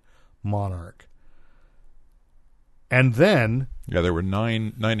became Monarch. And then... Yeah, there were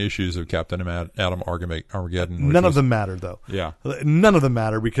nine issues of Captain Atom Armageddon. None of them matter, though. Yeah. None of them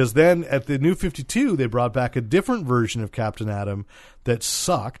matter, because then at the New 52, they brought back a different version of Captain Atom that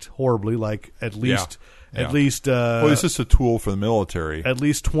sucked horribly, like at least... Yeah. At least... well, it's just a tool for the military. At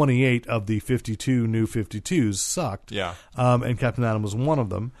least 28 of the 52 New 52s sucked. Yeah. And Captain Atom was one of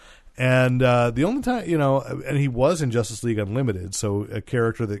them. And the only time, and he was in Justice League Unlimited, so a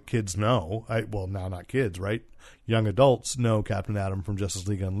character that kids know. Well, now not kids, right? Young adults know Captain Atom from Justice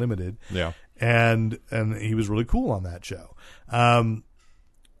League Unlimited. Yeah. And he was really cool on that show.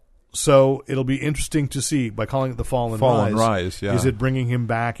 So it'll be interesting to see, by calling it the Fall and Rise. Yeah. Is it bringing him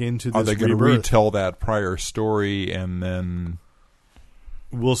back into this Are they going to rebirth? retell that prior story and then...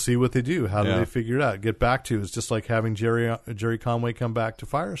 We'll see what they do. How do they figure it out? Get back to it's just like having Jerry Conway come back to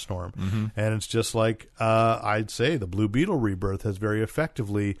Firestorm, and it's just like I'd say the Blue Beetle rebirth has very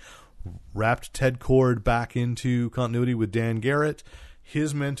effectively wrapped Ted Kord back into continuity with Dan Garrett,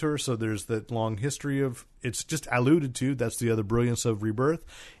 his mentor. So there's that long history of it's just alluded to. That's the other brilliance of Rebirth.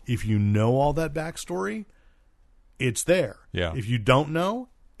 If you know all that backstory, it's there. Yeah. If you don't know,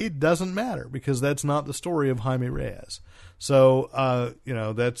 it doesn't matter, because that's not the story of Jaime Reyes. So,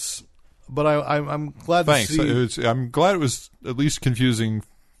 that's... But I'm glad to see... I'm glad it was at least confusing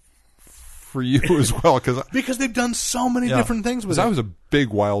for you as well. Because they've done so many different things with it. I was a big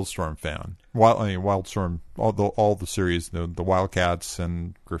Wildstorm fan. Wildstorm, all the series, the Wildcats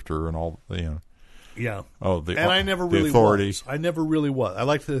and Grifter and all, Yeah. Oh, I never really Authority. was. I never really was. I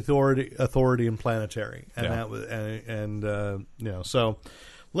liked the Authority and Planetary, and that was, So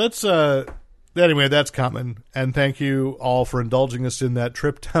let's. Anyway, that's coming, and thank you all for indulging us in that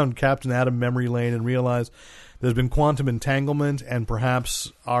trip down Captain Atom memory lane, and realize there's been quantum entanglement, and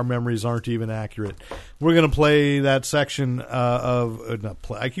perhaps our memories aren't even accurate. We're going to play that section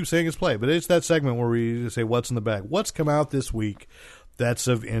I keep saying it's play, but it's that segment where we say what's in the bag, what's come out this week. That's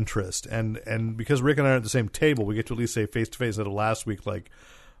of interest, and because Rick and I are at the same table, we get to at least say face to face. Instead of last week, like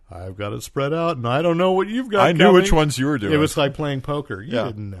I've got it spread out, and I don't know what you've got. I knew which ones you were doing. It was like playing poker. You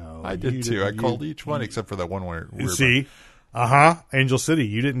didn't know. I did too. I called each one except for that one where. See, Angel City.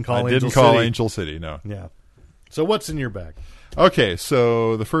 You didn't call. I didn't call Angel City. No. Yeah. So what's in your bag? Okay,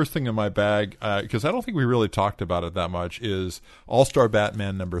 so the first thing in my bag, because I don't think we really talked about it that much, is All-Star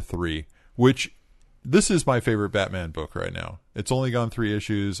Batman #3, which. This is my favorite Batman book right now. It's only gone 3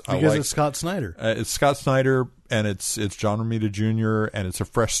 issues. Because it's Scott Snyder. It's Scott Snyder, and it's John Romita Jr., and it's a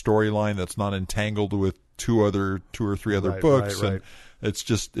fresh storyline that's not entangled with 2 or 3 other books. Right. And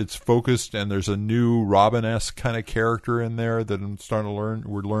it's focused, and there's a new Robin-esque kind of character in there that I'm starting to learn.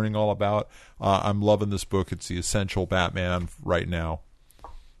 We're learning all about. I'm loving this book. It's the essential Batman right now.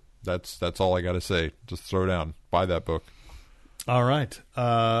 That's all I got to say. Just throw down. Buy that book. All right.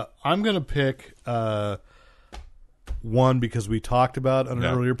 I'm going to pick one because we talked about on an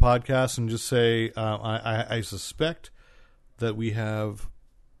earlier podcast, and just say I suspect that we have...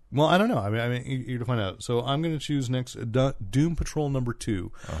 Well, I don't know. I mean, you're to find out. So I'm going to choose next Doom Patrol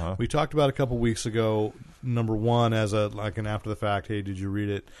 #2. We talked about a couple weeks ago #1 as an after the fact. Hey, did you read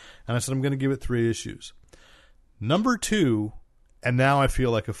it? And I said I'm going to give it 3 issues. #2, and now I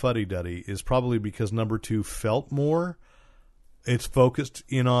feel like a fuddy-duddy, is probably because #2 felt more. It's focused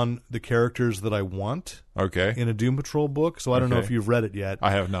in on the characters that I want in a Doom Patrol book, so I don't know if you've read it yet.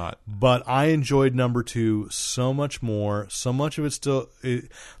 I have not. But I enjoyed #2 so much more. So much of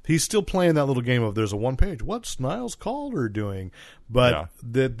it he's still playing that little game of there's a one-page, what's Niles Calder doing? But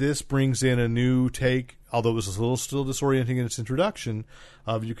that this brings in a new take, although it was a little still disorienting in its introduction,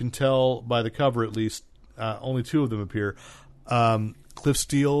 you can tell by the cover at least, only 2 of them appear. Cliff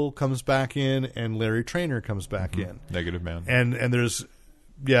Steele comes back in, and Larry Traynor comes back in. Negative Man. And there's,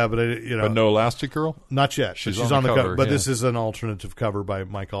 but but no Elastigirl? Not yet. She's on the cover. But yeah. This is an alternative cover by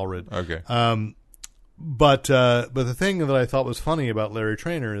Mike Allred. Okay. But the thing that I thought was funny about Larry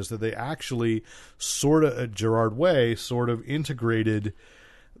Traynor is that they actually sort of, Gerard Way, sort of integrated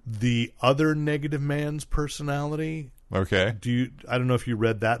the other Negative Man's personality. Okay. I don't know if you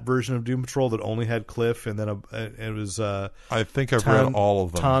read that version of Doom Patrol that only had Cliff, and then it was. I think I've read all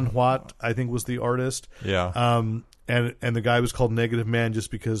of them. Tan Huat, I think, was the artist. Yeah. And the guy was called Negative Man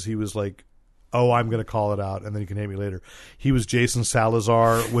just because he was like, oh, I'm going to call it out, and then you can hate me later. He was Jason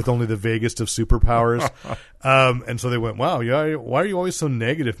Salazar with only the vaguest of superpowers. And so they went, wow, why are you always so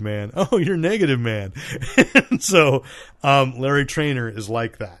negative, man? Oh, you're Negative Man. And so Larry Traynor is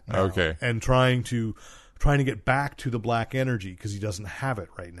like that now, okay. and trying to trying to get back to the black energy because he doesn't have it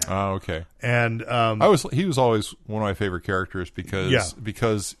right now. Oh, okay. And he was always one of my favorite characters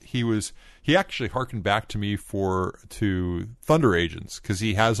because he actually harkened back to me to Thunder Agents because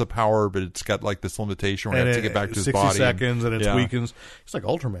he has a power, but it's got like this limitation where you have to get back to his 60 body. 60 seconds and it weakens. It's like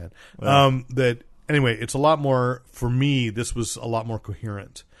Ultraman. Yeah. Anyway, it's a lot more, for me, this was a lot more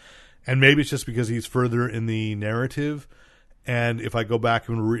coherent. And maybe it's just because he's further in the narrative. And if I go back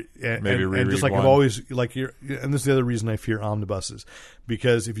and just like one. I've always and this is the other reason I fear omnibuses,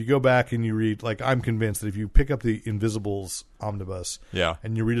 because if you go back and you read, like, I'm convinced that if you pick up the Invisibles omnibus,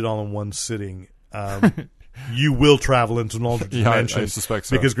 and you read it all in one sitting, you will travel into an alternate dimension. I suspect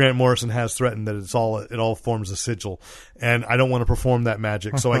so, because Grant Morrison has threatened that it all forms a sigil, and I don't want to perform that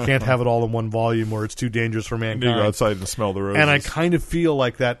magic, so I can't have it all in one volume, or it's too dangerous for mankind. You go outside and smell the roses, and I kind of feel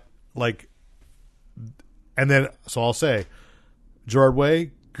like that, and then so I'll say, Gerard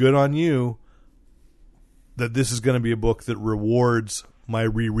Way, good on you that this is going to be a book that rewards my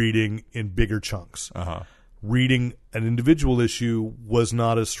rereading in bigger chunks. Reading an individual issue was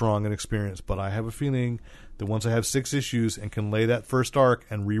not as strong an experience, but I have a feeling that once I have 6 issues and can lay that first arc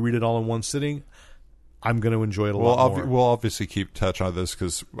and reread it all in one sitting, I'm going to enjoy it a lot more. We'll obviously keep touch on this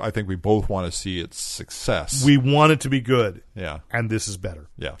because I think we both want to see its success. We want it to be good. Yeah. And this is better.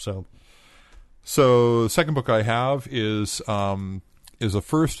 Yeah. So the second book I have is a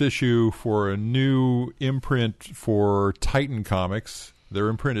first issue for a new imprint for Titan Comics. Their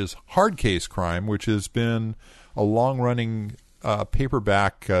imprint is Hard Case Crime, which has been a long-running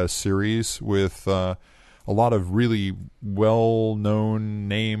paperback series with a lot of really well-known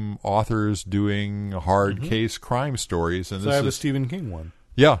name authors doing hard case crime stories. And I have a Stephen King one.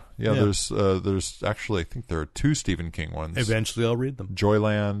 Yeah. There's actually, I think there are 2 Stephen King ones. Eventually, I'll read them.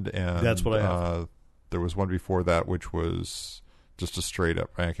 Joyland, and that's what I have. There was one before that, which was just a straight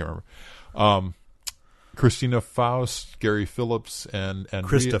up. I can't remember. Christina Faust, Gary Phillips, and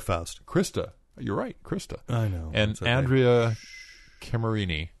Krista Faust. Krista, you're right, Krista. I know. And Andrea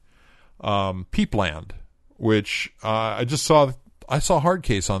Camerini, Peepland, which I just saw. I saw Hard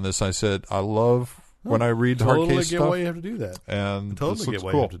Case on this. I said, I love when I read Hard Case stuff. Totally get why you have to do that. And totally get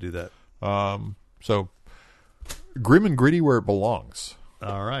why you have to do that. So grim and gritty where it belongs.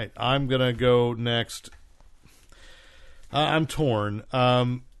 All right, I'm gonna go next. I'm torn,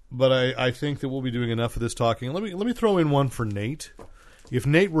 but I think that we'll be doing enough of this talking. Let me throw in one for Nate. If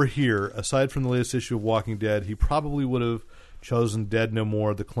Nate were here, aside from the latest issue of Walking Dead, he probably would have chosen Dead No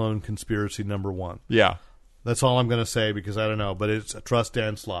More: The Clone Conspiracy #1. Yeah. That's all I'm going to say because I don't know, but it's a trust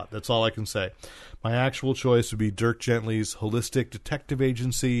Dan Slott. That's all I can say. My actual choice would be Dirk Gently's holistic detective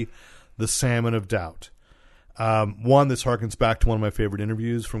agency, The Salmon of Doubt. One, this harkens back to one of my favorite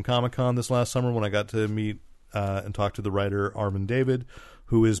interviews from Comic-Con this last summer when I got to meet and talk to the writer Arvin David,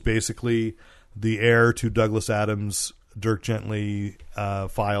 who is basically the heir to Douglas Adams' Dirk Gently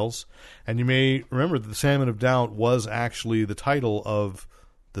files. And you may remember that The Salmon of Doubt was actually the title of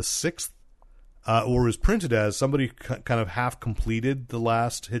the 6th, or was printed as, somebody kind of half completed the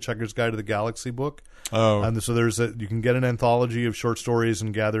last Hitchhiker's Guide to the Galaxy book. Oh. And so you can get an anthology of short stories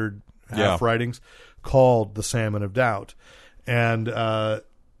and gathered half writings called The Salmon of Doubt. And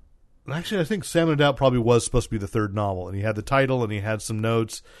actually, I think Salmon of Doubt probably was supposed to be the 3rd novel. And he had the title and he had some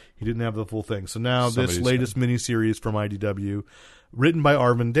notes. He didn't have the full thing. So now this latest miniseries from IDW, written by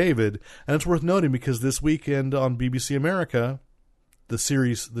Arvin David. And it's worth noting because this weekend on BBC America,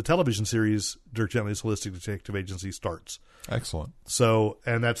 the television series Dirk Gently's Holistic Detective Agency starts. Excellent. So,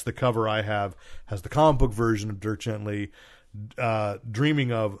 and that's the cover I have, has the comic book version of Dirk Gently,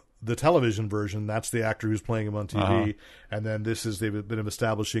 dreaming of the television version. That's the actor who's playing him on TV. And then they've been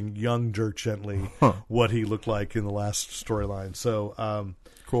establishing young Dirk Gently, what he looked like in the last storyline. So,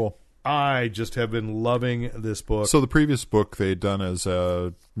 cool. I just have been loving this book. So the previous book they'd done as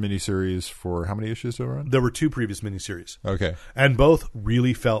a miniseries for how many issues over on? There were 2 previous miniseries. Okay. And both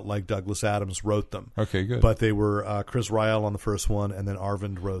really felt like Douglas Adams wrote them. Okay, good. But they were Chris Ryall on the first one, and then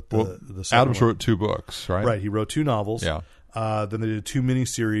Arvind wrote the second Adams one. wrote 2 books, right? Right. He wrote 2 novels. Yeah. Then they did 2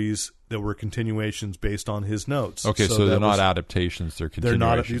 miniseries that were continuations based on his notes. Okay, so they're not adaptations; they're continuations.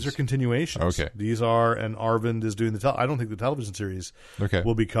 They're not. These are continuations. Okay, these are, and Arvind is doing I don't think the television series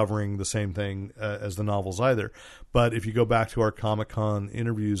will be covering the same thing as the novels either. But if you go back to our Comic-Con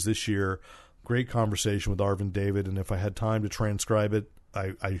interviews this year, great conversation with Arvin David, and if I had time to transcribe it,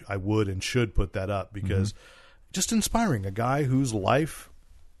 I would and should put that up because just inspiring. A guy whose life,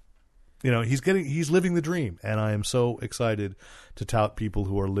 he's living the dream, and I am so excited to tout people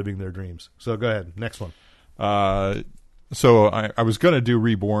who are living their dreams. So go ahead, next one. So I was going to do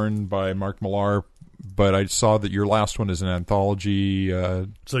Reborn by Mark Millar, but I saw that your last one is an anthology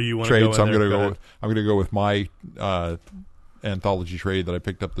so you want trade. To go so in I'm there? going to go with my anthology trade that I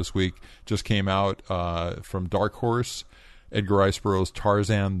picked up this week. Just came out from Dark Horse, Edgar Rice Burroughs'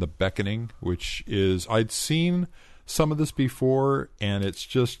 Tarzan: The Beckoning, which is, I'd seen some of this before, and it's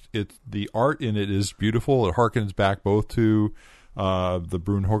the art in it is beautiful. It harkens back both to the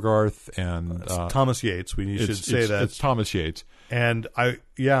Brune Hogarth and Thomas Yates. We should say that it's Thomas Yates. And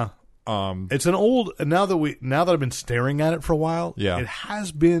it's an old. Now that I've been staring at it for a while, it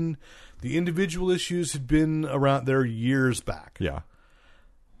has been. The individual issues had been around there years back. Yeah,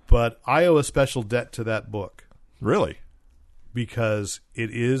 but I owe a special debt to that book. Really, because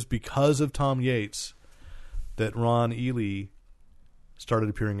it is because of Tom Yates that Ron Ely started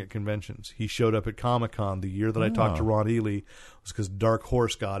appearing at conventions. He showed up at Comic-Con the year that I talked to Ron Ely. It was because Dark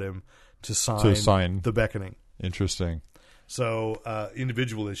Horse got him to sign The Beckoning. Interesting. So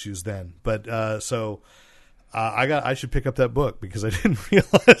individual issues then, but I should pick up that book because I didn't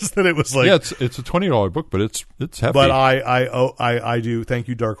realize that it was like it's a $20 book, but it's heavy. But I do thank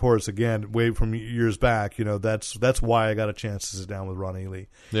you, Dark Horse, again, way from years back. You know, that's why I got a chance to sit down with Ron Ely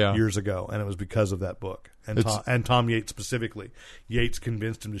years ago, and it was because of that book and Tom Yates specifically. Yates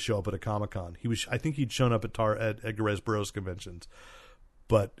convinced him to show up at a Comic-Con. I think he'd shown up at Edgar Rice Burroughs conventions,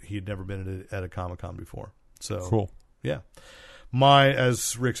 but he had never been at a Comic-Con before. So cool, yeah.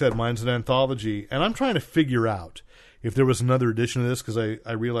 As Rick said, mine's an anthology, and I'm trying to figure out if there was another edition of this because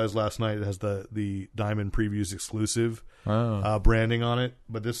I realized last night it has the Diamond Previews exclusive branding on it,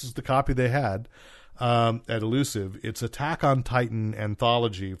 but this is the copy they had at Elusive. It's Attack on Titan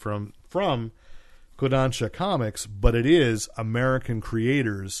anthology from Kodansha Comics, but it is American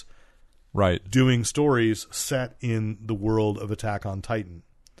creators doing stories set in the world of Attack on Titan.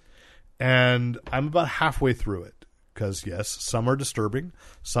 And I'm about halfway through it. Because, yes, some are disturbing,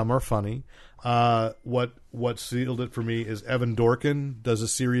 some are funny. What sealed it for me is Evan Dorkin does a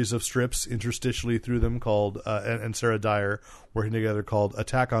series of strips interstitially through them called, and Sarah Dyer working together called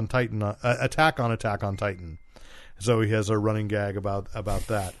Attack on Titan. So he has a running gag about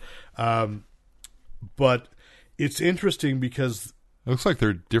that. But it's interesting because it looks like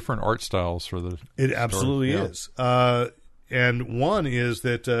they're different art styles for the. It absolutely is. And one is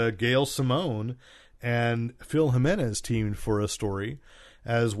that Gail Simone and Phil Jimenez teamed for a story,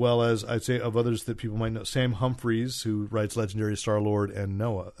 as well as, I'd say, of others that people might know. Sam Humphries, who writes Legendary Star-Lord and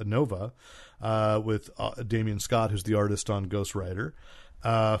Nova, with Damian Scott, who's the artist on Ghost Rider.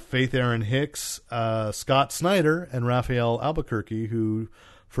 Faith Aaron Hicks, Scott Snyder, and Raphael Albuquerque, who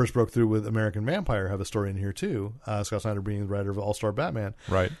first broke through with American Vampire, have a story in here too. Scott Snyder being the writer of All-Star Batman.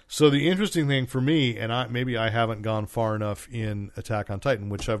 Right. So the interesting thing for me, and maybe I haven't gone far enough in Attack on Titan,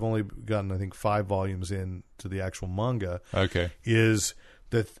 which I've only gotten, I think, 5 volumes in to the actual manga, is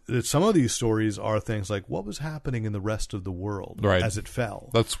that some of these stories are things like what was happening in the rest of the world as it fell.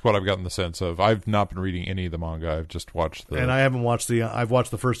 That's what I've gotten the sense of. I've not been reading any of the manga. I've just watched and I haven't watched I've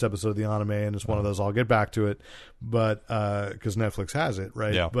watched the first episode of the anime, and it's one of those I'll get back to it, but because Netflix has it,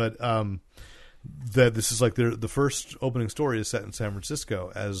 right? Yeah. But that this is like the first opening story is set in San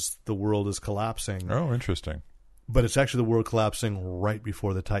Francisco as the world is collapsing. Oh, interesting. But it's actually the world collapsing right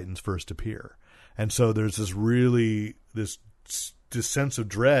before the Titans first appear, and so there's this sense of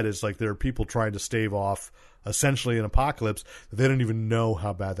dread. Is like there are people trying to stave off essentially an apocalypse that they don't even know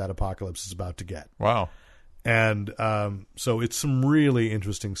how bad that apocalypse is about to get. Wow. And so it's some really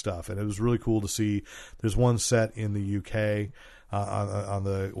interesting stuff, and it was really cool to see. There's one set in the UK on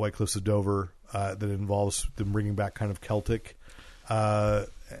the White Cliffs of Dover that involves them bringing back kind of Celtic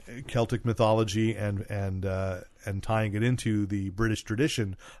mythology and tying it into the British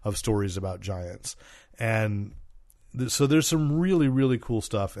tradition of stories about giants. And so there's some really, really cool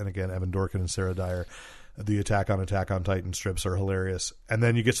stuff. And again, Evan Dorkin and Sarah Dyer, the Attack on Titan strips are hilarious. And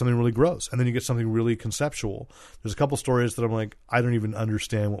then you get something really gross. And then you get something really conceptual. There's a couple stories that I'm like, I don't even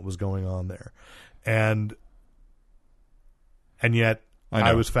understand what was going on there. And yet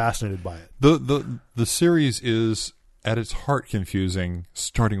I was fascinated by it. The series is at its heart confusing,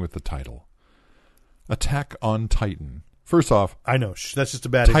 starting with the title. Attack on Titan. First off, I know that's just a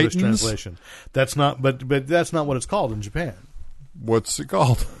bad English translation. That's not, but that's not what it's called in Japan. What's it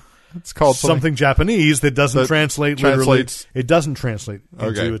called? It's called something Japanese that doesn't translate literally. It doesn't translate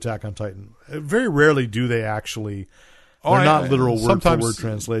into Attack on Titan. Very rarely do they actually. They're not literal word-for-word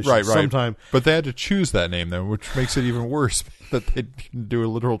translations. Right. Sometimes, but they had to choose that name then, which makes it even worse that they didn't do a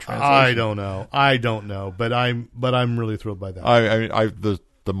literal translation. I don't know, but I'm really thrilled by that.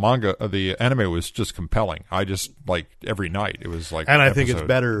 The manga, the anime was just compelling. I just every night it was like, and I think it's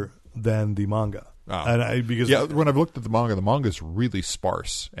better than the manga. And because when I've looked at the manga is really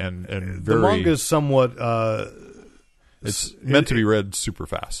sparse and very. The manga is somewhat. It's meant to be read super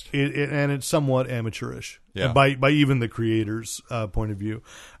fast, and it's somewhat amateurish. Yeah. By even the creator's point of view,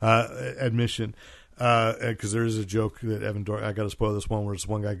 admission. Because there is a joke that Evan Dorkin, I got to spoil this one, where this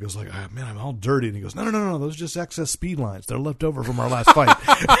one guy goes like, man, I'm all dirty. And he goes, no, those are just excess speed lines. They're left over from our last fight.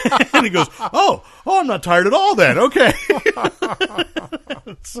 And he goes, oh, I'm not tired at all then. Okay.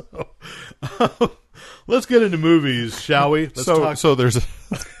 So, let's get into movies, shall we? So there's a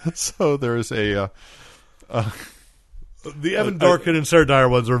the Evan Dorkin and Sarah Dyer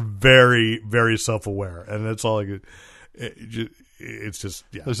ones are very, very self-aware. And that's all I could, it's just,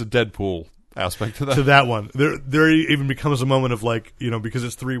 yeah. There's a Deadpool aspect to that. To that one, there even becomes a moment of like, because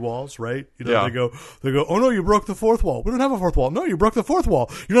it's 3 walls, right? Yeah. They go, oh no, you broke the 4th wall. We don't have a 4th wall. No, you broke the 4th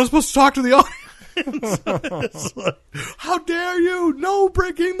wall. You're not supposed to talk to the audience. It's like, how dare you? No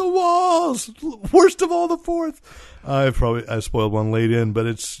breaking the walls. Worst of all, the 4th. I spoiled one late in, but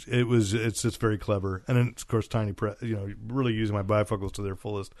it's very clever, and then, of course, tiny really using my bifocals to their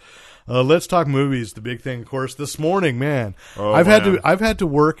fullest. Let's talk movies. The big thing, of course, this morning, man. I've had to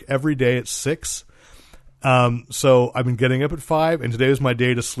work every day at 6. So I've been getting up at 5, and today was my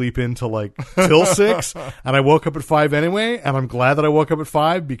day to sleep in till 6, and I woke up at 5 anyway, and I'm glad that I woke up at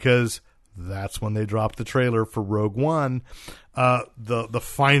 5 because that's when they dropped the trailer for Rogue One, the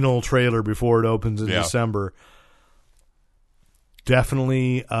final trailer before it opens in December.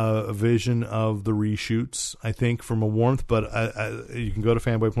 Definitely a vision of the reshoots, I think, from a warmth, but you can go to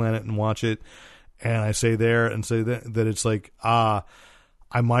Fanboy Planet and watch it, and I say that it's like, I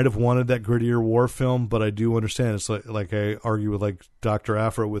might have wanted that grittier war film, but I do understand. It's like I argue with like Dr.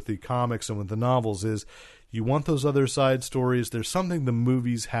 Afro with the comics and with the novels is you want those other side stories. There's something the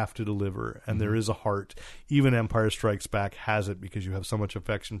movies have to deliver, and there is a heart. Even Empire Strikes Back has it because you have so much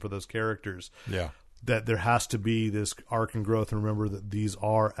affection for those characters. Yeah. That there has to be this arc and growth, and remember that these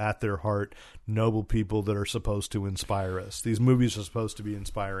are, at their heart, noble people that are supposed to inspire us. These movies are supposed to be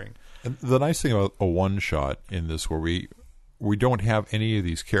inspiring. And the nice thing about a one-shot in this, where we don't have any of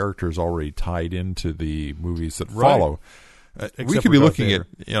these characters already tied into the movies that follow. We could be looking at,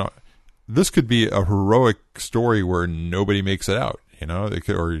 this could be a heroic story where nobody makes it out.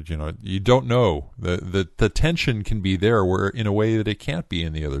 You don't know. The tension can be there where in a way that it can't be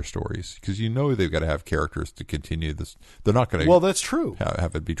in the other stories because they've got to have characters to continue this. They're not going to. Well, that's true.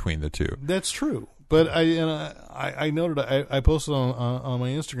 Have it between the two. That's true. But I noted I posted on my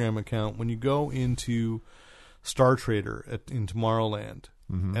Instagram account when you go into Star Trader in Tomorrowland,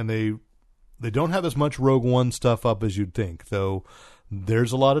 and they don't have as much Rogue One stuff up as you'd think, though.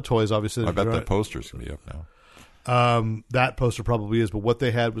 There's a lot of toys, obviously. I bet that poster's going to be up now. That poster probably is, but what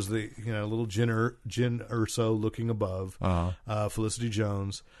they had was the little Jyn Erso looking above Felicity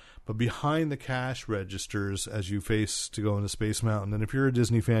Jones, but behind the cash registers as you face to go into Space Mountain. And if you're a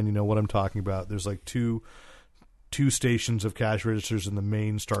Disney fan, you know what I'm talking about. There's like two stations of cash registers in the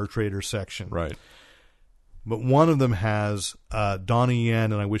main Star Trader section, right? But one of them has Donnie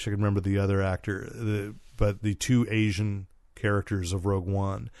Yen, and I wish I could remember the other actor, but the 2 Asian characters of Rogue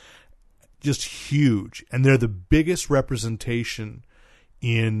One. Just huge, and they're the biggest representation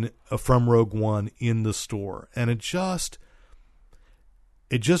from Rogue One in the store, and it just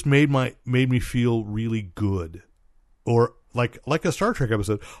made me feel really good, or like a Star Trek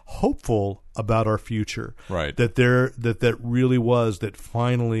episode, hopeful about our future. Right. That really was that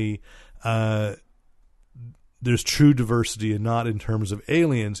finally. There's true diversity, and not in terms of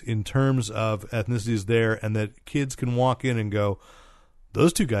aliens, in terms of ethnicities there, and that kids can walk in and go,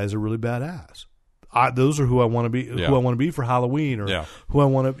 those 2 guys are really badass. Those are who I want to be. Who I want to be for Halloween, or who I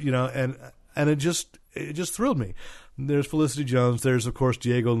want to, and it just thrilled me. There's Felicity Jones. There's of course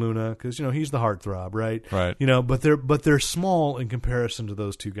Diego Luna because he's the heartthrob, right? Right. But they're small in comparison to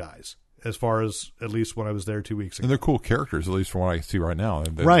those 2 guys. As far as at least when I was there 2 weeks ago, and they're cool characters, at least from what I see right now.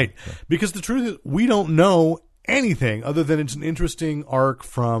 Right, because the truth is we don't know anything other than it's an interesting arc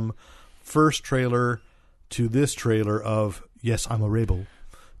from first trailer to this trailer of yes, I'm a rebel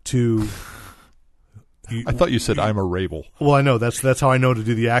to I thought you said I'm a Rabel. Well, I know that's how I know to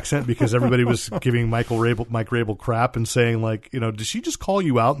do the accent because everybody was giving Mike Rabel crap and saying like, did she just call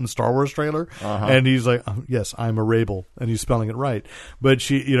you out in the Star Wars trailer? And he's like, yes, I'm a Rabel, and he's spelling it right. But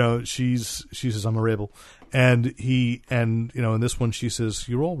she says I'm a Rabel, and in this one she says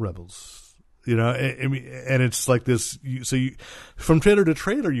you're all rebels. And it's like this. From trailer to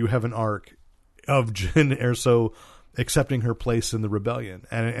trailer, you have an arc of Jyn Erso accepting her place in the rebellion,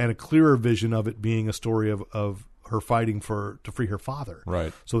 and a clearer vision of it being a story of her fighting to free her father.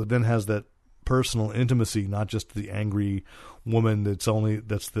 Right. So it then has that personal intimacy, not just the angry woman that's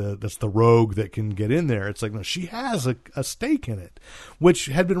the rogue that can get in there. It's like, no, she has a stake in it, which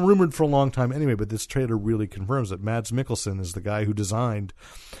had been rumored for a long time anyway, but this trailer really confirms it. Mads Mikkelsen is the guy who designed,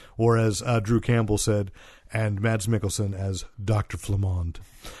 or as Drew Campbell said, and Mads Mikkelsen as Dr. Flamond.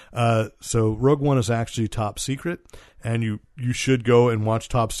 So Rogue One is actually top secret, and you should go and watch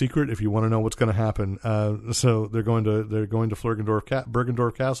Top Secret if you want to know what's going to happen. So they're going to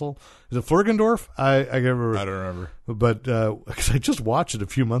Bergendorf Castle. Is it Flurgendorf? I don't remember. But because I just watched it a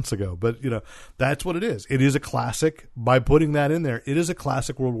few months ago. But that's what it is. It is a classic. By putting that in there, it is a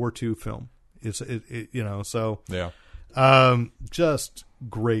classic World War II film. So yeah. Just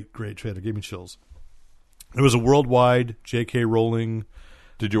great trailer. Gave me chills. It was a worldwide J.K. Rowling.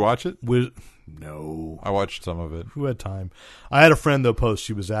 Did you watch it? No, I watched some of it. Who had time? I had a friend though post.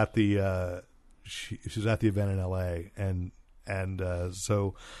 She was at the she was at the event in L.A. and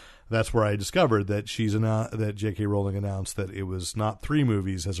so that's where I discovered that that J.K. Rowling announced that it was not 3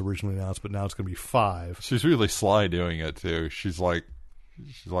 movies as originally announced, but now it's going to be 5. She's really sly doing it too. She's like,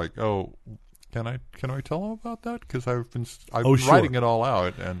 oh, can I tell him about that? Because I've been writing it all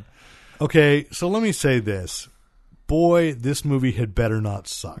out. And okay, so let me say this. Boy, this movie had better not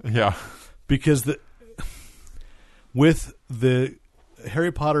suck. Yeah. Because with the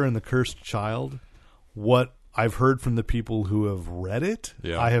Harry Potter and the Cursed Child, what I've heard from the people who have read it,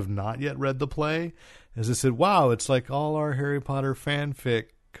 I have not yet read the play, is they said, wow, it's like all our Harry Potter fanfic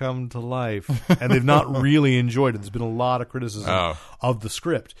come to life. And they've not really enjoyed it. There's been a lot of criticism of the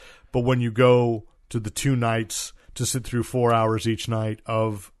script. But when you go to the 2 nights to sit through 4 hours each night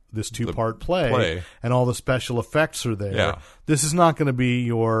of this 2-part play, and all the special effects are there. Yeah. This is not going to be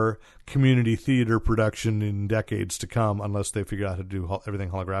your community theater production in decades to come, unless they figure out how to do everything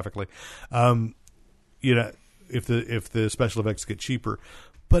holographically. If the special effects get cheaper,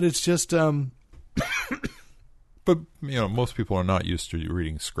 but it's just. But most people are not used to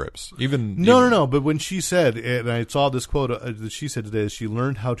reading scripts. No. But when she said, and I saw this quote that she said today, is she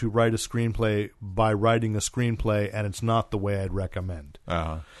learned how to write a screenplay by writing a screenplay, and it's not the way I'd recommend.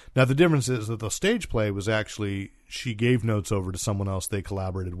 Uh-huh. Now the difference is that the stage play was actually she gave notes over to someone else. They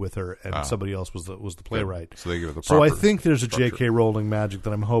collaborated with her, and somebody else was the playwright. So they give it the proper. So I think there's a J.K. Rowling magic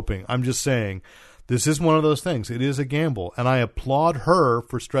that I'm hoping. I'm just saying. This is one of those things. It is a gamble, and I applaud her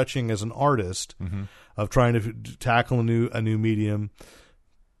for stretching as an artist of trying to tackle a new medium.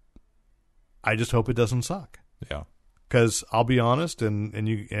 I just hope it doesn't suck. Yeah, because I'll be honest,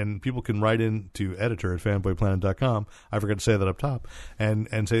 and people can write in to editor at fanboyplanet.com. I forgot to say that up top,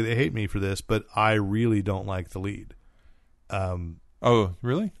 and say they hate me for this, but I really don't like the lead. Oh,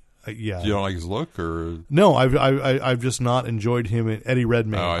 really? Yeah. You don't like his look, or no? I've just not enjoyed him in Eddie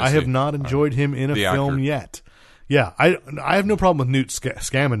Redmayne. I have not enjoyed him in a film yet. Yeah, I have no problem with Newt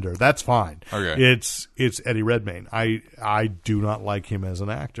Scamander. That's fine. Okay. It's Eddie Redmayne. I do not like him as an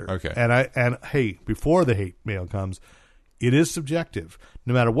actor. Okay. And hey, before the hate mail comes, it is subjective.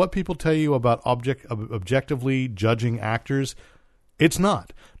 No matter what people tell you about objectively judging actors, it's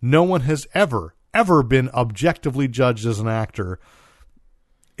not. No one has ever been objectively judged as an actor.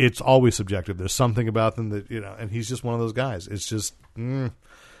 It's always subjective. There's something about them that, and he's just one of those guys. It's just,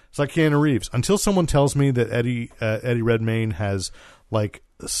 it's like Keanu Reeves. Until someone tells me that Eddie Redmayne has like,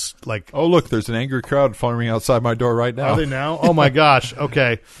 oh, look, there's an angry crowd forming outside my door right now. Are they now? Oh my gosh.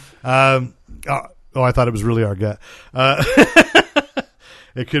 Okay. I thought it was really our guy.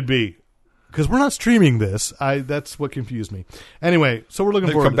 It could be. Because we're not streaming this. That's what confused me. Anyway, so we're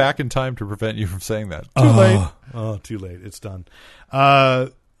looking forward. Come back in time to prevent you from saying that. Too late. Oh, too late. It's done.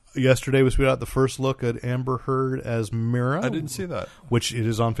 Yesterday we put out the first look at Amber Heard as Mira. I didn't see that. Which it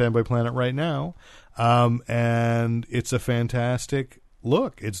is on Fanboy Planet right now. And it's a fantastic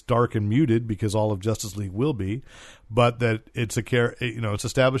look. It's dark and muted because all of Justice League will be. But that it's it's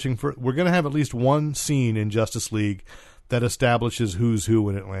establishing we're going to have at least one scene in Justice League that establishes who's who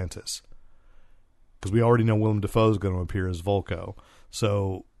in Atlantis. Because we already know Willem Dafoe is going to appear as Volko.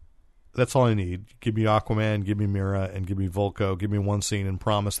 So that's all I need. Give me Aquaman, give me Mira, and give me Volko. Give me one scene and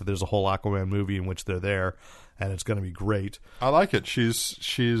promise that there's a whole Aquaman movie in which they're there, and it's going to be great. I like it.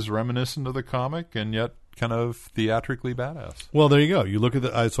 She's reminiscent of the comic and yet kind of theatrically badass. Well, there you go. You look at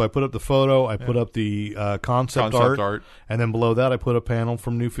the so I put up the photo, I put up the concept art, and then below that I put a panel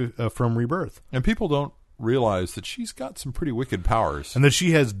from Rebirth. And people don't realize that she's got some pretty wicked powers, and that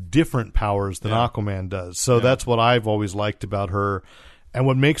she has different powers than Aquaman does. So that's what I've always liked about her, and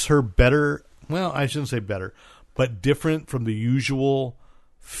what makes her better. Well, I shouldn't say better, but different from the usual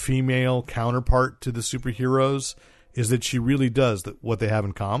female counterpart to the superheroes is that she really does what they have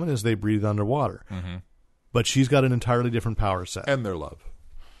in common is they breathe underwater. Mm-hmm. But she's got an entirely different power set, and their love.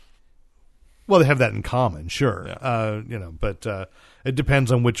 Well, they have that in common, sure. Yeah. But it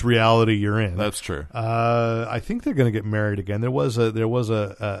depends on which reality you're in. That's true. I think they're going to get married again. There was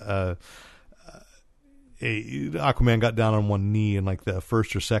a Aquaman got down on one knee in like the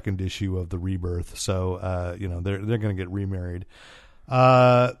first or second issue of the Rebirth, so they're going to get remarried.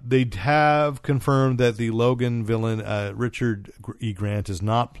 They have confirmed that the Logan villain Richard E. Grant is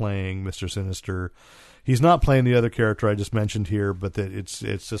not playing Mr. Sinister. He's not playing the other character I just mentioned here, but that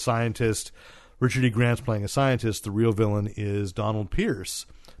it's a scientist. Richard E. Grant's playing a scientist. The real villain is Donald Pierce,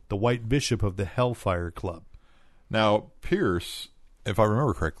 the White Bishop of the Hellfire Club. Now, Pierce, if I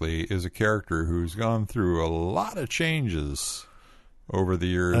remember correctly, is a character who's gone through a lot of changes over the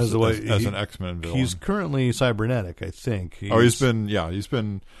years as an X-Men villain. He's currently cybernetic, I think. He's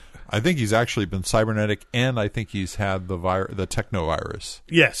been. I think he's actually been cybernetic, and I think he's had the techno-virus.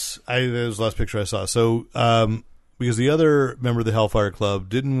 Yes, that was the last picture I saw. So, because the other member of the Hellfire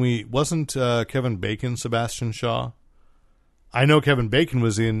Club, wasn't Kevin Bacon Sebastian Shaw? I know Kevin Bacon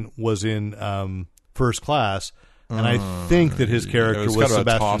was in First Class, and I think that his character was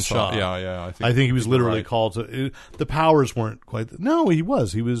Sebastian Shaw. Yeah. I think he was literally called to. The powers weren't quite. No, he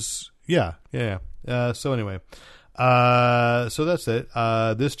was. He was. Yeah. So anyway. So that's it.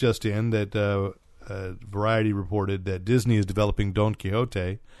 This just in that Variety reported that Disney is developing Don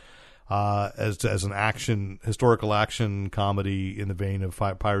Quixote as an historical action comedy in the vein of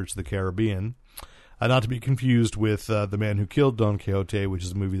Pirates of the Caribbean. Not to be confused with The Man Who Killed Don Quixote, which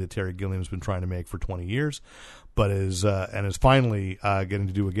is a movie that Terry Gilliam's been trying to make for 20 years, but is finally getting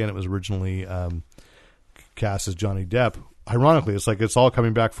to do again. It was originally cast as Johnny Depp. Ironically, it's like it's all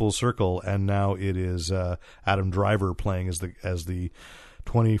coming back full circle, and now it is Adam Driver playing as the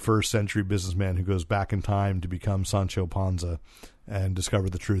 21st century businessman who goes back in time to become Sancho Panza and discover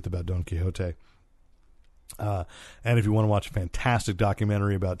the truth about Don Quixote. And if you want to watch a fantastic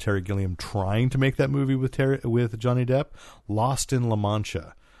documentary about Terry Gilliam trying to make that movie with Johnny Depp, Lost in La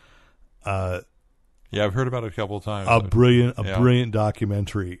Mancha. Yeah, I've heard about it a couple of times. A brilliant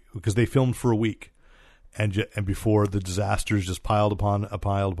documentary because they filmed for a week. And before the disasters just piled upon,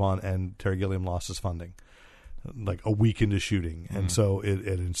 and Terry Gilliam lost his funding, like a week into shooting, and so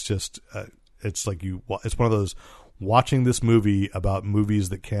it's just it's like it's one of those watching this movie about movies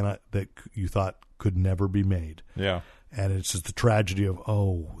that you thought could never be made, and it's just the tragedy of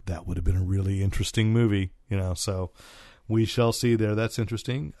that would have been a really interesting movie, so. We shall see there. That's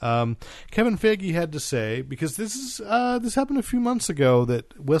interesting. Kevin Feige had to say, because this happened a few months ago,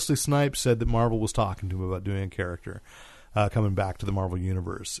 that Wesley Snipes said that Marvel was talking to him about doing a character coming back to the Marvel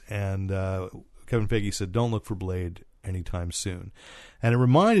Universe. And Kevin Feige said, don't look for Blade anytime soon. And it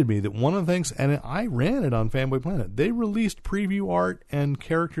reminded me that one of the things, and I ran it on Fanboy Planet, they released preview art and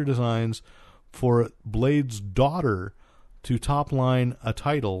character designs for Blade's daughter to top line a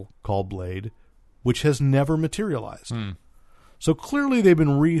title called Blade, which has never materialized. So clearly they've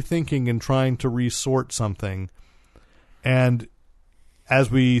been rethinking and trying to resort something. And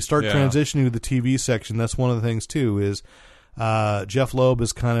as we start transitioning to the TV section, that's one of the things, too, is Jeff Loeb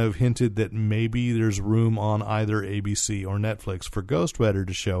has kind of hinted that maybe there's room on either ABC or Netflix for Ghost Rider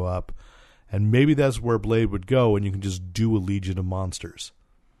to show up. And maybe that's where Blade would go, and you can just do a Legion of Monsters.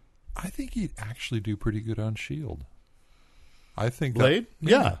 I think he'd actually do pretty good on S.H.I.E.L.D. I think Blade?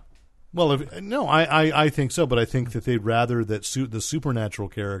 Yeah. Well, I think so, but I think that they'd rather that the supernatural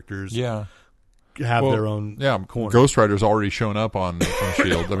characters have their own corner. Ghost Rider's already shown up on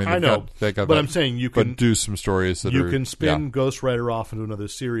S.H.I.E.L.D. I mean, I know, but I'm saying you can do some stories that you can spin Ghost Rider off into another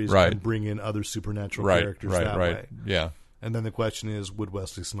series and bring in other supernatural characters that way. Yeah, and then the question is, would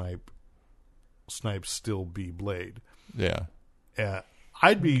Wesley Snipes still be Blade? Yeah.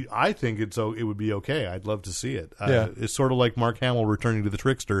 I think it would be okay. I'd love to see it. It's sort of like Mark Hamill returning to the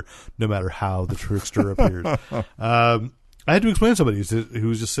Trickster, no matter how the Trickster appears. I had to explain to somebody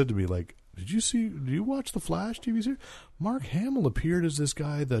who just said to me, like, did you watch the Flash TV series? Mark Hamill appeared as this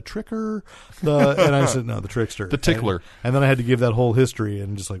guy, the Tricker, and I said, no, the Trickster. The Tickler. And then I had to give that whole history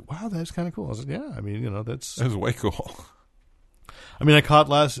and just like, wow, that's kind of cool. I said, yeah, I mean, that was way cool. I mean,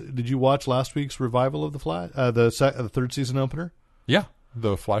 did you watch last week's revival of the Flash, the third season opener? Yeah.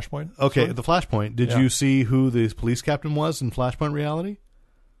 The Flashpoint? Okay, the Flashpoint. Did you see who the police captain was in Flashpoint reality?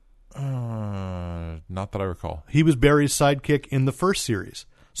 Not that I recall. He was Barry's sidekick in the first series.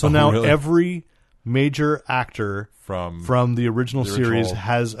 So now every major actor from the original series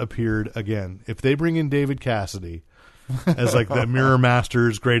has appeared again. If they bring in David Cassidy as like the Mirror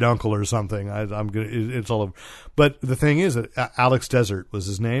Master's great uncle or something, it's all over. But the thing is that Alex Desert was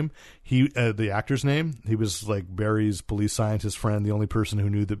his name. He the actor's name. He was like Barry's police scientist friend, the only person who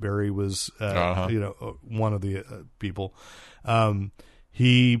knew that Barry was one of the people.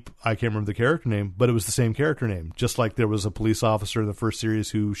 I can't remember the character name, but it was the same character name. Just like there was a police officer in the first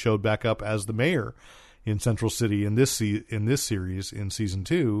series who showed back up as the mayor in Central City in this series, in season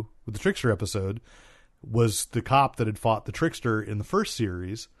 2, with the Trickster episode, was the cop that had fought the Trickster in the first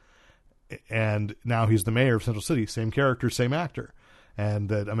series, and now he's the mayor of Central City. Same character, same actor. And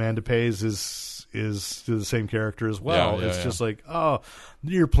that Amanda Pays is the same character as well. It's just like, oh,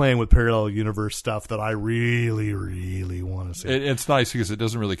 you're playing with parallel universe stuff that I really, really want to see. It's nice because it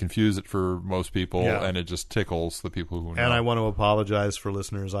doesn't really confuse it for most people, and it just tickles the people who know. And I want to apologize for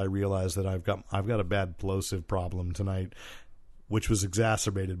listeners. I realize that I've got a bad plosive problem tonight, which was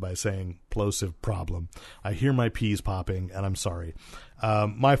exacerbated by saying plosive problem. I hear my P's popping, and I'm sorry.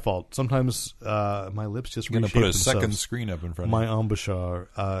 My fault. Sometimes my lips just reshape themselves. I'm going to put a second screen up in front of you. My embouchure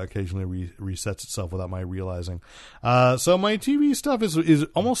occasionally resets itself without my realizing. So my TV stuff is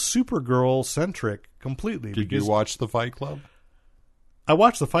almost Supergirl-centric completely. Did you watch The Fight Club? I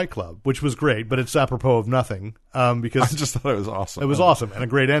watched The Fight Club, which was great, but it's apropos of nothing. Because I just thought it was awesome. It was awesome, and a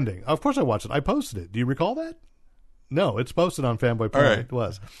great ending. Of course I watched it. I posted it. Do you recall that? No, it's posted on Fanboy Planet. Right. It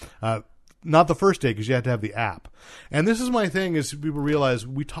was. Not the first day, because you had to have the app. And this is my thing, is people realize,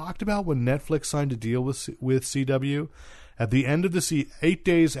 we talked about when Netflix signed a deal with CW. At the end of 8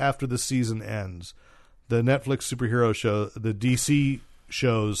 days after the season ends, the Netflix superhero show, the DC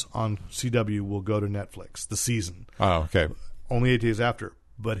shows on CW will go to Netflix, the season. Oh, okay. Only 8 days after.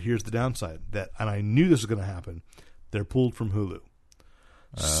 But here's the downside, and I knew this was going to happen. They're pulled from Hulu.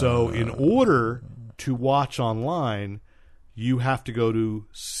 So in order to watch online, you have to go to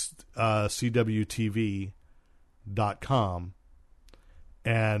cwtv.com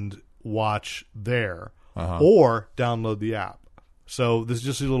and watch there, or download the app. So this is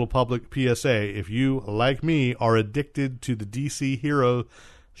just a little public PSA. If you, like me, are addicted to the DC hero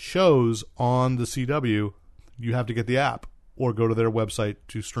shows on the CW, you have to get the app or go to their website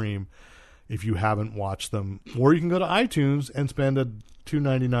to stream if you haven't watched them. Or you can go to iTunes and spend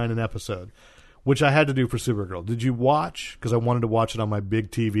 $2.99 an episode, which I had to do for Supergirl. Did you watch? Because I wanted to watch it on my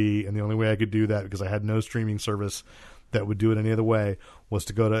big TV, and the only way I could do that, because I had no streaming service that would do it any other way, was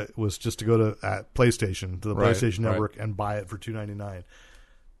just to go to PlayStation, to the PlayStation Network, and buy it for $2.99.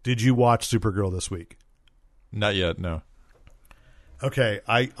 Did you watch Supergirl this week? Not yet, no. Okay,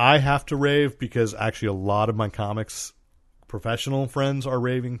 I have to rave because actually a lot of my comics professional friends are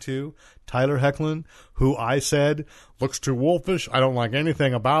raving too. Tyler Hoechlin, who I said looks too wolfish, I don't like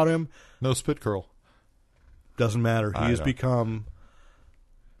anything about him. No spit curl. Doesn't matter.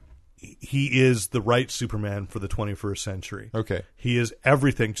 He is the right Superman for the 21st century. Okay. He is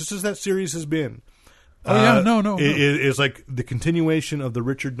everything, just as that series has been. No. It is like the continuation of the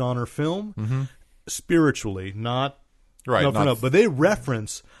Richard Donner film, spiritually, not right. But they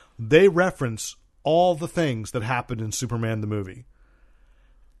reference all the things that happened in Superman the movie,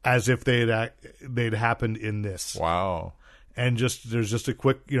 as if they'd happened in this. Wow. And there's just a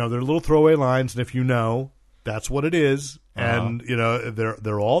quick, they're little throwaway lines, and if you know, that's what it is. And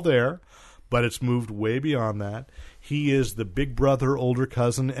they're all there, but it's moved way beyond that. He is the big brother, older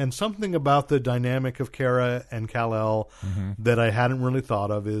cousin, and something about the dynamic of Kara and Kal-El that I hadn't really thought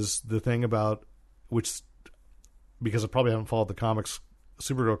of is the thing about, which, because I probably haven't followed the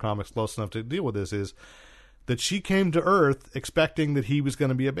Supergirl comics close enough to deal with this, is that she came to Earth expecting that he was going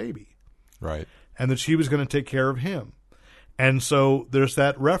to be a baby, right, and that she was going to take care of him. And so there's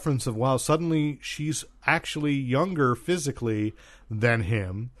that reference of, wow, suddenly she's actually younger physically than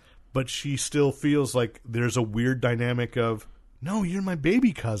him, but she still feels like there's a weird dynamic of, no, you're my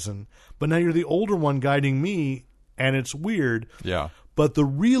baby cousin, but now you're the older one guiding me, and it's weird. Yeah. But the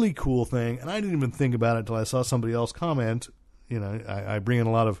really cool thing, and I didn't even think about it until I saw somebody else comment, I bring in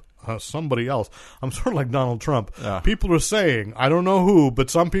a lot of somebody else. I'm sort of like Donald Trump. Yeah. People are saying, I don't know who, but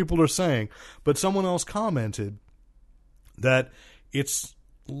some people are saying, but someone else commented that it's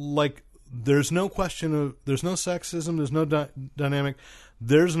like there's no question of, there's no sexism, there's no dynamic.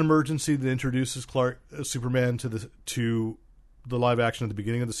 There's an emergency that introduces Superman to the live action at the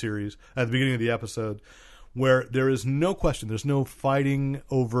beginning of the series, at the beginning of the episode, where there is no question, there's no fighting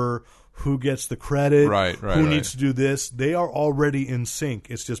over who gets the credit, who needs to do this. They are already in sync.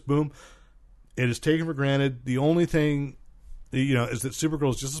 It's just boom. It is taken for granted. The only thing, is that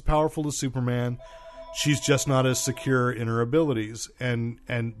Supergirl is just as powerful as Superman. She's just not as secure in her abilities,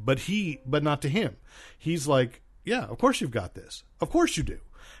 but not to him. He's like, yeah, of course you've got this. Of course you do.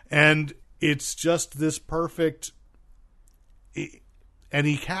 And it's just this perfect, and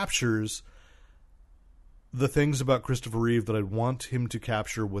he captures the things about Christopher Reeve that I'd want him to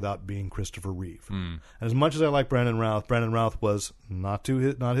capture without being Christopher Reeve. And as much as I like Brandon Routh was not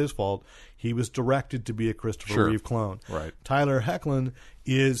his fault. He was directed to be a Christopher Reeve clone. Right. Tyler Hoechlin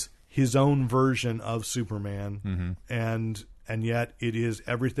is his own version of Superman, and yet it is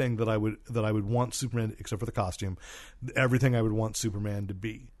everything that I would want Superman, except for the costume, everything I would want Superman to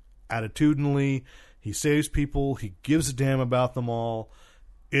be. Attitudinally, he saves people. He gives a damn about them all.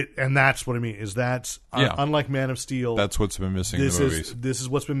 And that's what I mean. Unlike Man of Steel, that's what's been missing in the movies. This is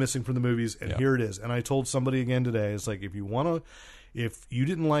what's been missing from the movies, and here it is. And I told somebody again today, it's like if you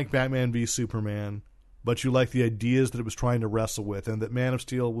didn't like Batman v Superman, but you like the ideas that it was trying to wrestle with, and that Man of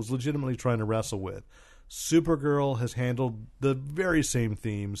Steel was legitimately trying to wrestle with, Supergirl has handled the very same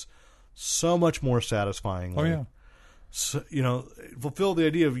themes so much more satisfyingly. Oh yeah. So, fulfill the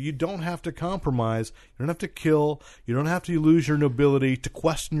idea of you don't have to compromise, you don't have to kill, you don't have to lose your nobility, to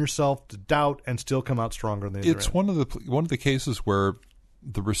question yourself, to doubt, and still come out stronger than the other. It's one of the cases where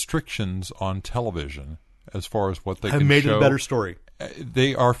the restrictions on television, as far as what they have can made show, it a better story.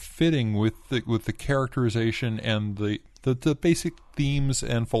 They are fitting with the characterization and the basic themes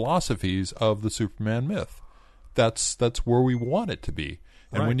and philosophies of the Superman myth. That's where we want it to be.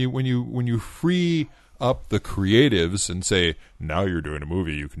 And Right. when you free up the creatives and say, now you're doing a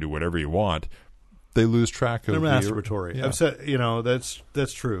movie, you can do whatever you want, they lose track of They're masturbatory. Yeah. I've said,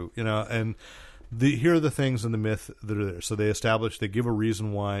 that's true. And here are the things in the myth that are there. So they give a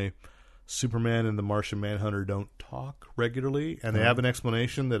reason why Superman and the Martian Manhunter don't talk regularly, and they have an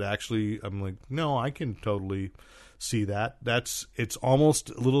explanation that actually I'm like, no, I can totally see that. It's almost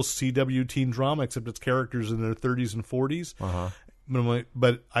a little CW teen drama, except it's characters in their 30s and 40s.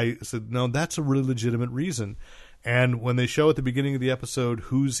 But I said, no, that's a really legitimate reason. And when they show at the beginning of the episode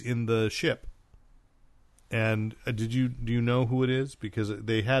who's in the ship, and do you know who it is? Because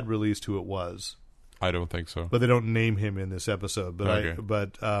they had released who it was. I don't think so. But they don't name him in this episode. But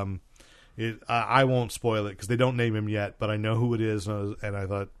okay. I won't spoil it because they don't name him yet. But I know who it is, and I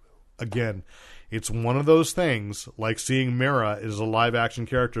thought, again, it's one of those things like seeing Mera as a live action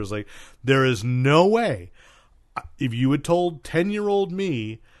character. It's like there is no way. If you had told 10-year-old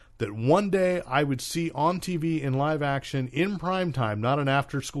me that one day I would see on TV in live action in prime time, not an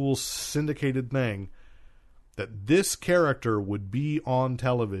after-school syndicated thing, that this character would be on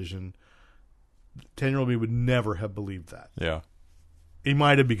television, 10-year-old me would never have believed that. Yeah. He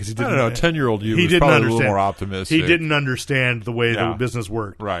might have because he didn't. I don't know. 10-year-old you he was didn't probably understand. a little more optimistic. He didn't understand the way the business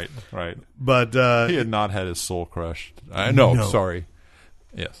worked. Right. But he had not had his soul crushed. No. Sorry.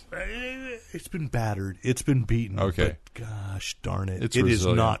 Yes. It's been battered. It's been beaten. Okay. But gosh darn it. It's it is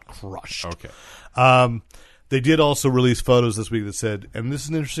resilient. not crushed. Okay. They did also release photos this week that said, and this is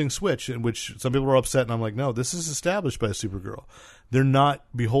an interesting switch, in which some people were upset, and I'm like, no, this is established by Supergirl. They're not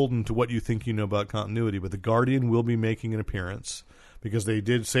beholden to what you think you know about continuity, but the Guardian will be making an appearance, because they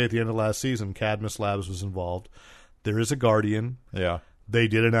did say at the end of last season, Cadmus Labs was involved. There is a Guardian. Yeah. They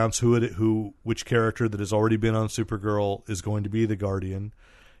did announce which character that has already been on Supergirl is going to be the Guardian.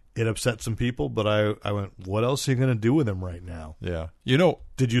 It upset some people, but I went, what else are you going to do with him right now? Yeah.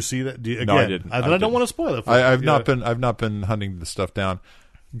 Did you see that? No, I didn't. I don't want to spoil it. I've not been hunting the stuff down.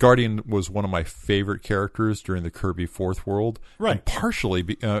 Guardian was one of my favorite characters during the Kirby Fourth World. Right. And partially,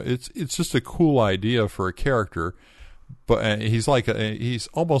 it's just a cool idea for a character, but he's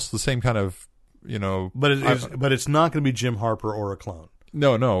almost the same kind of, But it's not going to be Jim Harper or a clone.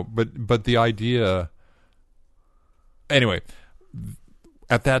 No, but the idea. Anyway,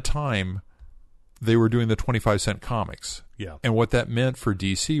 at that time, they were doing the 25-cent comics. Yeah. And what that meant for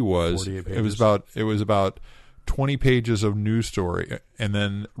DC was 48 it was about 20 pages of news story and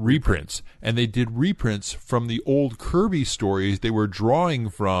then reprints. And they did reprints from the old Kirby stories they were drawing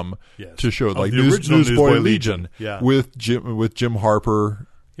from to show, like Newsboy Legion with Jim Harper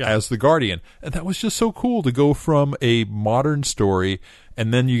as the Guardian. And that was just so cool to go from a modern story,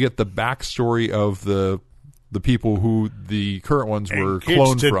 and then you get the backstory of the people who the current ones were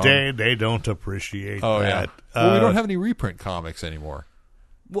cloned from. Today, they don't appreciate that. Yeah. Well, we don't have any reprint comics anymore.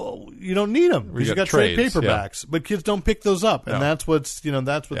 Well, you don't need them because you got trade paperbacks, but kids don't pick those up, and that's what's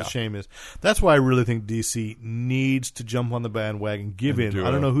the shame is. That's why I really think DC needs to jump on the bandwagon, give in.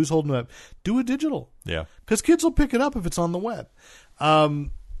 I don't know who's holding it up. Do a digital, because kids will pick it up if it's on the web.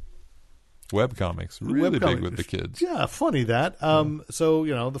 Web comics really big with the kids. Yeah, funny that. So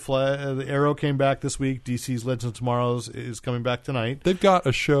the Arrow came back this week. DC's Legends of Tomorrow is coming back tonight. They've got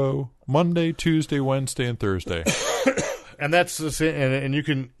a show Monday, Tuesday, Wednesday, and Thursday. And that's and you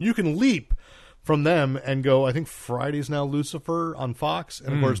can leap from them and go, I think Friday's now Lucifer on Fox,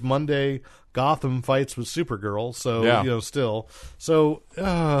 and of course Monday Gotham fights with Supergirl. So still, so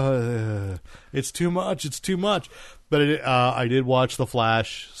it's too much. It's too much. But I did watch the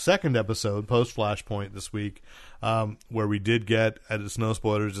Flash second episode post Flashpoint this week, where we did get, and it's no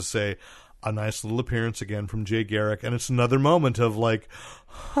spoilers to say, a nice little appearance again from Jay Garrick, and it's another moment of like,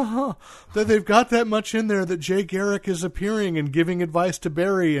 that they've got that much in there that Jay Garrick is appearing and giving advice to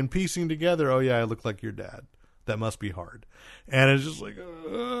Barry and piecing together. Oh yeah, I look like your dad. That must be hard. And it's just like,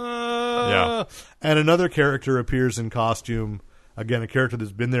 yeah. And another character appears in costume. Again, a character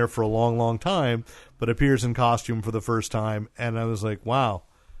that's been there for a long, long time, but appears in costume for the first time. And I was like, wow.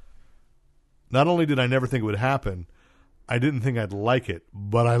 Not only did I never think it would happen, I didn't think I'd like it,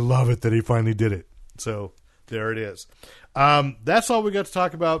 but I love it that he finally did it. So there it is. That's all we got to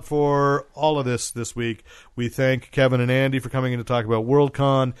talk about for all of this week. We thank Kevin and Andy for coming in to talk about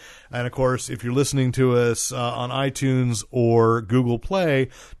WorldCon. And, of course, if you're listening to us on iTunes or Google Play,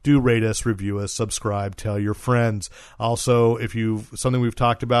 do rate us, review us, subscribe, tell your friends. Also, if you've something we've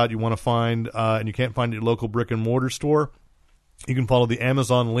talked about you want to find and you can't find it at your local brick-and-mortar store, you can follow the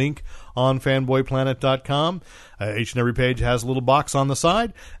Amazon link on fanboyplanet.com. Each and every page has a little box on the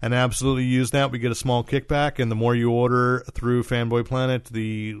side, and absolutely use that. We get a small kickback, and the more you order through Fanboy Planet,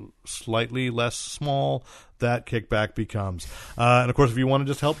 the slightly less small that kickback becomes. And, of course, if you want to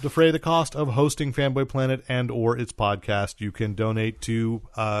just help defray the cost of hosting Fanboy Planet and or its podcast, you can donate to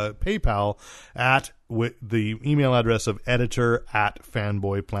PayPal at the email address of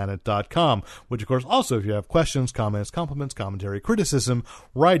editor@fanboyplanet.com, which, of course, also, if you have questions, comments, compliments, commentary, criticism,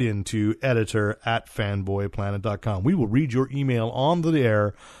 write into editor@fanboyplanet.com. We will read your email on the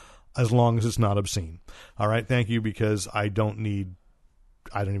air as long as it's not obscene. All right, thank you, because I don't even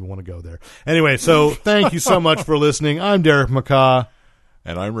want to go there. Anyway, so thank you so much for listening. I'm Derek McCaw.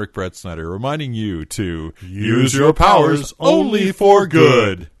 And I'm Rick Brett Snyder, reminding you to use your powers only for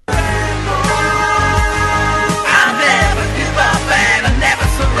good.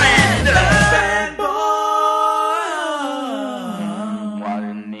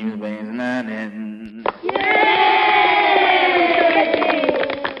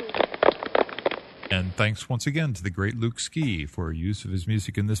 And thanks once again to the great Luke Ski for use of his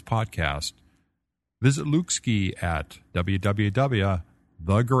music in this podcast. Visit Luke Ski at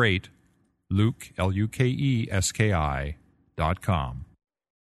www.thegreatlukeski.com.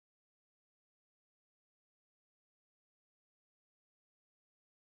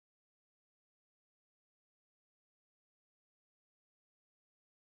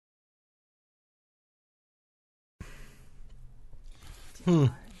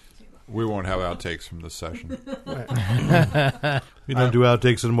 We won't have outtakes from this session. We don't do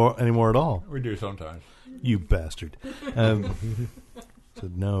outtakes anymore at all. We do sometimes. You bastard. Said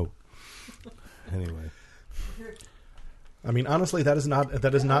no. Anyway. I mean, honestly, that is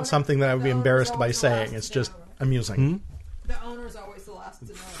not something that I would be embarrassed by saying. It's just amusing. The owner's always the last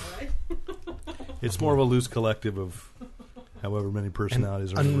to know, right? It's more of a loose collective of however many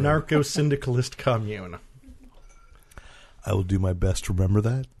personalities are a in the room. narco-syndicalist commune. I will do my best to remember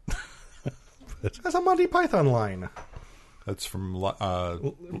that. That's a Monty Python line. That's from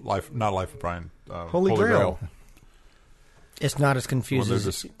Life of Brian. Holy Grail. It's not as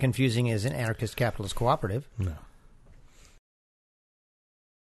confusing as an anarchist capitalist cooperative. No.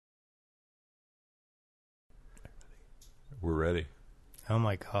 We're ready. Oh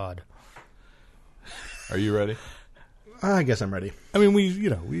my God. Are you ready? I guess I'm ready. I mean,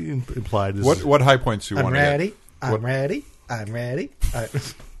 we implied this. What high points do you want to get? I'm ready.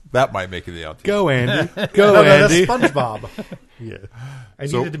 That might make it the outtake. Go, Andy. No, Andy. that's SpongeBob. Yeah. I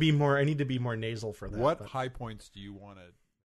need to be more nasal for that. What high points do you want to